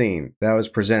cutscene that was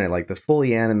presented, like the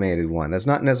fully animated one, that's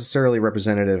not necessarily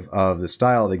representative of the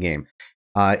style of the game.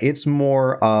 It's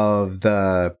more of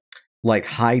the like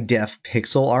high def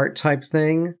pixel art type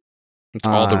thing. It's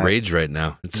all the rage right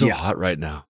now. It's so hot right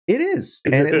now. It is,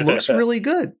 and it looks really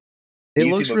good. It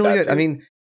looks really good. I mean,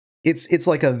 it's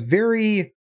like a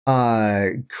very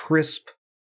crisp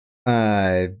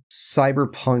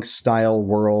cyberpunk style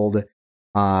world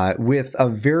with a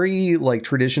very like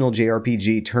traditional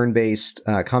JRPG turn-based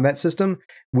combat system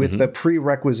with the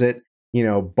prerequisite,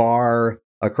 bar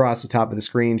across the top of the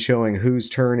screen showing whose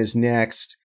turn is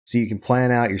next, so you can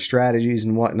plan out your strategies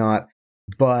and whatnot.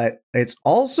 But it's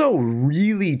also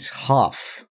really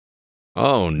tough.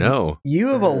 Oh no. You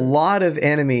have a lot of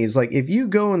enemies. Like if you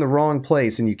go in the wrong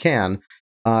place, and you can,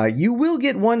 you will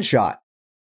get one shot.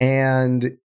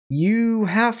 And you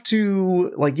have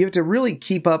to really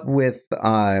keep up with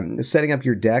setting up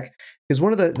your deck, because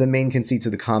one of the main conceits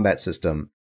of the combat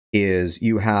system is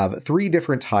you have 3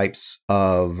 different types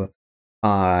of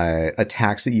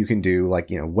attacks that you can do, like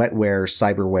wetware,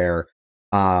 cyberware,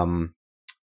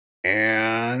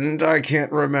 and I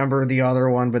can't remember the other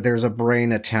one, but there's a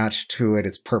brain attached to it.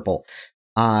 It's purple.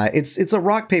 It's a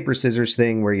rock paper scissors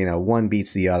thing where one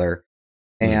beats the other,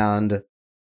 and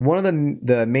one of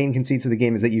the main conceits of the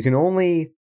game is that you can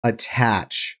only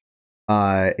attach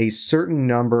a certain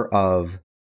number of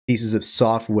pieces of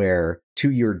software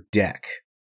to your deck.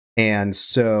 And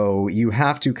so you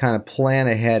have to kind of plan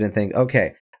ahead and think,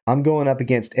 okay, I'm going up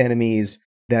against enemies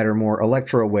that are more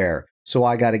electro-aware, so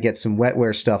I got to get some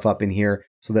wetware stuff up in here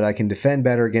so that I can defend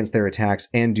better against their attacks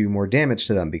and do more damage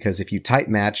to them. Because if you type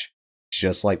match,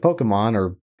 just like Pokemon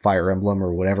or Fire Emblem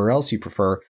or whatever else you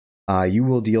prefer, you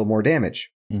will deal more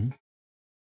damage.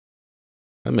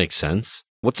 That makes sense.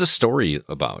 What's the story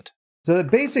about? So the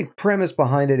basic premise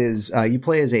behind it is you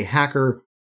play as a hacker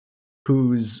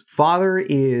whose father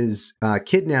is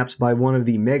kidnapped by one of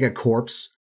the megacorps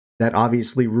that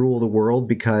obviously rule the world,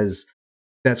 because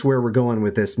that's where we're going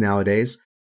with this nowadays.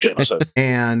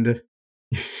 And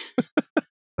I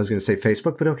was going to say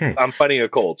Facebook, but okay. I'm fighting a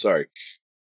cold, sorry.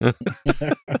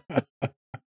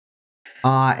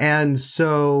 And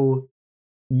so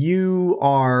you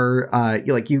are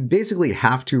you basically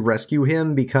have to rescue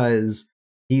him because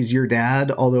he's your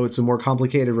dad, although it's a more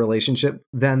complicated relationship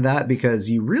than that, because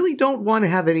you really don't want to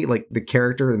have any, like,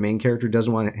 the main character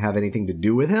doesn't want to have anything to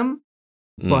do with him.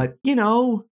 But,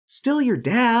 still your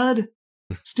dad,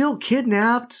 still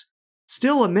kidnapped,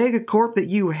 still a megacorp that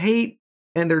you hate,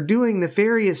 and they're doing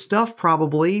nefarious stuff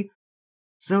probably.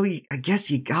 So I guess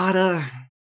you gotta...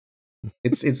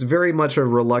 It's very much a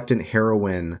reluctant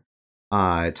heroine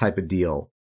type of deal.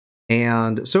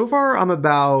 And so far I'm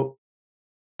about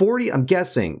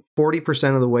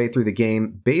 40% of the way through the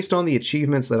game based on the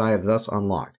achievements that I have thus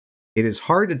unlocked. It is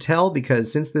hard to tell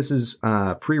because since this is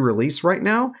pre-release right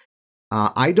now,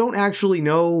 I don't actually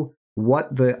know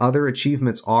what the other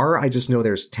achievements are. I just know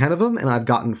there's 10 of them and I've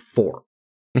gotten 4.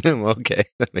 Okay,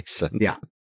 that makes sense. Yeah.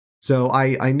 So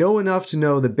I know enough to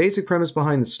know the basic premise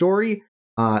behind the story,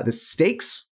 the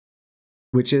stakes,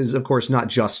 which is, of course, not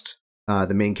just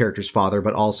the main character's father,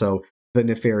 but also the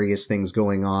nefarious things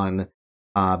going on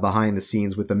behind the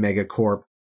scenes with the megacorp,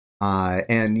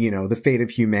 and the fate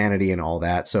of humanity and all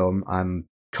that. So I'm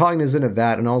cognizant of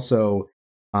that, and also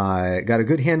got a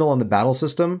good handle on the battle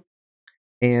system.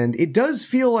 And it does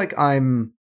feel like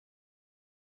I'm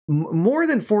more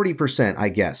than 40%, I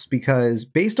guess, because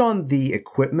based on the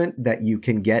equipment that you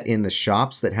can get in the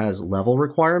shops that has level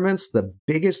requirements, the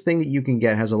biggest thing that you can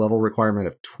get has a level requirement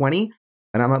of 20,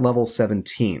 and I'm at level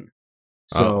 17.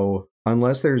 So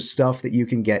unless there's stuff that you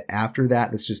can get after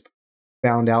that that's just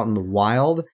found out in the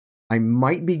wild, I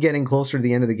might be getting closer to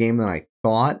the end of the game than I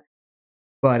thought.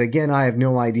 But again, I have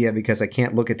no idea because I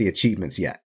can't look at the achievements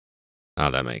yet. Oh,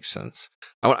 that makes sense.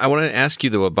 I want to ask you,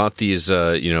 though, about these,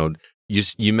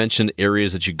 you mentioned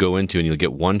areas that you go into and you'll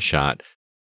get one shot.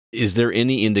 is there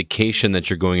any indication that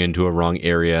you're going into a wrong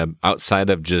area outside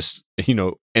of just,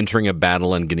 entering a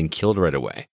battle and getting killed right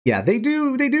away? Yeah, they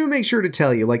do make sure to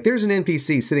tell you. Like, there's an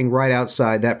NPC sitting right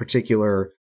outside that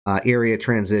particular area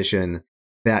transition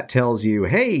that tells you,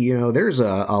 hey, there's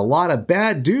a lot of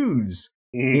bad dudes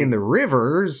in the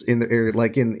rivers, in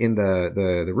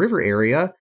the river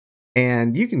area,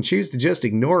 and you can choose to just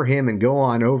ignore him and go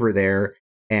on over there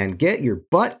and get your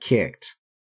butt kicked.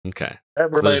 Okay.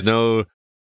 So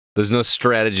there's no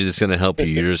strategy that's going to help you.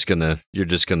 You're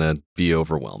just gonna be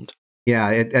overwhelmed. Yeah,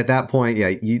 at that point,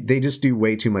 they just do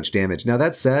way too much damage. Now,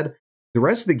 that said, the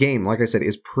rest of the game, like I said,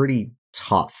 is pretty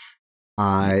tough.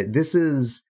 This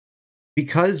is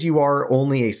because you are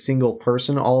only a single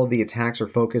person. All of the attacks are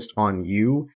focused on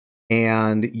you,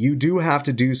 and you do have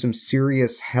to do some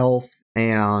serious health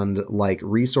and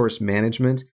resource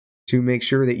management to make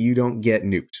sure that you don't get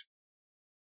nuked.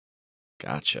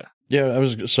 Gotcha. Yeah, I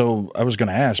was going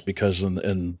to ask, because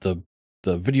in the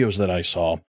videos that I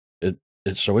saw,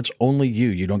 it's only you.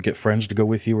 You don't get friends to go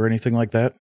with you or anything like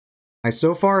that? I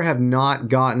so far have not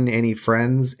gotten any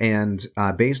friends, and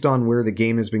based on where the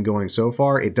game has been going so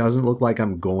far, it doesn't look like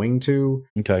I'm going to.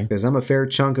 Okay. Because I'm a fair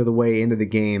chunk of the way into the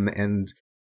game, and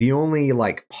the only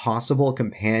possible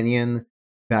companion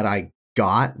that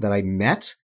I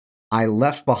met, I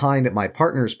left behind at my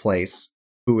partner's place,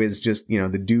 who is just,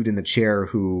 the dude in the chair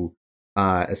who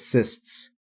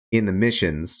assists in the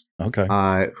missions. Okay.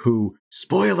 Who,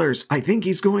 spoilers, I think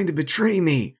he's going to betray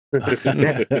me.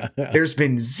 There's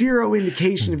been zero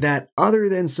indication of that other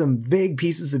than some vague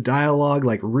pieces of dialogue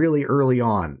really early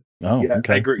on. Oh, yeah,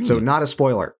 okay. I agree. So not a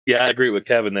spoiler. Yeah, I agree with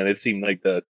Kevin that it seemed like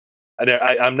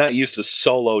I'm not used to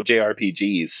solo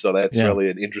JRPGs, so that's really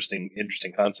an interesting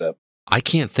concept. I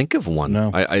can't think of one.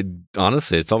 No. I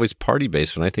honestly, it's always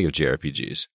party-based when I think of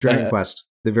JRPGs. Dragon Quest,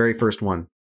 the very first one.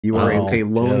 You are a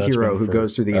lone hero who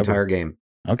goes through the entire game.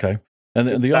 Okay. And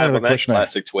the only other question,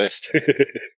 classic twist.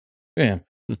 Yeah.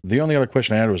 The only other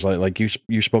question I had was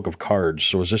you spoke of cards.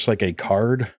 So is this like a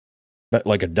card,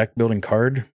 like a deck building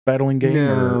card battling game,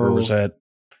 or was that?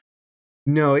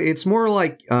 No, it's more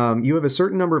like you have a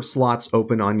certain number of slots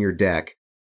open on your deck.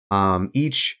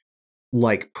 Each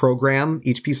program,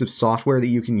 each piece of software that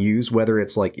you can use, whether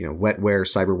it's wetware,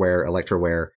 cyberware,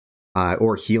 electroware,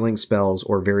 or healing spells,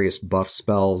 or various buff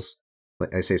spells.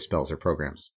 I say spells or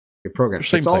programs.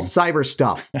 Programs. It's all cyber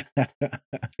stuff. It's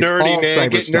nerdy, all man.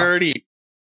 Cyber Get stuff. nerdy.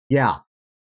 Yeah.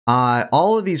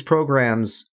 All of these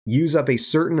programs use up a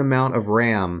certain amount of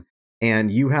RAM,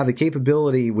 and you have the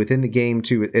capability within the game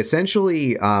to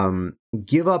essentially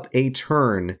give up a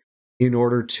turn in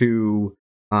order to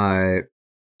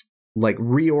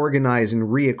reorganize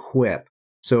and re-equip.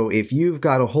 So if you've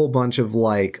got a whole bunch of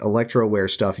electroware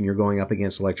stuff and you're going up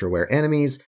against electroware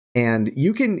enemies, and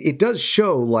it does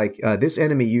show this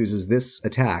enemy uses this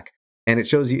attack, and it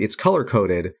shows you it's color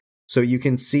coded, so you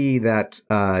can see that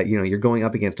you're going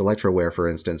up against electroware, for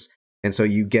instance, and so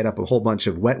you get up a whole bunch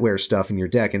of wetware stuff in your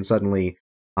deck, and suddenly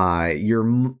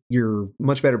you're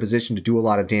much better positioned to do a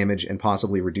lot of damage and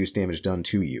possibly reduce damage done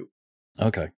to you.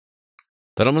 Okay.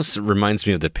 That almost reminds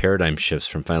me of the paradigm shifts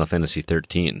from Final Fantasy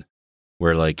 13,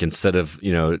 where instead of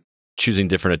choosing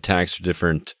different attacks or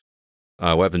different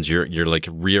weapons, you're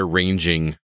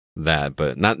rearranging that,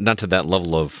 but not to that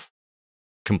level of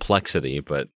complexity.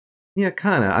 But yeah,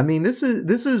 kind of. I mean, this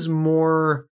is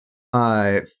more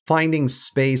finding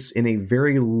space in a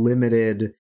very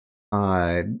limited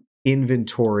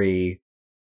inventory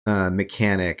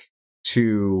mechanic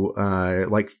to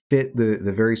fit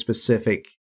the very specific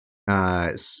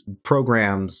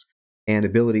programs and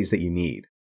abilities that you need.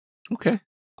 Okay,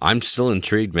 I'm still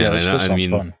intrigued, man. Yeah, I mean,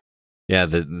 fun. Yeah,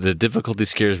 the difficulty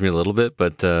scares me a little bit,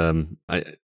 but I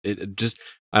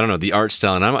don't know, the art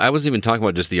style, and I wasn't even talking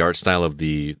about just the art style of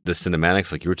the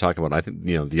cinematics like you were talking about. I think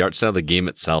the art style of the game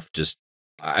itself,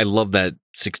 I love that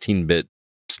 16-bit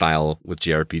style with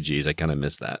JRPGs. I kind of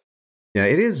miss that. Yeah,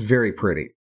 it is very pretty.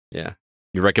 Yeah,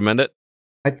 you recommend it?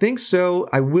 I think so.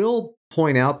 I will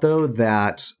point out though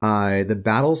that the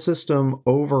battle system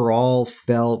overall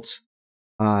felt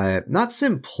not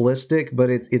simplistic, but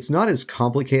it's not as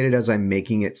complicated as I'm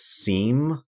making it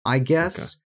seem, I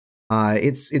guess. Okay.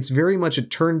 It's very much a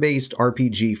turn-based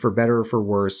RPG, for better or for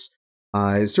worse.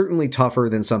 It's certainly tougher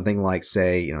than something like,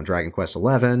 say, Dragon Quest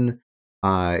XI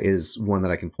is one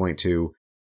that I can point to.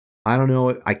 I don't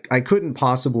know. I couldn't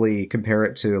possibly compare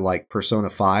it to Persona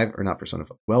 5, or not Persona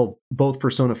 5. Well, both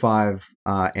Persona 5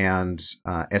 and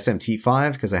SMT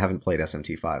 5, because I haven't played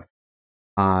SMT 5.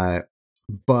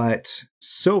 But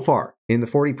so far, in the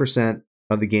 40%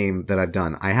 of the game that I've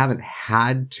done, I haven't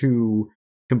had to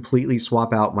completely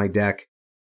swap out my deck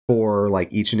for like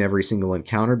each and every single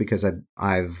encounter, because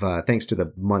I've thanks to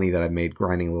the money that I've made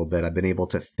grinding a little bit, I've been able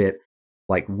to fit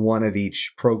like one of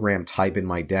each program type in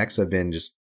my deck. So I've been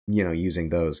just, using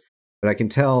those. But I can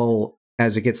tell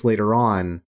as it gets later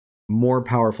on, more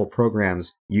powerful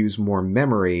programs use more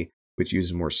memory, which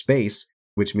uses more space,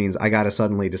 which means I got to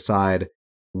suddenly decide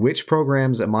which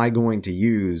programs am I going to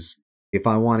use if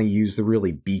I want to use the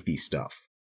really beefy stuff.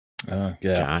 Yeah.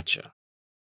 Gotcha.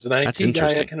 As an IT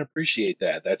guy, I can appreciate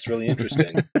that. That's really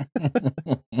interesting.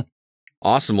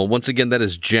 Awesome. Well, once again, that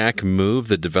is Jack Move.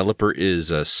 The developer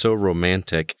is So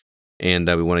Romantic, and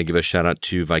we want to give a shout out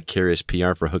to Vicarious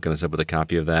PR for hooking us up with a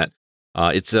copy of that.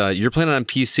 It's you're playing on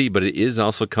PC, but it is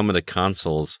also coming to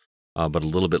consoles, but a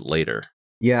little bit later.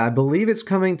 Yeah, I believe it's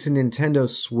coming to Nintendo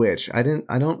Switch. I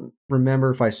don't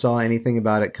remember if I saw anything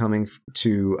about it coming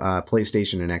to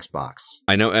PlayStation and Xbox.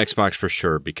 I know Xbox for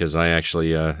sure because I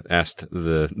actually asked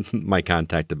my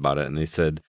contact about it, and they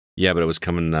said, yeah, but it was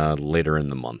coming later in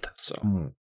the month.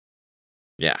 So,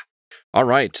 yeah. All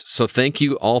right. So thank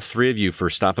you, all three of you,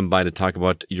 for stopping by to talk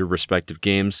about your respective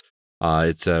games.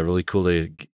 It's really cool.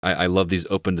 I love these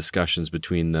open discussions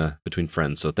between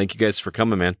friends. So thank you guys for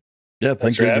coming, man. Yeah,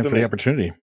 thank you again for the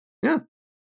opportunity. Yeah.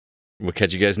 We'll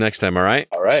catch you guys next time, all right?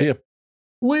 All right. See you.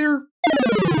 Later.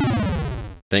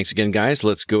 Thanks again, guys.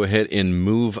 Let's go ahead and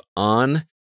move on.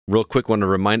 Real quick, want to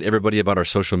remind everybody about our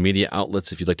social media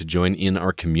outlets if you'd like to join in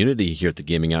our community here at the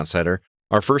Gaming Outsider.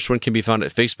 Our first one can be found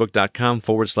at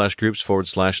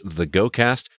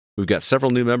facebook.com/groups/thegocast. We've got several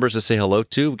new members to say hello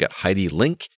to. We've got Heidi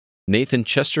Link, Nathan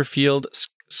Chesterfield,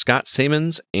 Scott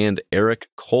Samons, and Eric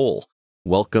Cole.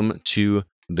 Welcome to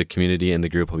the community and the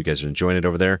group. Hope you guys are enjoying it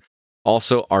over there.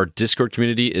 Also, our Discord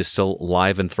community is still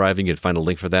live and thriving. You can find a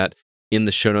link for that in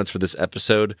the show notes for this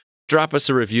episode. Drop us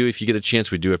a review if you get a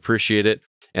chance. We do appreciate it.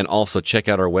 And also check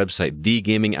out our website,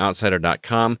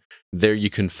 thegamingoutsider.com. There you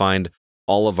can find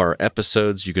all of our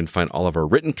episodes. You can find all of our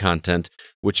written content,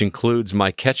 which includes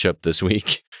my catch-up this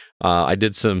week. I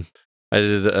did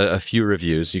a few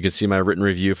reviews. You can see my written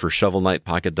review for Shovel Knight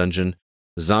Pocket Dungeon,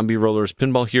 Zombie Rollers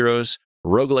Pinball Heroes,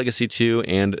 Rogue Legacy 2,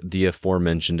 and the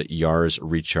aforementioned Yars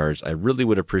Recharged. I really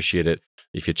would appreciate it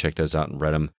if you check those out and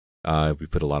read them. We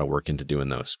put a lot of work into doing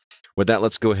those. With that,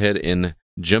 let's go ahead and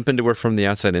jump into our From the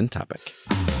Outside In topic.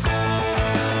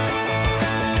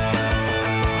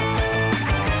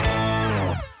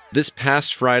 This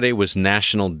past Friday was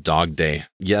National Dog Day.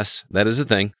 Yes, that is a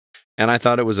thing. And I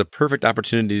thought it was a perfect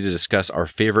opportunity to discuss our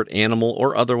favorite animal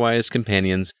or otherwise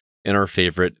companions in our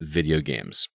favorite video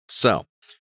games. So,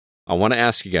 I want to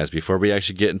ask you guys, before we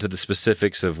actually get into the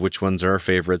specifics of which ones are our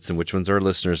favorites and which ones our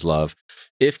listeners love,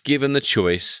 if given the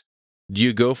choice, do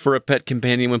you go for a pet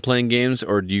companion when playing games,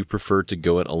 or do you prefer to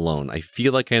go it alone? I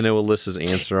feel like I know Alyssa's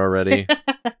answer already.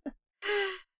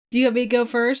 Do you want me to go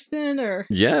first then, or?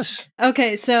 Yes.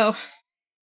 Okay, so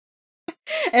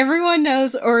everyone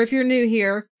knows, or if you're new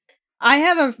here, I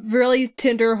have a really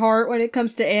tender heart when it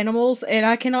comes to animals, and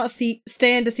I cannot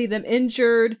stand to see them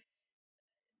injured,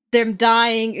 them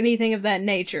dying, anything of that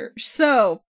nature.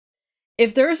 So,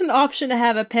 if there's an option to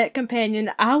have a pet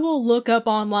companion, I will look up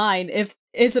online if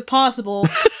is it possible.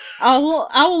 I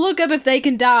will look up if they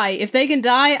can die. If they can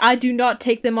die, I do not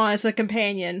take them on as a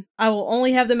companion. I will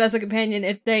only have them as a companion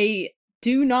if they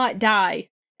do not die,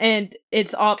 and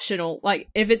it's optional. Like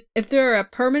if they're a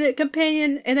permanent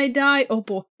companion and they die, oh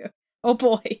boy.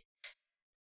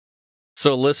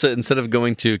 So Alyssa, instead of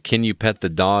going to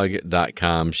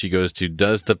canyoupetthedog.com, she goes to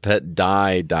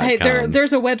doesthepetdie.com. Hey,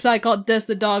 there's a website called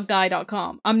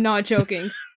doesthedogdie.com. I'm not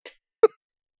joking.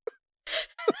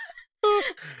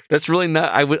 That's really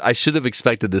not. I should have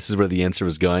expected this is where the answer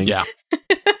was going. Yeah.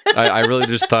 I really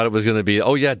just thought it was going to be,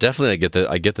 oh yeah, definitely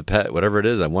I get the pet, whatever it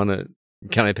is.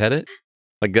 Can I pet it?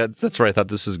 Like that's where I thought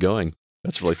this is going.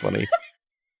 That's really funny.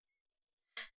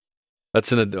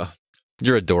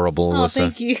 You're adorable, Alyssa. Oh,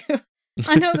 thank you.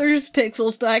 I know they're just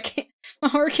pixels, but my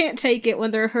heart can't take it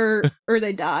when they're hurt or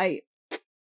they die.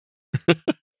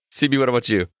 CB, what about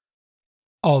you?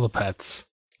 All the pets.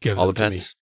 Give all them the to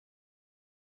pets.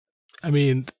 Me. I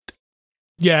mean,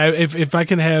 yeah. If I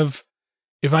can have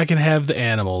the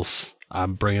animals,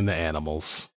 I'm bringing the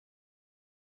animals.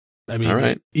 I mean, all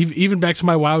right. Even back to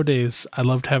my WoW days, I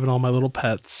loved having all my little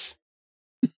pets.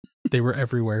 They were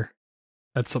everywhere.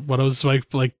 That's what was like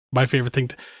my favorite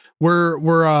thing. We're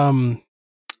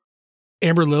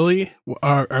Amber Lily,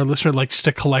 our listener, likes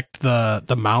to collect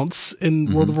the mounts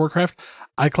in World of Warcraft.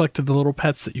 I collected the little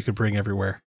pets that you could bring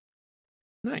everywhere.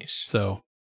 Nice. So,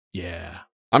 yeah.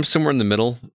 I'm somewhere in the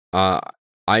middle.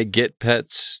 I get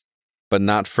pets, but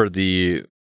not for the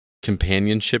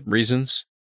companionship reasons.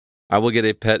 I will get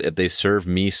a pet if they serve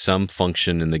me some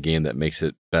function in the game that makes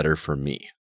it better for me.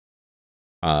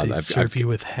 They serve you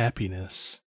with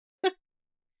happiness.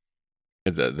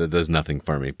 That does nothing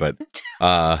for me, but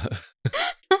I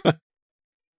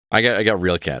got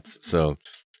real cats, so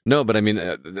no. But I mean,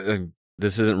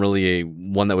 this isn't really a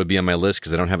one that would be on my list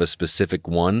because I don't have a specific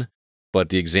one. But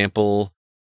the example,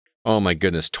 oh my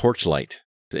goodness, Torchlight.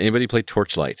 Did anybody play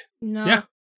Torchlight? No. Yeah.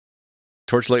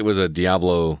 Torchlight was a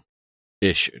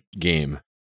Diablo-ish game,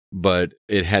 but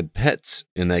it had pets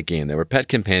in that game. There were pet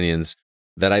companions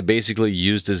that I basically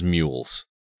used as mules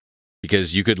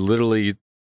because you could literally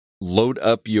load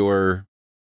up your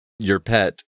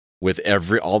pet with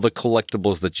all the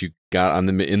collectibles that you got in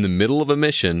the middle of a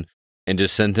mission and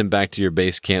just send him back to your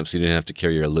base camp so you didn't have to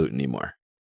carry your loot anymore.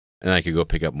 And I could go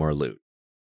pick up more loot.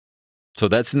 So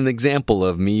that's an example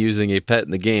of me using a pet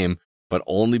in the game, but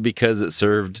only because it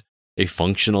served a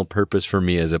functional purpose for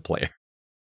me as a player.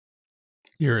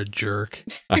 You're a jerk.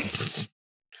 I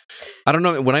don't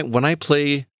know. When I'm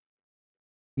playing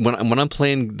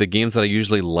the games that I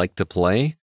usually like to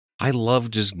play, I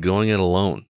love just going it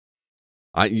alone.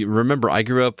 Remember, I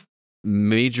grew up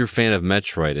major fan of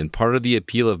Metroid, and part of the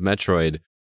appeal of Metroid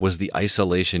was the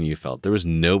isolation you felt. There was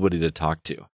nobody to talk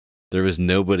to. There was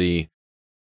nobody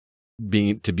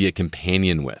to be a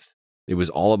companion with. It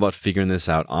was all about figuring this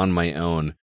out on my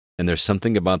own. And there's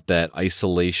something about that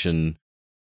isolation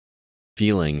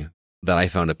feeling that I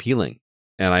found appealing.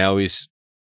 And I always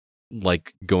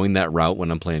like going that route when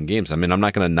I'm playing games. I mean, I'm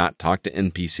not going to not talk to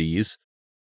NPCs.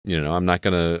 You know, I'm not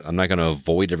going to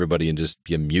avoid everybody and just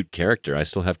be a mute character. I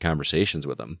still have conversations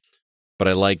with them. But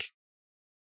I like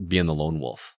being the lone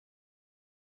wolf.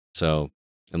 So,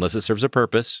 unless it serves a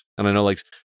purpose, and I know like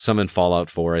some in Fallout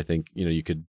 4, I think, you know, you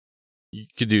could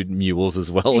do mules as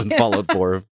well in Fallout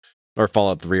 4 or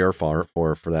Fallout 3 or 4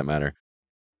 for that matter.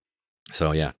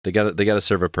 So yeah, they got to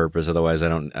serve a purpose. Otherwise, I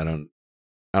don't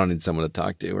need someone to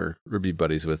talk to or be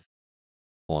buddies with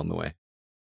along the way.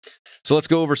 So let's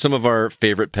go over some of our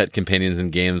favorite pet companions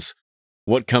in games.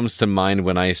 What comes to mind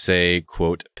when I say,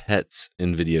 quote, pets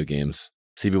in video games?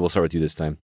 CB, we'll start with you this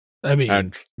time. I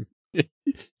mean,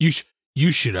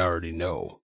 you should already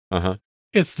know. Uh-huh.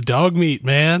 It's the dog meat,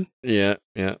 man. Yeah.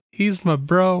 He's my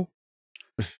bro.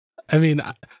 I mean,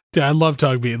 dude, I love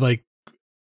dog meat. Like,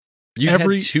 you've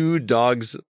had 2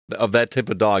 dogs of that type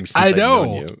of dog since I know. I've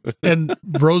known you. And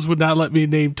Rose would not let me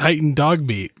name Titan dog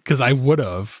meat because I would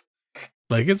have.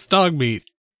 Like, it's dog meat.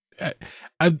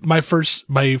 My first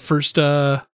pet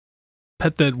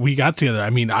that we got together, I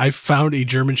mean, I found a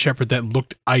German Shepherd that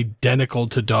looked identical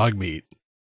to dog meat.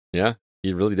 Yeah,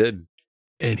 he really did.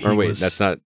 And that's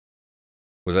not.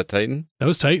 Was that Titan? That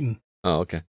was Titan. Oh,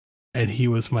 okay. And he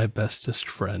was my bestest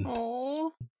friend.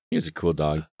 Aww. He was a cool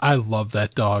dog. I love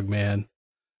that dog, man.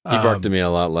 He barked at me a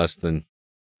lot less than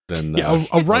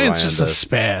Orion's just a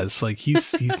spaz. Like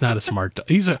he's not a smart dog.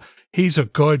 He's a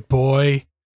good boy,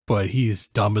 but he's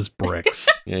dumb as bricks.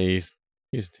 Yeah,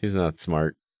 he's not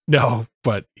smart. No,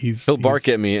 but he'll bark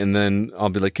at me, and then I'll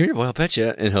be like, "Come here, boy, I'll pet you,"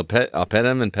 and I'll pet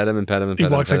him and pet him and pet him and pet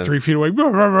him. He walks like 3 feet away,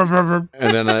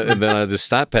 and then I just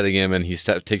stop petting him, and he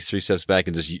takes 3 steps back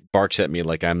and just barks at me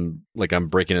like I'm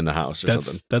breaking in the house or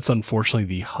something. That's unfortunately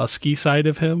the husky side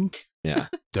of him. Yeah,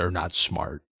 they're not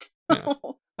smart. Yeah.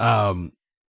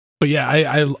 But yeah,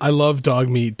 I love dog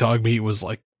meat. Dog meat was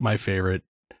like my favorite.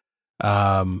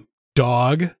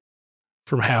 Dog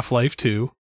from Half-Life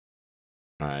 2.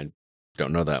 I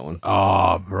don't know that one.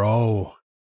 Oh, bro.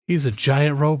 He's a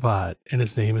giant robot, and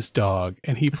his name is Dog,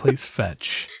 and he plays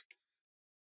fetch.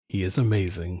 He is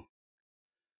amazing.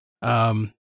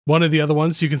 One of the other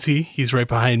ones you can see, he's right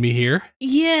behind me here.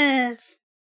 Yes!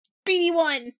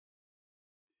 BD1!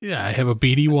 Yeah, I have a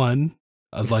BD1,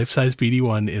 a life-size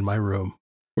BD1 in my room.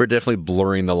 We're definitely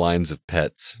blurring the lines of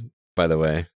pets, by the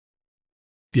way.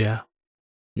 Yeah.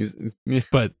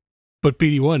 But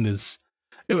BD1 is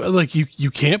like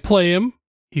you can't play him.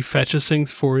 He fetches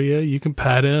things for you. You can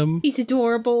pet him. He's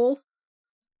adorable.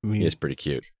 I mean, he's pretty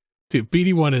cute. Dude,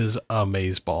 BD1 is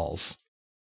amazeballs.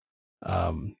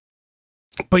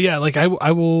 But yeah, like I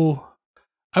will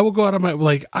go out of my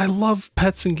like I love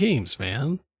pets and games,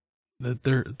 man. That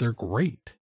they're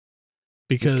great.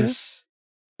 Because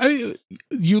I mean,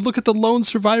 you look at the lone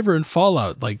survivor in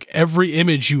Fallout, like every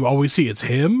image you always see, it's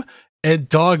him and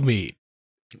dog meat.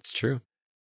 It's true.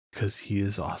 Because he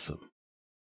is awesome.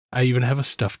 I even have a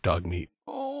stuffed dog meat.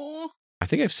 Oh, I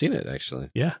think I've seen it, actually.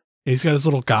 Yeah. And he's got his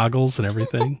little goggles and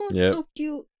everything. Yeah. So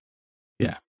cute.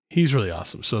 Yeah. He's really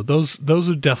awesome. So those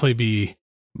would definitely be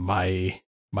my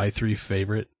 3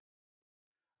 favorite.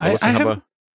 I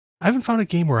haven't found a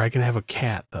game where I can have a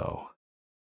cat, though.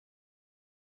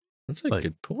 That's a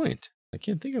good point. I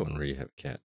can't think of one where you have a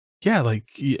cat. Yeah, like,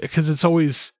 because I can't think of one where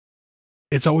you have a cat. Yeah, like, because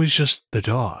it's always just the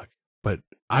dog. But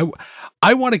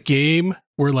I want a game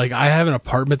where, like, I have an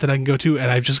apartment that I can go to, and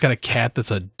I've just got a cat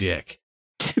that's a dick.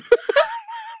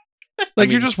 Like,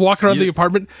 you're just walking around the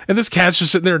apartment, and this cat's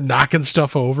just sitting there knocking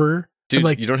stuff over. Dude,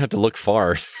 like, you don't have to look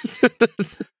far.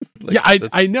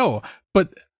 I know,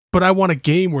 but I want a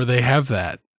game where they have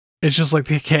that. It's just like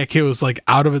the cat goes like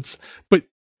out of its, but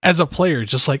as a player,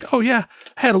 just like, oh yeah,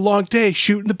 I had a long day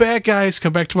shooting the bad guys.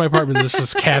 Come back to my apartment. This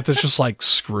is cat that's just like,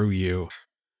 screw you.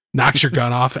 Knocks your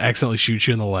gun off, accidentally shoots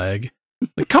you in the leg.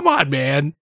 Like, come on,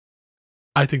 man.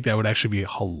 I think that would actually be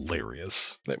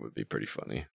hilarious. That would be pretty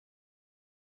funny.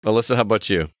 Alyssa, how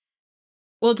about you?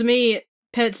 Well, to me,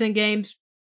 pets in games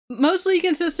mostly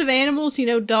consist of animals,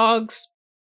 dogs.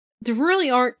 There really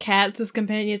aren't cats as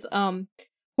companions.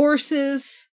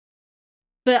 Horses.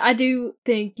 But I do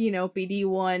think,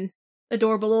 BD1,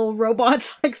 adorable little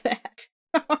robots like that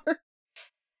are.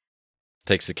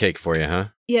 Takes the cake for you, huh?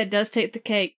 Yeah, it does take the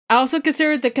cake. I also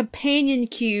consider the companion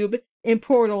cube in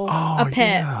Portal a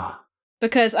pet. Yeah.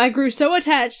 Because I grew so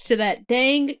attached to that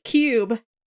dang cube.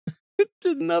 It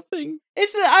did nothing.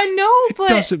 I know,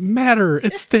 but... It doesn't matter.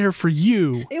 It's there for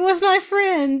you. It was my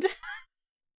friend.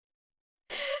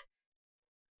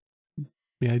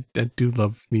 Yeah, I do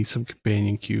love me some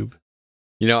companion cube.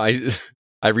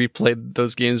 I replayed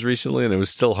those games recently, and it was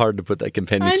still hard to put that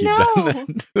companion cube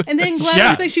down. And then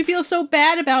Gladys makes you feel so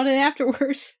bad about it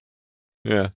afterwards.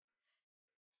 Yeah.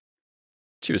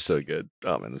 She was so good.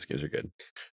 Oh, man, those games are good.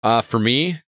 For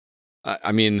me,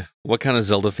 I mean, what kind of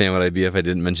Zelda fan would I be if I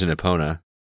didn't mention Epona?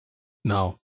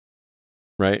 No.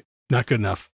 Right? Not good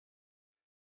enough.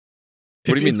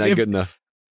 What do you mean, not good enough?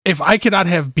 If I cannot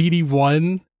have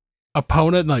BD1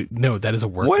 Epona, like, no, that is a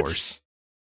workhorse.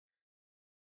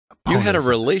 You had a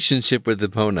relationship with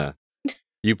Epona.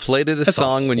 You played it a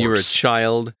song when you were a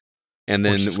child, and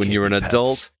then when you were an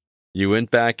adult, you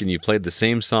went back and you played the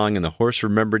same song, and the horse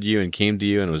remembered you and came to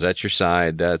you and was at your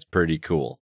side. That's pretty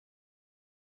cool.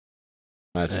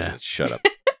 Shut up.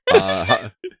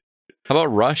 How about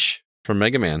Rush from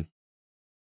Mega Man?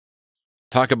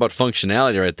 Talk about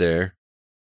functionality right there.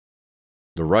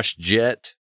 The Rush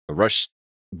jet, the Rush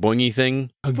boingy thing.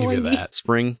 I'll give you that.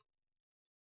 Spring.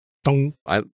 Dong.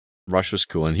 Rush was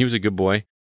cool, and he was a good boy.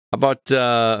 How about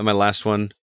my last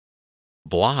one?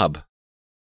 Blob.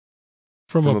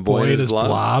 From a boy and his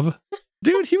blob?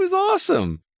 Dude, he was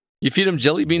awesome. You feed him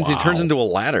jelly beans, and he turns into a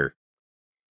ladder.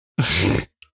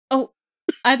 Oh,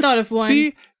 I thought of one.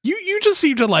 See, you just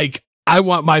seem to like, I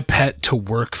want my pet to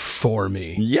work for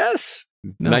me. Yes.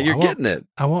 No, now you're getting it.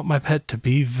 I want my pet to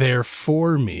be there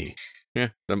for me. Yeah,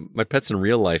 my pets in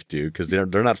real life do, because they're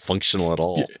not functional at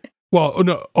all. Yeah. Well,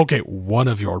 no, okay, one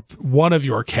of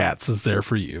your cats is there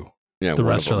for you. Yeah, the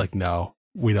rest are like, no,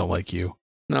 we don't like you.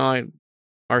 No,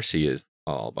 RC is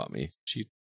all about me.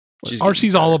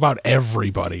 RC's all about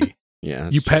everybody. Yeah,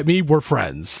 you pet me, we're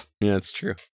friends. Yeah, it's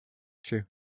true. True.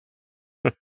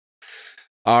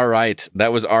 All right,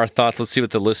 that was our thoughts. Let's see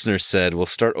what the listeners said. We'll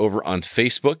start over on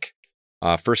Facebook.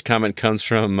 First comment comes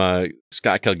from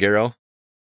Scott Calgaro.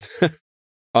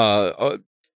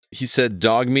 He said,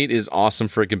 dog meat is awesome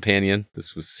for a companion.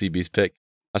 This was CB's pick.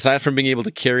 Aside from being able to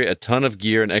carry a ton of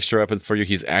gear and extra weapons for you,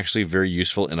 he's actually very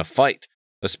useful in a fight,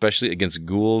 especially against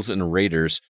ghouls and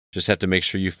raiders. Just have to make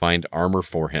sure you find armor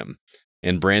for him.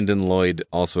 And Brandon Lloyd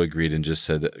also agreed and just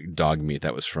said dog meat.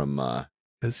 That was from...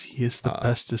 because he is the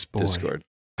bestest boy. Discord.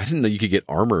 I didn't know you could get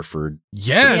armer for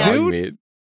dog dude. Meat.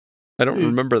 I don't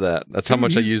remember that. That's how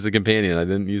much I used the companion. I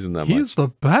didn't use him that much. He's the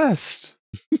best.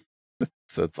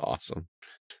 That's awesome.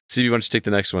 CB, why don't you take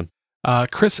the next one?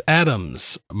 Chris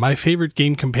Adams. My favorite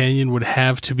game companion would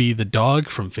have to be the dog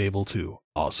from Fable 2.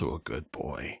 Also a good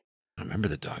boy. I remember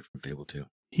the dog from Fable 2.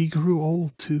 He grew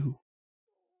old too.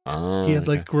 Oh, he had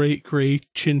like great gray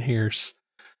chin hairs.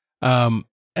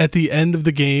 At the end of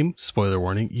the game, spoiler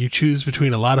warning, you choose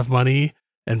between a lot of money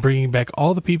and bringing back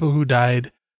all the people who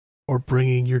died, or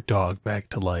bringing your dog back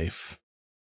to life.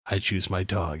 I choose my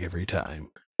dog every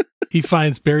time. He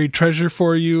finds buried treasure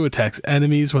for you, attacks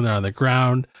enemies when they're on the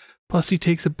ground, plus he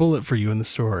takes a bullet for you in the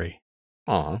story.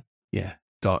 Aw. Yeah,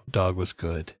 dog was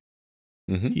good.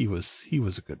 Mm-hmm. He was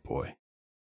a good boy.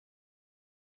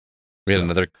 We had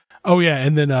another... Oh yeah,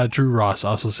 and then Drew Ross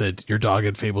also said, your dog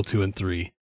in Fable 2 and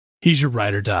 3. He's your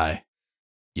ride or die.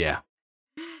 Yeah.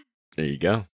 There you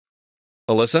go.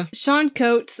 Alyssa? Sean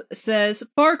Coates says,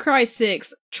 Far Cry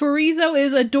 6. Chorizo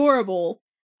is adorable.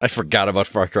 I forgot about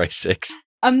Far Cry 6.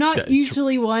 I'm not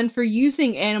usually one for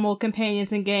using animal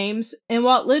companions in games, and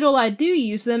what little I do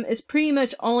use them is pretty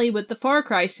much only with the Far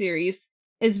Cry series.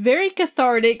 is very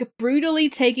cathartic, brutally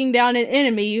taking down an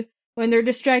enemy when they're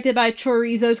distracted by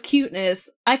Chorizo's cuteness.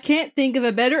 I can't think of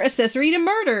a better accessory to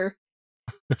murder.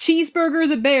 Cheeseburger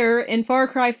the Bear in Far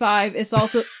Cry 5 is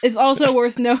also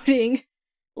worth noting.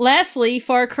 Lastly,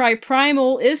 Far Cry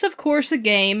Primal is of course a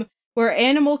game where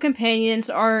animal companions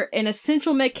are an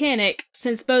essential mechanic,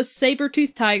 since both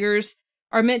saber-toothed tigers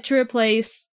are meant to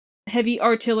replace heavy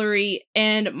artillery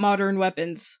and modern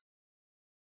weapons.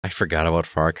 I forgot about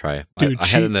Far Cry. Dude, I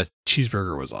had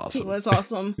Cheeseburger was awesome. It was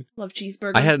awesome. Love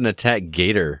Cheeseburger. I had an attack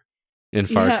gator in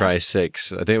Far Cry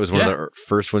 6. I think it was one of the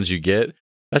first ones you get.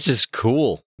 That's just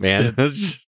cool, man.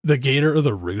 The gator or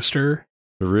the rooster?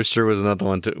 The rooster was not the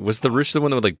one to... Was the rooster the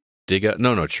one that would like dig up...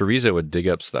 No, Chorizo would dig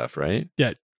up stuff, right?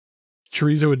 Yeah.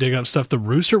 Chorizo would dig up stuff. The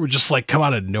rooster would just like come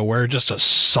out of nowhere, just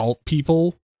assault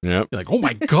people. Yep. You're like, oh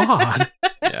my God.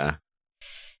 Yeah.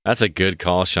 That's a good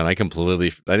call, Sean. I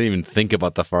didn't even think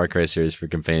about the Far Cry series for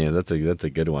companions. That's a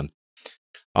good one.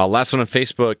 Last one on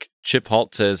Facebook. Chip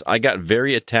Halt says, I got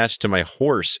very attached to my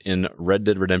horse in Red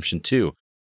Dead Redemption 2.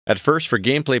 At first, for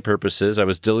gameplay purposes, I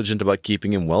was diligent about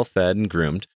keeping him well fed and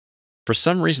groomed. For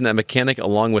some reason, that mechanic,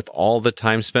 along with all the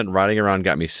time spent riding around,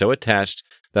 got me so attached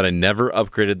that I never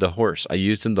upgraded the horse. I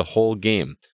used him the whole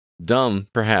game. Dumb,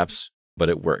 perhaps, but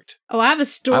it worked. Oh, I have a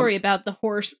story about the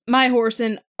horse, my horse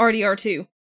in RDR2.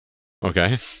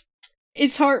 Okay.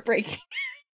 It's heartbreaking.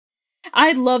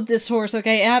 I love this horse,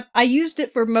 okay? I used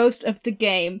it for most of the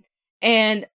game,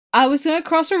 and I was going to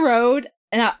cross a road,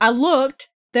 and I looked.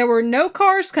 There were no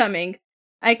cars coming.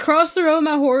 I crossed the road with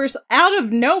my horse. Out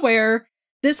of nowhere,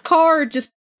 this car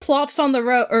just plops on the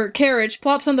road, or carriage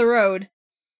plops on the road,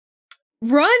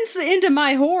 runs into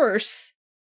my horse.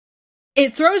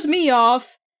 It throws me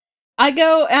off.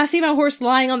 I see my horse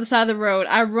lying on the side of the road.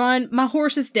 I run. My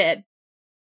horse is dead.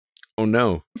 Oh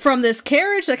no. From this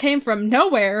carriage that came from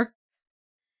nowhere.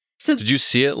 So did you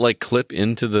see it like clip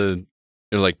into the,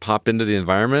 or like pop into the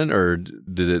environment, or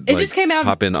did it like just came out,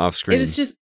 pop in off screen? It was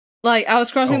just like I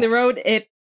was crossing the road. It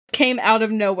came out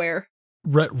of nowhere.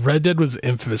 Red Dead was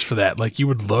infamous for that. Like you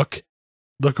would look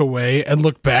away and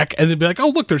look back and then be like, oh,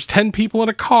 look, there's 10 people in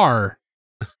a car.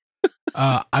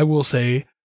 I will say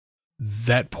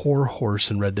that poor horse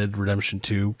in Red Dead Redemption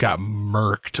 2 got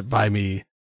murked by me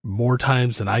more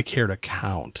times than I care to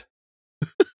count.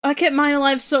 I kept mine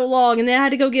alive so long, and then I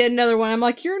had to go get another one. I'm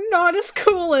like, you're not as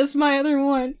cool as my other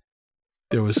one.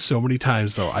 There was so many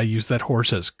times, though, I used that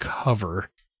horse as cover.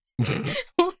 Be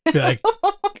like,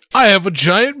 I have a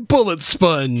giant bullet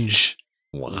sponge.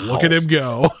 Wow. Look at him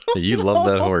go. You love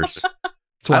that horse.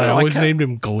 That's why I always named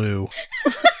him Glue.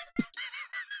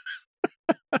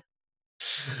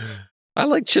 I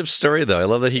like Chip's story, though. I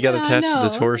love that he got attached to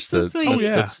this horse. That's so sweet.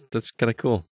 That's kind of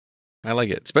cool. I like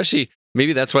it. Especially,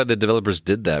 maybe that's why the developers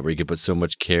did that, where you could put so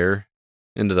much care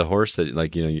into the horse that,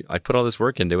 like, you know, I put all this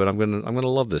work into it. I'm gonna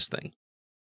love this thing.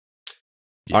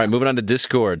 Yeah. All right, moving on to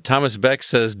Discord. Thomas Beck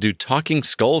says, do talking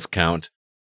skulls count?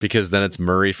 Because then it's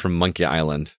Murray from Monkey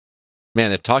Island.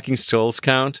 Man, if talking skulls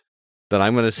count, then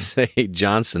I'm going to say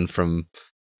Johnson from...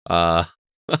 Shadows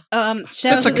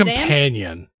That's a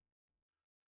companion.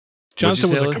 Johnson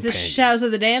was a companion. Is this Shadows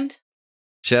of the Damned?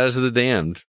 Shadows of the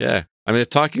Damned, yeah. I mean, if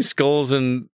talking skulls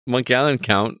and Monkey Island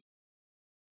count...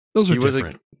 Those are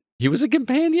different. He was a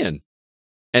companion.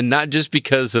 And not just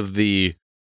because of the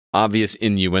obvious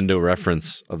innuendo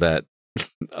reference of that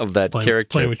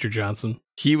character. Playing with your Johnson.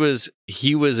 He was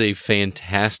a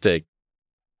fantastic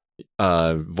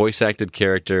voice acted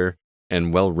character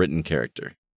and well written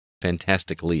character.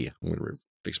 Fantastically. I'm going to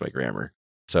fix my grammar.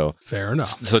 So fair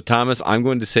enough. So Thomas, I'm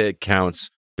going to say it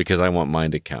counts because I want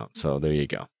mine to count. So there you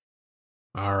go.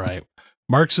 All right.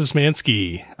 Mark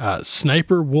Szymanski,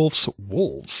 Sniper Wolf's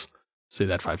Wolves. Say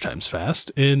that 5 times fast.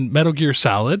 In Metal Gear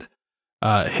Solid,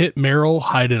 hit Meryl,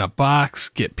 hide in a box,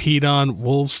 get peed on,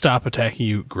 wolves stop attacking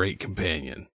you, great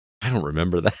companion. I don't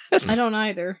remember that. I don't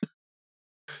either.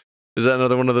 Is that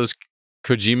another one of those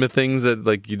Kojima things that,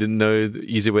 like, you didn't know the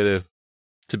easy way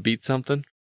to beat something?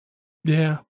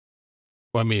 Yeah.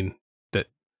 Well, I mean, that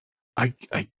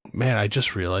I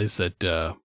just realized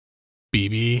that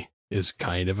BB is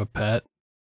kind of a pet.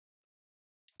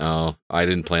 Oh, I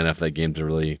didn't play enough of that game to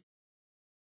really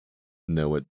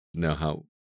know how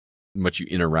much you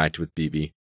interact with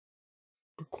BB.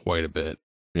 Quite a bit.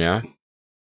 Yeah.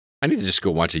 I need to just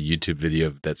go watch a YouTube video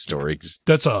of that story.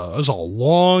 That's a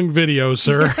long video,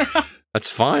 sir. That's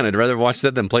fine. I'd rather watch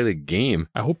that than play the game.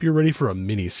 I hope you're ready for a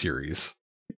mini series.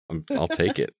 I'll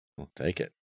take it. I'll take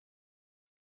it.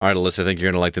 All right, Alyssa, I think you're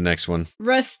going to like the next one.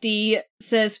 Rusty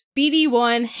says,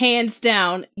 BD1, hands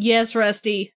down. Yes,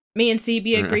 Rusty. Me and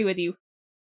CB agree with you.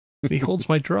 He holds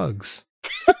my drugs.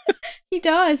 He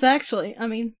does, actually. I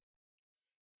mean...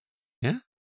 Yeah.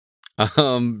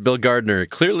 Bill Gardner,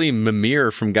 clearly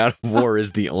Mimir from God of War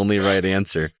is the only right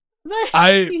answer.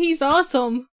 He's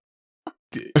awesome.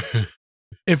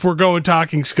 If we're going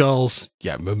Talking Skulls,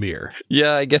 yeah, Mimir.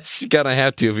 Yeah, I guess you gotta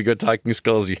have to. If you go Talking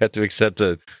Skulls, you have to accept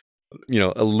a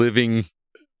living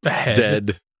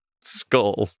dead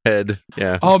skull head.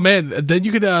 Yeah. Oh man, then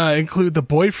you could include the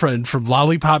boyfriend from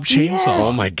Lollipop Chainsaw. Yes.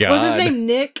 Oh my god. Was his name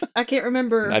Nick? I can't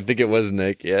remember. I think it was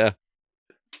Nick. Yeah.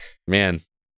 Man,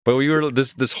 but we were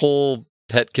this whole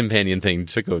pet companion thing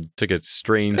took a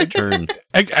strange turn.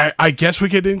 I guess we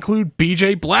could include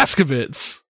BJ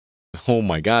Blazkowicz. Oh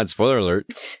my god! Spoiler alert.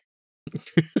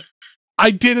 I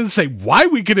didn't say why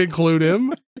we could include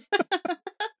him.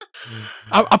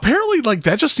 Apparently, like,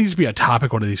 that just needs to be a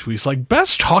topic one of these weeks. Like,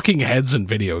 best talking heads in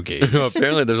video games.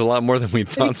 Apparently, there's a lot more than we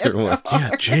thought there was.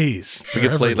 Yeah, jeez. We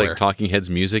could play like talking heads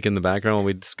music in the background while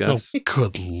we discuss. Oh,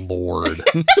 good lord,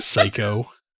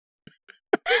 psycho.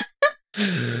 All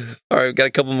right, we've got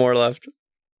a couple more left.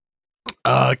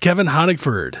 Kevin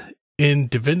Honigford. In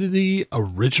Divinity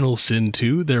Original Sin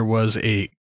 2, there was a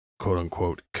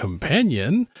quote-unquote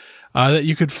companion that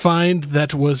you could find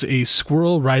that was a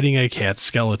squirrel riding a cat's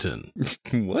skeleton.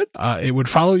 What? It would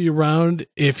follow you around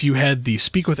if you had the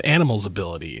Speak with Animals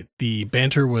ability. The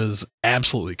banter was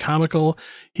absolutely comical.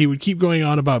 He would keep going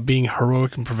on about being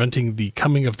heroic and preventing the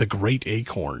coming of the Great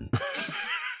Acorn.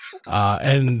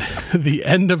 And the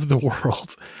end of the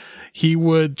world. He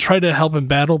would try to help in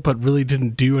battle, but really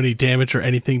didn't do any damage or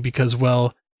anything because,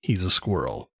 well, he's a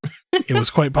squirrel. It was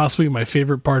quite possibly my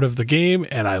favorite part of the game,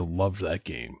 and I loved that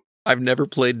game. I've never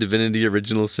played Divinity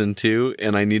Original Sin 2,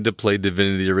 and I need to play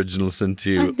Divinity Original Sin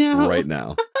 2 right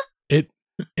now. It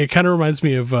kind of reminds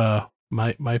me of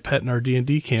my pet in our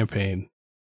D&D campaign.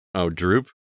 Oh, Droop?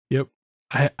 Yep.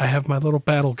 I have my little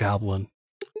battle goblin.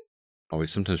 Oh, we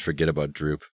sometimes forget about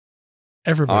Droop.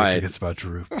 Everybody forgets about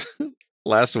Droop.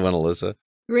 Last one, Alyssa.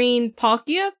 Green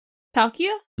Palkia?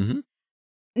 Mm-hmm.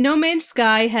 No Man's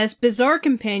Sky has bizarre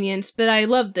companions, but I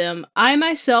love them. I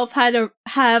myself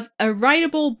have a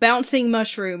rideable bouncing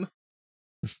mushroom.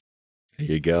 There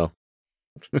you go.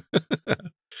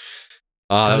 That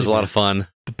was a lot of fun.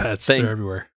 The pets, they're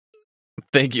everywhere.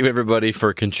 Thank you, everybody,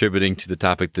 for contributing to the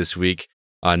topic this week.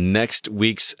 Next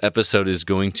week's episode is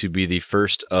going to be the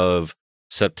 1st of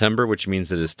September, which means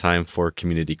that it's time for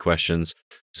community questions.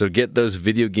 So get those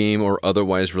video game or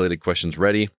otherwise related questions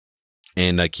ready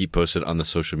and keep posted on the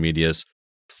social medias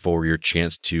for your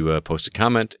chance to post a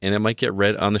comment, and it might get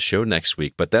read on the show next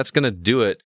week. But that's going to do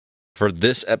it for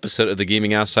this episode of The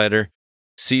Gaming Outsider.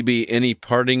 CB, any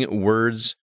parting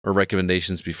words or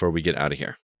recommendations before we get out of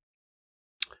here?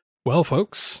 Well,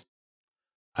 folks,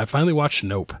 I finally watched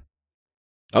Nope.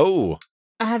 Oh!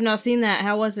 I have not seen that.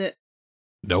 How was it?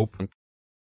 Nope.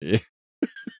 Yeah.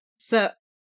 So,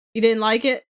 you didn't like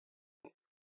it?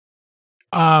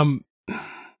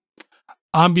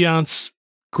 Ambiance,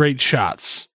 great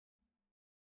shots.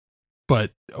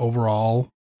 But overall,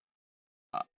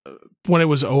 when it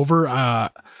was over,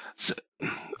 all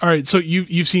right, so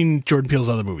you've seen Jordan Peele's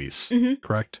other movies,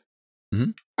 correct?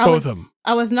 Mm-hmm. Both of them.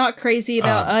 I was not crazy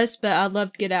about Us, but I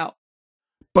loved Get Out.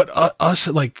 But Us,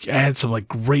 like, had some like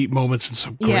great moments and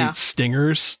some great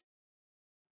stingers.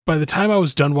 By the time I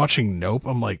was done watching Nope,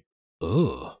 I'm like,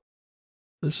 ugh,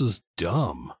 this is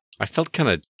dumb. I felt kind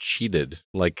of cheated.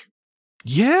 Like,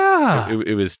 yeah,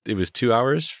 it was 2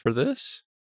 hours for this.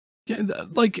 Yeah,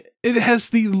 like it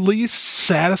has the least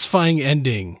satisfying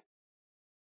ending.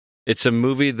 It's a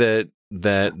movie that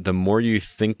the more you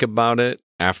think about it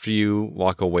after you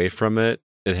walk away from it,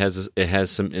 it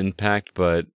has some impact,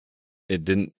 but it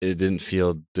didn't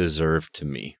feel deserved to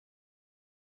me.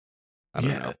 I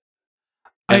don't know.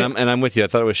 And I'm with you. I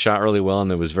thought it was shot really well, and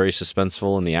it was very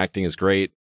suspenseful, and the acting is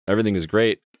great. Everything is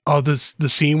great. Oh, the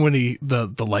scene when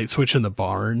the light switch in the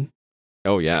barn.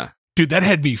 Oh yeah, dude, that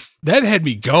had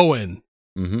me going.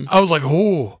 Mm-hmm. I was like,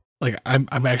 oh, like I'm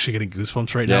actually getting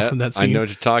goosebumps right now from that scene. I know what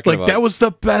you're talking about. Like that was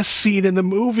the best scene in the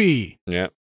movie. Yeah,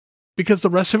 because the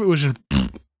rest of it was just.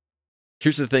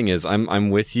 Here's the thing: is I'm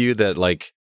with you that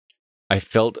like I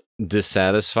felt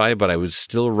dissatisfied, but I would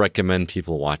still recommend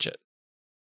people watch it.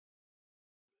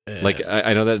 Like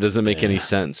I know that doesn't make any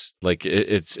sense. Like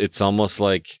it's almost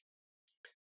like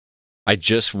I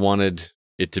just wanted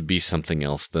it to be something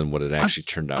else than what it actually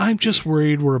turned out. I'm just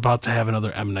worried we're about to have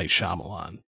another M. Night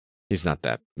Shyamalan. It's not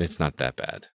that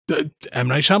bad. M.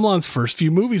 Night Shyamalan's first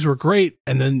few movies were great,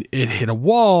 and then it hit a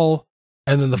wall,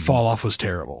 and then the fall off was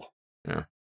terrible. Yeah.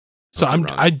 So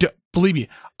believe me,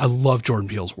 I love Jordan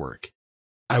Peele's work.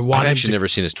 I've actually never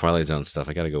seen his Twilight Zone stuff.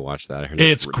 I got to go watch that. I heard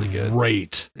it's really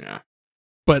great. Good. Yeah.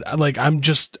 But like, I'm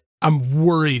just I'm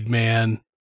worried, man.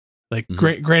 Like,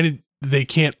 granted, they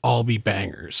can't all be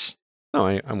bangers. No,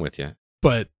 I'm with you.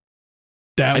 But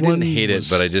that I one didn't hate it,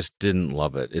 but I just didn't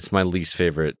love it. It's my least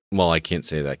favorite. Well, I can't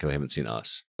say that because I haven't seen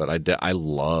Us, but I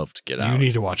loved Get Out. You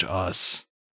need to watch Us.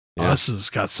 Yeah. Us has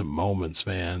got some moments,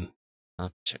 man.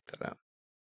 I'll check that out.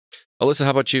 Alyssa,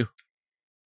 how about you?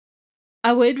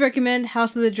 I would recommend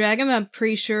House of the Dragon. I'm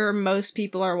pretty sure most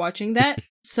people are watching that.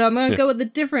 So I'm going to go with a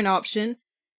different option.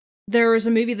 There was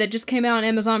a movie that just came out on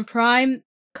Amazon Prime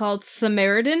called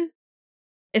Samaritan.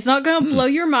 It's not going to blow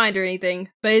your mind or anything,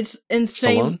 but it's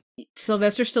insane.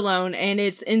 Sylvester Stallone, and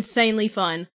it's insanely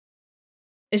fun.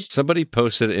 Somebody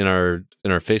posted in our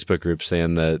Facebook group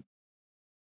saying that.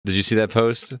 Did you see that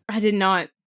post? I did not.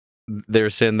 They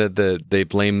were saying that they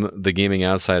blame the Gaming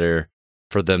Outsider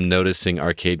for them noticing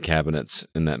arcade cabinets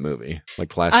in that movie, like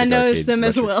classic. I noticed them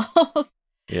as well.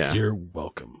 Yeah, you're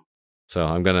welcome. So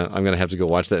I'm gonna have to go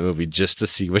watch that movie just to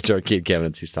see which arcade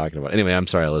cabinets he's talking about. Anyway, I'm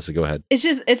sorry, Alyssa. Go ahead.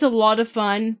 It's a lot of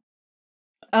fun.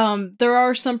 There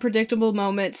are some predictable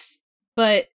moments,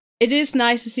 but it is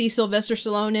nice to see Sylvester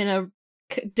Stallone in a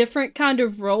different kind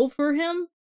of role for him.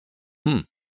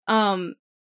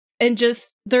 And just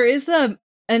there is an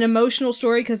emotional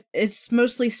story because it's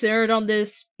mostly centered on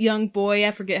this young boy.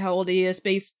 I forget how old he is,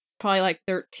 but he's probably like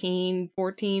 13,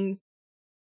 14.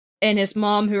 And his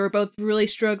mom, who are both really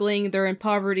struggling. They're in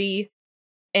poverty.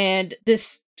 And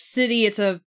this city, it's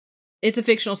a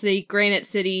fictional city, Granite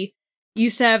City,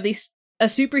 used to have a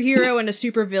superhero and a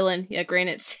supervillain. Yeah,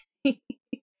 Granite City.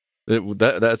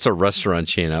 That's a restaurant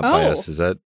chain out by us. Is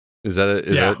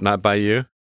that not by you?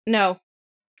 No.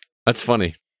 That's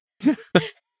funny.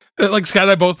 Like Scott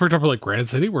and I both perked up. We're like, Granite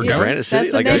City. We're going. Granite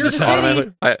City. Like I just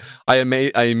automatically,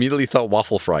 I immediately thought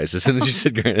waffle fries as soon as you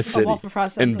said Granite City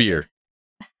and beer.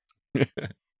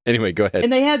 Anyway, go ahead.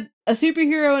 And they had a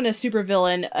superhero and a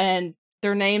supervillain, and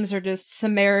their names are just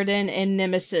Samaritan and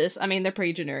Nemesis. I mean, they're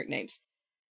pretty generic names.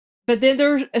 But then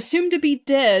they're assumed to be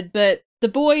dead, but the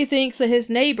boy thinks that his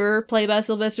neighbor, played by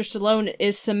Sylvester Stallone,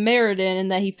 is Samaritan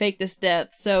and that he faked his death.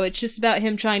 So it's just about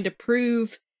him trying to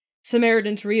prove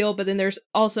Samaritan's real, but then there's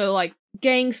also like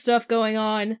gang stuff going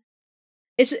on.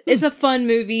 It's a fun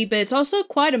movie, but it's also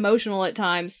quite emotional at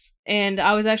times, and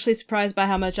I was actually surprised by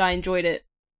how much I enjoyed it.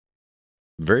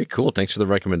 Very cool. Thanks for the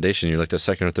recommendation. You're like the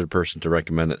second or third person to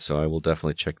recommend it, so I will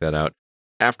definitely check that out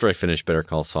after I finish Better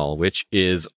Call Saul, which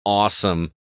is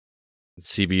awesome.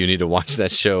 CB, you need to watch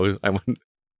that show.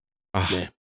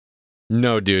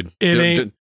 No, dude.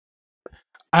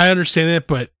 I understand it,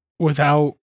 but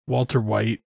without Walter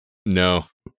White. No,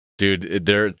 dude.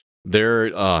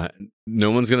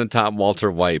 No one's going to top Walter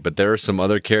White, but there are some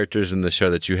other characters in the show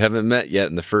that you haven't met yet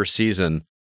in the first season.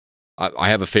 I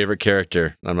have a favorite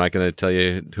character. I'm not going to tell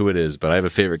you who it is, but I have a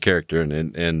favorite character,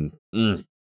 and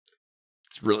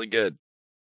it's really good.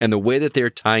 And the way that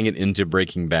they're tying it into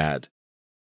Breaking Bad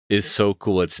is so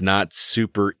cool. It's not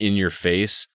super in your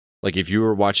face. Like if you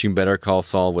were watching Better Call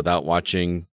Saul without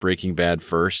watching Breaking Bad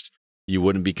first, you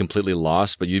wouldn't be completely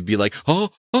lost, but you'd be like,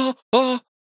 oh.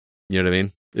 You know what I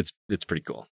mean? It's pretty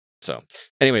cool. So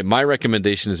anyway, my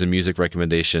recommendation is a music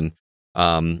recommendation.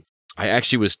 I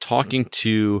actually was talking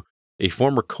to a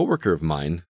former coworker of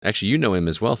mine. Actually, you know him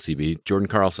as well, CB, Jordan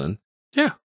Carlson.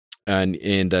 Yeah. And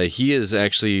he is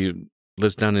actually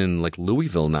lives down in like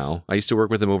Louisville now. I used to work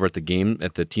with him over at the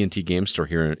TNT game store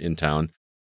here in town.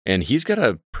 And he's got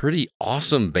a pretty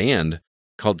awesome band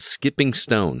called Skipping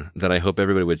Stone that I hope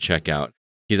everybody would check out.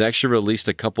 He's actually released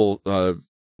a couple,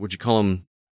 would you call them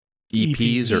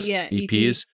EPs or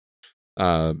EPs?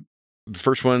 The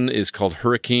first one is called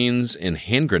Hurricanes and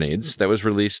Hand Grenades. That was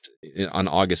released on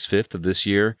August 5th of this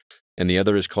year. And the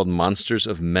other is called Monsters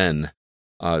of Men.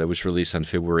 That was released on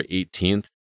February 18th.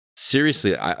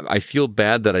 Seriously, I feel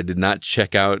bad that I did not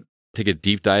take a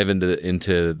deep dive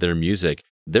into their music.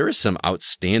 There is some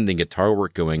outstanding guitar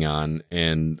work going on,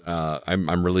 and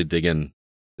I'm really digging.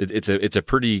 It's a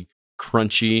pretty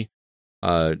crunchy.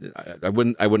 I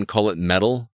wouldn't call it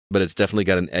metal, but it's definitely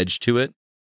got an edge to it.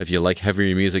 If you like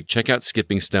heavier music, check out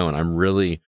Skipping Stone. I'm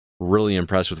really, really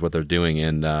impressed with what they're doing,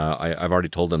 and I've already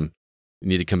told them you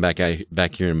need to come back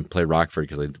here and play Rockford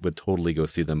because I would totally go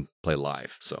see them play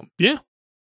live. So yeah,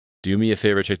 do me a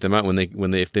favor, check them out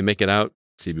if they make it out.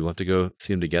 See, we'll have to go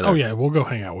see them together. Oh yeah, we'll go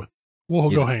hang out with. We'll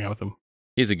go hang out with him.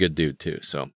 He's a good dude too.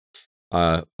 So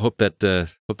hope the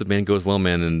band goes well,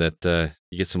 man, and that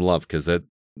you get some love because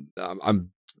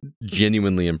I'm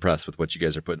genuinely impressed with what you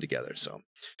guys are putting together. So.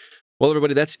 Well,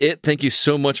 everybody, that's it. Thank you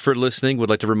so much for listening. Would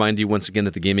like to remind you once again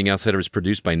that The Gaming Outsider is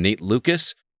produced by Nate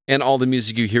Lucas, and all the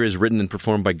music you hear is written and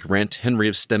performed by Grant Henry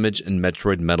of Stemmage and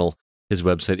Metroid Metal. His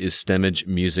website is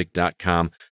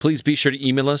stemagemusic.com. Please be sure to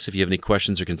email us if you have any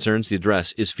questions or concerns. The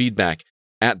address is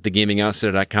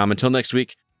feedback@thegamingoutsider.com. Until next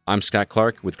week, I'm Scott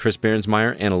Clark with Chris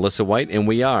Behrensmeyer and Alyssa White, and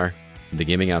we are The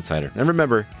Gaming Outsider. And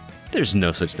remember, there's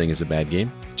no such thing as a bad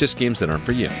game, just games that aren't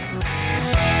for you.